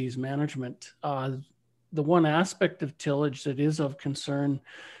for disease management. The one aspect of tillage that is of concern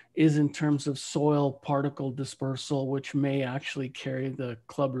is in terms of soil particle dispersal, which may actually carry the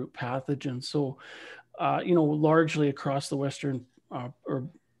clubroot pathogen. So, largely across the Western or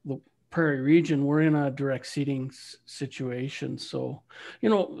the Prairie region, we're in a direct seeding situation. So,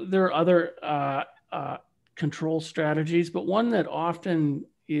 there are other control strategies, but one that often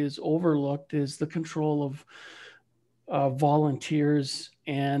is overlooked is the control of volunteers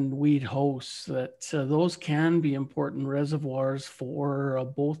and weed hosts. That those can be important reservoirs for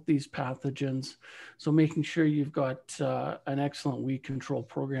both these pathogens. So making sure you've got an excellent weed control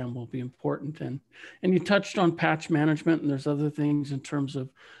program will be important. And you touched on patch management, and there's other things in terms of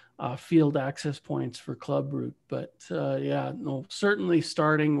field access points for clubroot. But certainly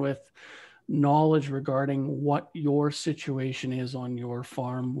starting with knowledge regarding what your situation is on your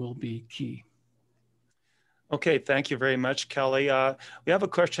farm will be key. Okay, thank you very much, Kelly. We have a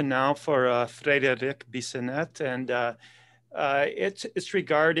question now for Frédéric Bissonnette, and it's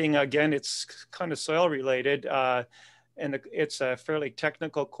regarding, again, it's kind of soil related, and it's a fairly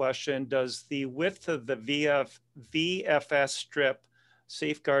technical question. Does the width of the VFS strip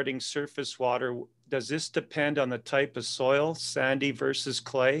safeguarding surface water, does this depend on the type of soil, sandy versus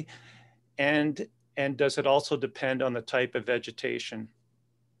clay? And does it also depend on the type of vegetation?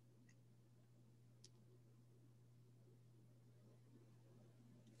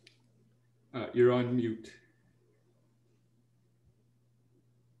 You're on mute.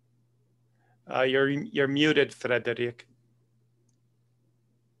 You're muted, Frederic.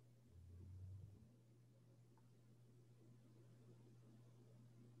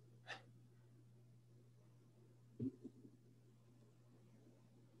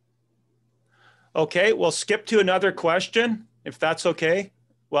 Okay, we'll skip to another question, if that's okay,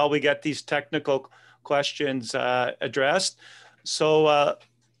 while we get these technical questions addressed. So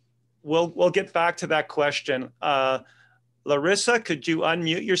we'll get back to that question. Larissa, could you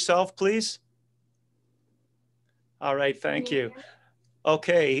unmute yourself, please? All right, thank you.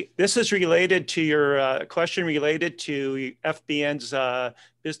 Okay, this is related to your question related to FBN's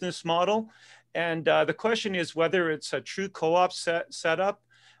business model. And the question is whether it's a true co-op setup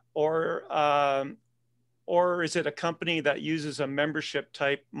or is it a company that uses a membership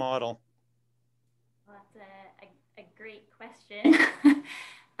type model? Well, that's a great question.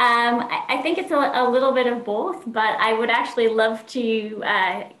 I think it's a little bit of both, but I would actually love to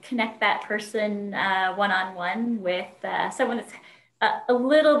connect that person one-on-one with someone that's a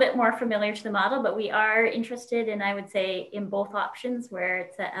little bit more familiar to the model, but we are interested in, I would say, in both options where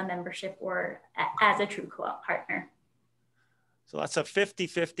it's a membership or as a true co-op partner. So that's a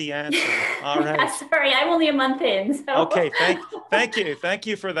 50-50 answer. All right. Sorry, I'm only a month in. So. Okay, thank you. Thank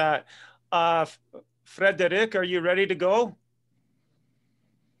you for that. Frederic, are you ready to go?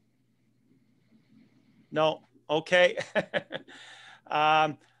 No, okay.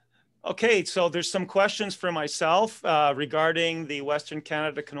 Okay, so there's some questions for myself regarding the Western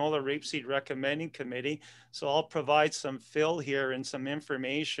Canada Canola Rapeseed Recommending Committee. So I'll provide some fill here and some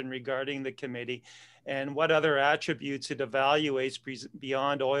information regarding the committee and what other attributes it evaluates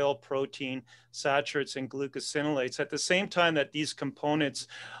beyond oil, protein, saturates, and glucosinolates. At the same time that these components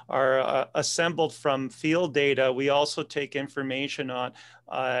are assembled from field data, we also take information on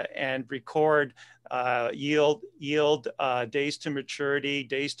and record yield, days to maturity,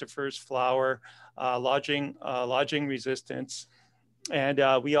 days to first flower, lodging resistance.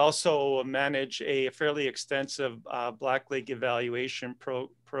 And we also manage a fairly extensive blackleg evaluation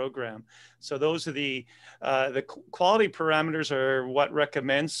program. So those are the quality parameters are what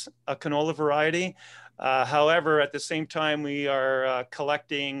recommends a canola variety. However, at the same time, we are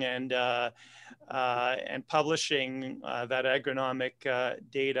collecting and publishing that agronomic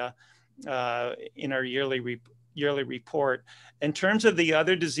data in our yearly report. In terms of the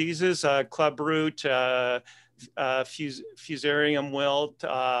other diseases, clubroot, fusarium wilt,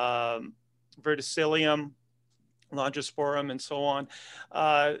 verticillium, longosporum, and so on.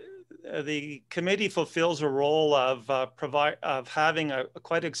 The committee fulfills a role of having a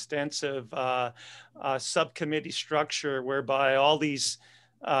quite extensive subcommittee structure whereby all these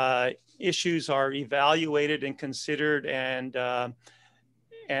issues are evaluated and considered and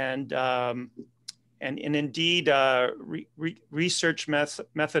indeed, research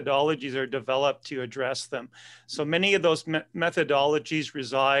methodologies are developed to address them. So many of those methodologies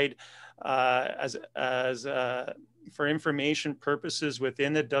reside for information purposes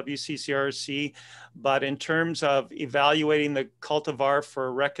within the WCCRC, but in terms of evaluating the cultivar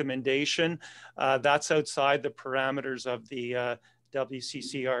for recommendation, that's outside the parameters of the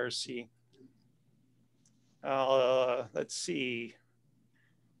WCCRC. Let's see.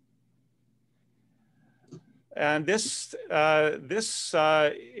 And this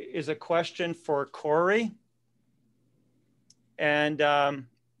is a question for Cory. And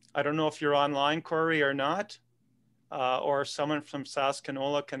I don't know if you're online, Cory, or not, or someone from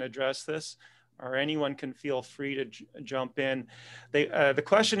SaskCanola can address this, or anyone can feel free to jump in. The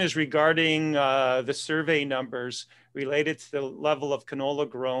question is regarding the survey numbers related to the level of canola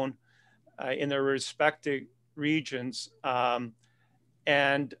grown in their respective regions.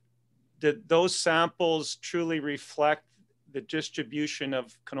 And did those samples truly reflect the distribution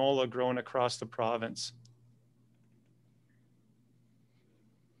of canola grown across the province?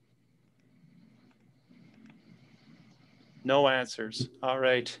 No answers. All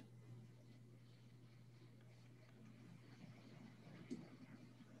right.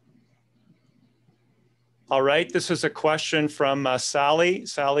 All right, this is a question from Sally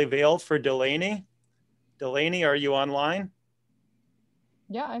Vale for Delaney. Delaney, are you online?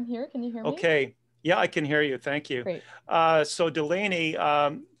 Yeah, I'm here. Can you hear me? Okay. Yeah, I can hear you. Thank you. Great. So Delaney,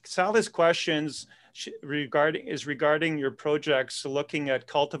 Sally's questions regarding your projects looking at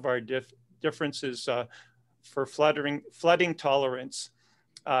cultivar differences for flooding tolerance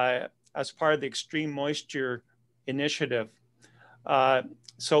as part of the extreme moisture initiative.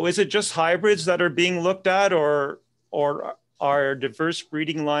 So is it just hybrids that are being looked at, or are diverse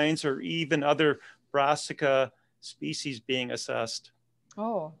breeding lines or even other brassica species being assessed?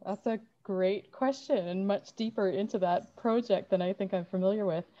 Oh, that's a great question, and much deeper into that project than I think I'm familiar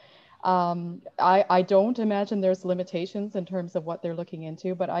with. I don't imagine there's limitations in terms of what they're looking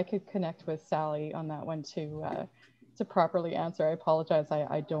into, but I could connect with Sally on that one to properly answer. I apologize.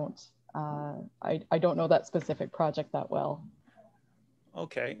 I don't know that specific project that well.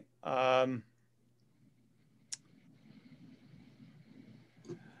 Okay.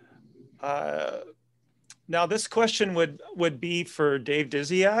 Now this question would be for Dave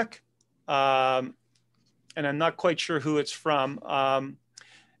Diziak, and I'm not quite sure who it's from.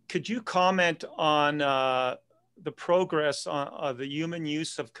 Could you comment on the progress of the human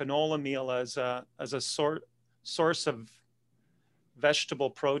use of canola meal as a source of vegetable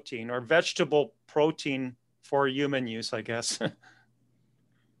protein, or vegetable protein for human use, I guess?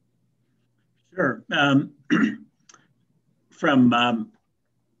 Sure. From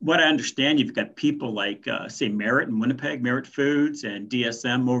what I understand, you've got people like, say, Merit in Winnipeg, Merit Foods, and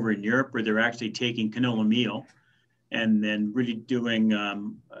DSM over in Europe, where they're actually taking canola meal and then really doing a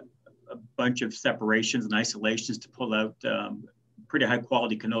bunch of separations and isolations to pull out pretty high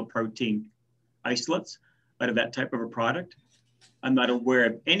quality canola protein isolates out of that type of a product. I'm not aware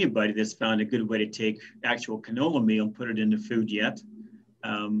of anybody that's found a good way to take actual canola meal and put it into food yet,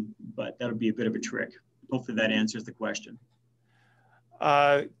 but that'll be a bit of a trick. Hopefully that answers the question.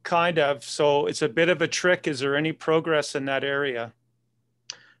 Kind of. So it's a bit of a trick. Is there any progress in that area?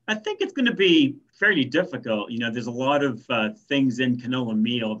 I think it's going to be fairly difficult. You know, there's a lot of things in canola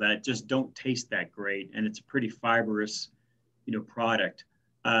meal that just don't taste that great, and it's a pretty fibrous, product.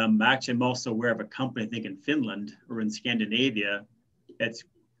 Actually, I'm also aware of a company, I think in Finland or in Scandinavia, that's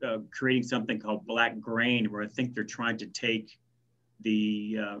creating something called black grain, where I think they're trying to take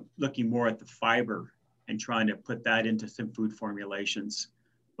the looking more at the fiber and trying to put that into some food formulations.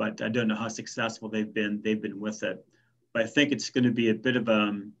 But I don't know how successful they've been with it. But I think it's going to be a bit of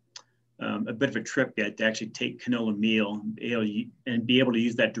a trip yet to actually take canola meal and be able to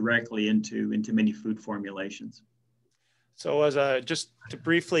use that directly into many food formulations. So just to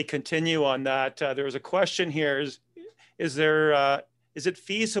briefly continue on that, there was a question here: is it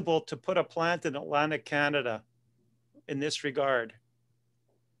feasible to put a plant in Atlantic Canada in this regard?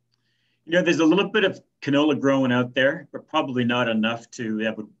 There's a little bit of canola growing out there, but probably not enough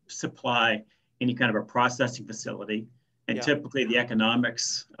that would supply any kind of a processing facility. And typically the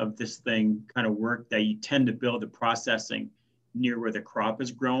economics of this thing kind of work that you tend to build the processing near where the crop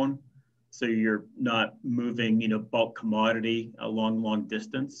is grown. So you're not moving, bulk commodity a long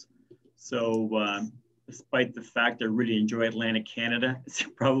distance. So despite the fact I really enjoy Atlantic Canada, it's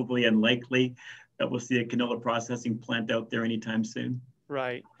probably unlikely that we'll see a canola processing plant out there anytime soon.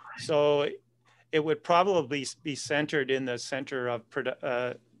 Right. So it would probably be centered in the center of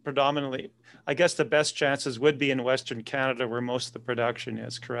predominantly, I guess the best chances would be in Western Canada, where most of the production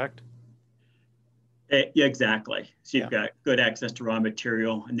is, correct? Yeah, exactly. So you've got good access to raw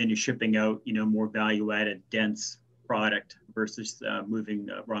material, and then you're shipping out, more value-added, dense product versus moving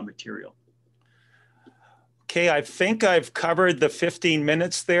raw material. Okay, I think I've covered the 15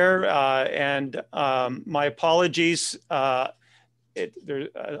 minutes there, and my apologies. There's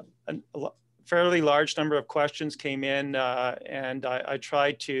a fairly large number of questions came in, and I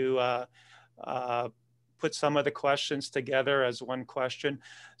tried to put some of the questions together as one question.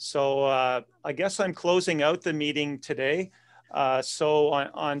 So I guess I'm closing out the meeting today. So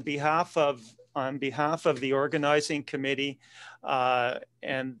on behalf of the organizing committee,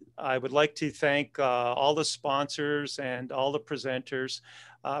 and I would like to thank all the sponsors and all the presenters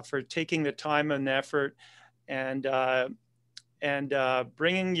for taking the time and effort and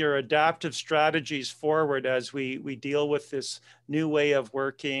bringing your adaptive strategies forward as we deal with this new way of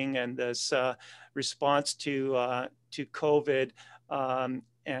working and this response to COVID.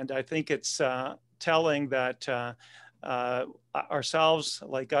 And I think it's telling that ourselves,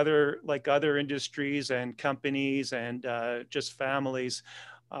 like other industries and companies and just families,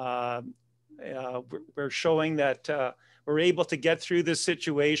 we're showing that we're able to get through this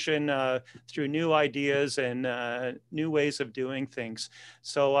situation through new ideas and new ways of doing things.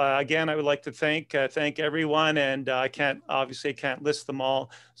 So again, I would like to thank everyone, and I obviously can't list them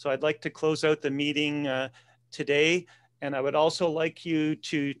all. So I'd like to close out the meeting today, and I would also like you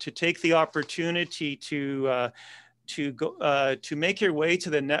to take the opportunity to make your way to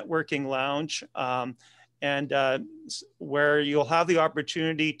the networking lounge. And where you'll have the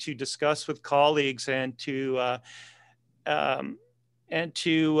opportunity to discuss with colleagues and to and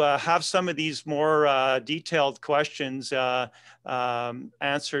to have some of these more detailed questions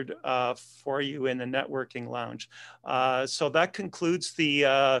answered for you in the networking lounge. So that concludes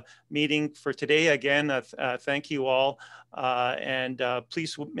the meeting for today. Again, thank you all, and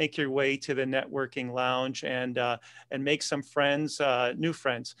please make your way to the networking lounge and make some friends, new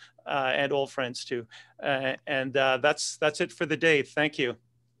friends, and old friends too. And that's it for the day. Thank you.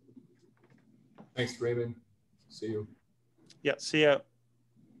 Thanks, Raymond. See you. Yeah, see you.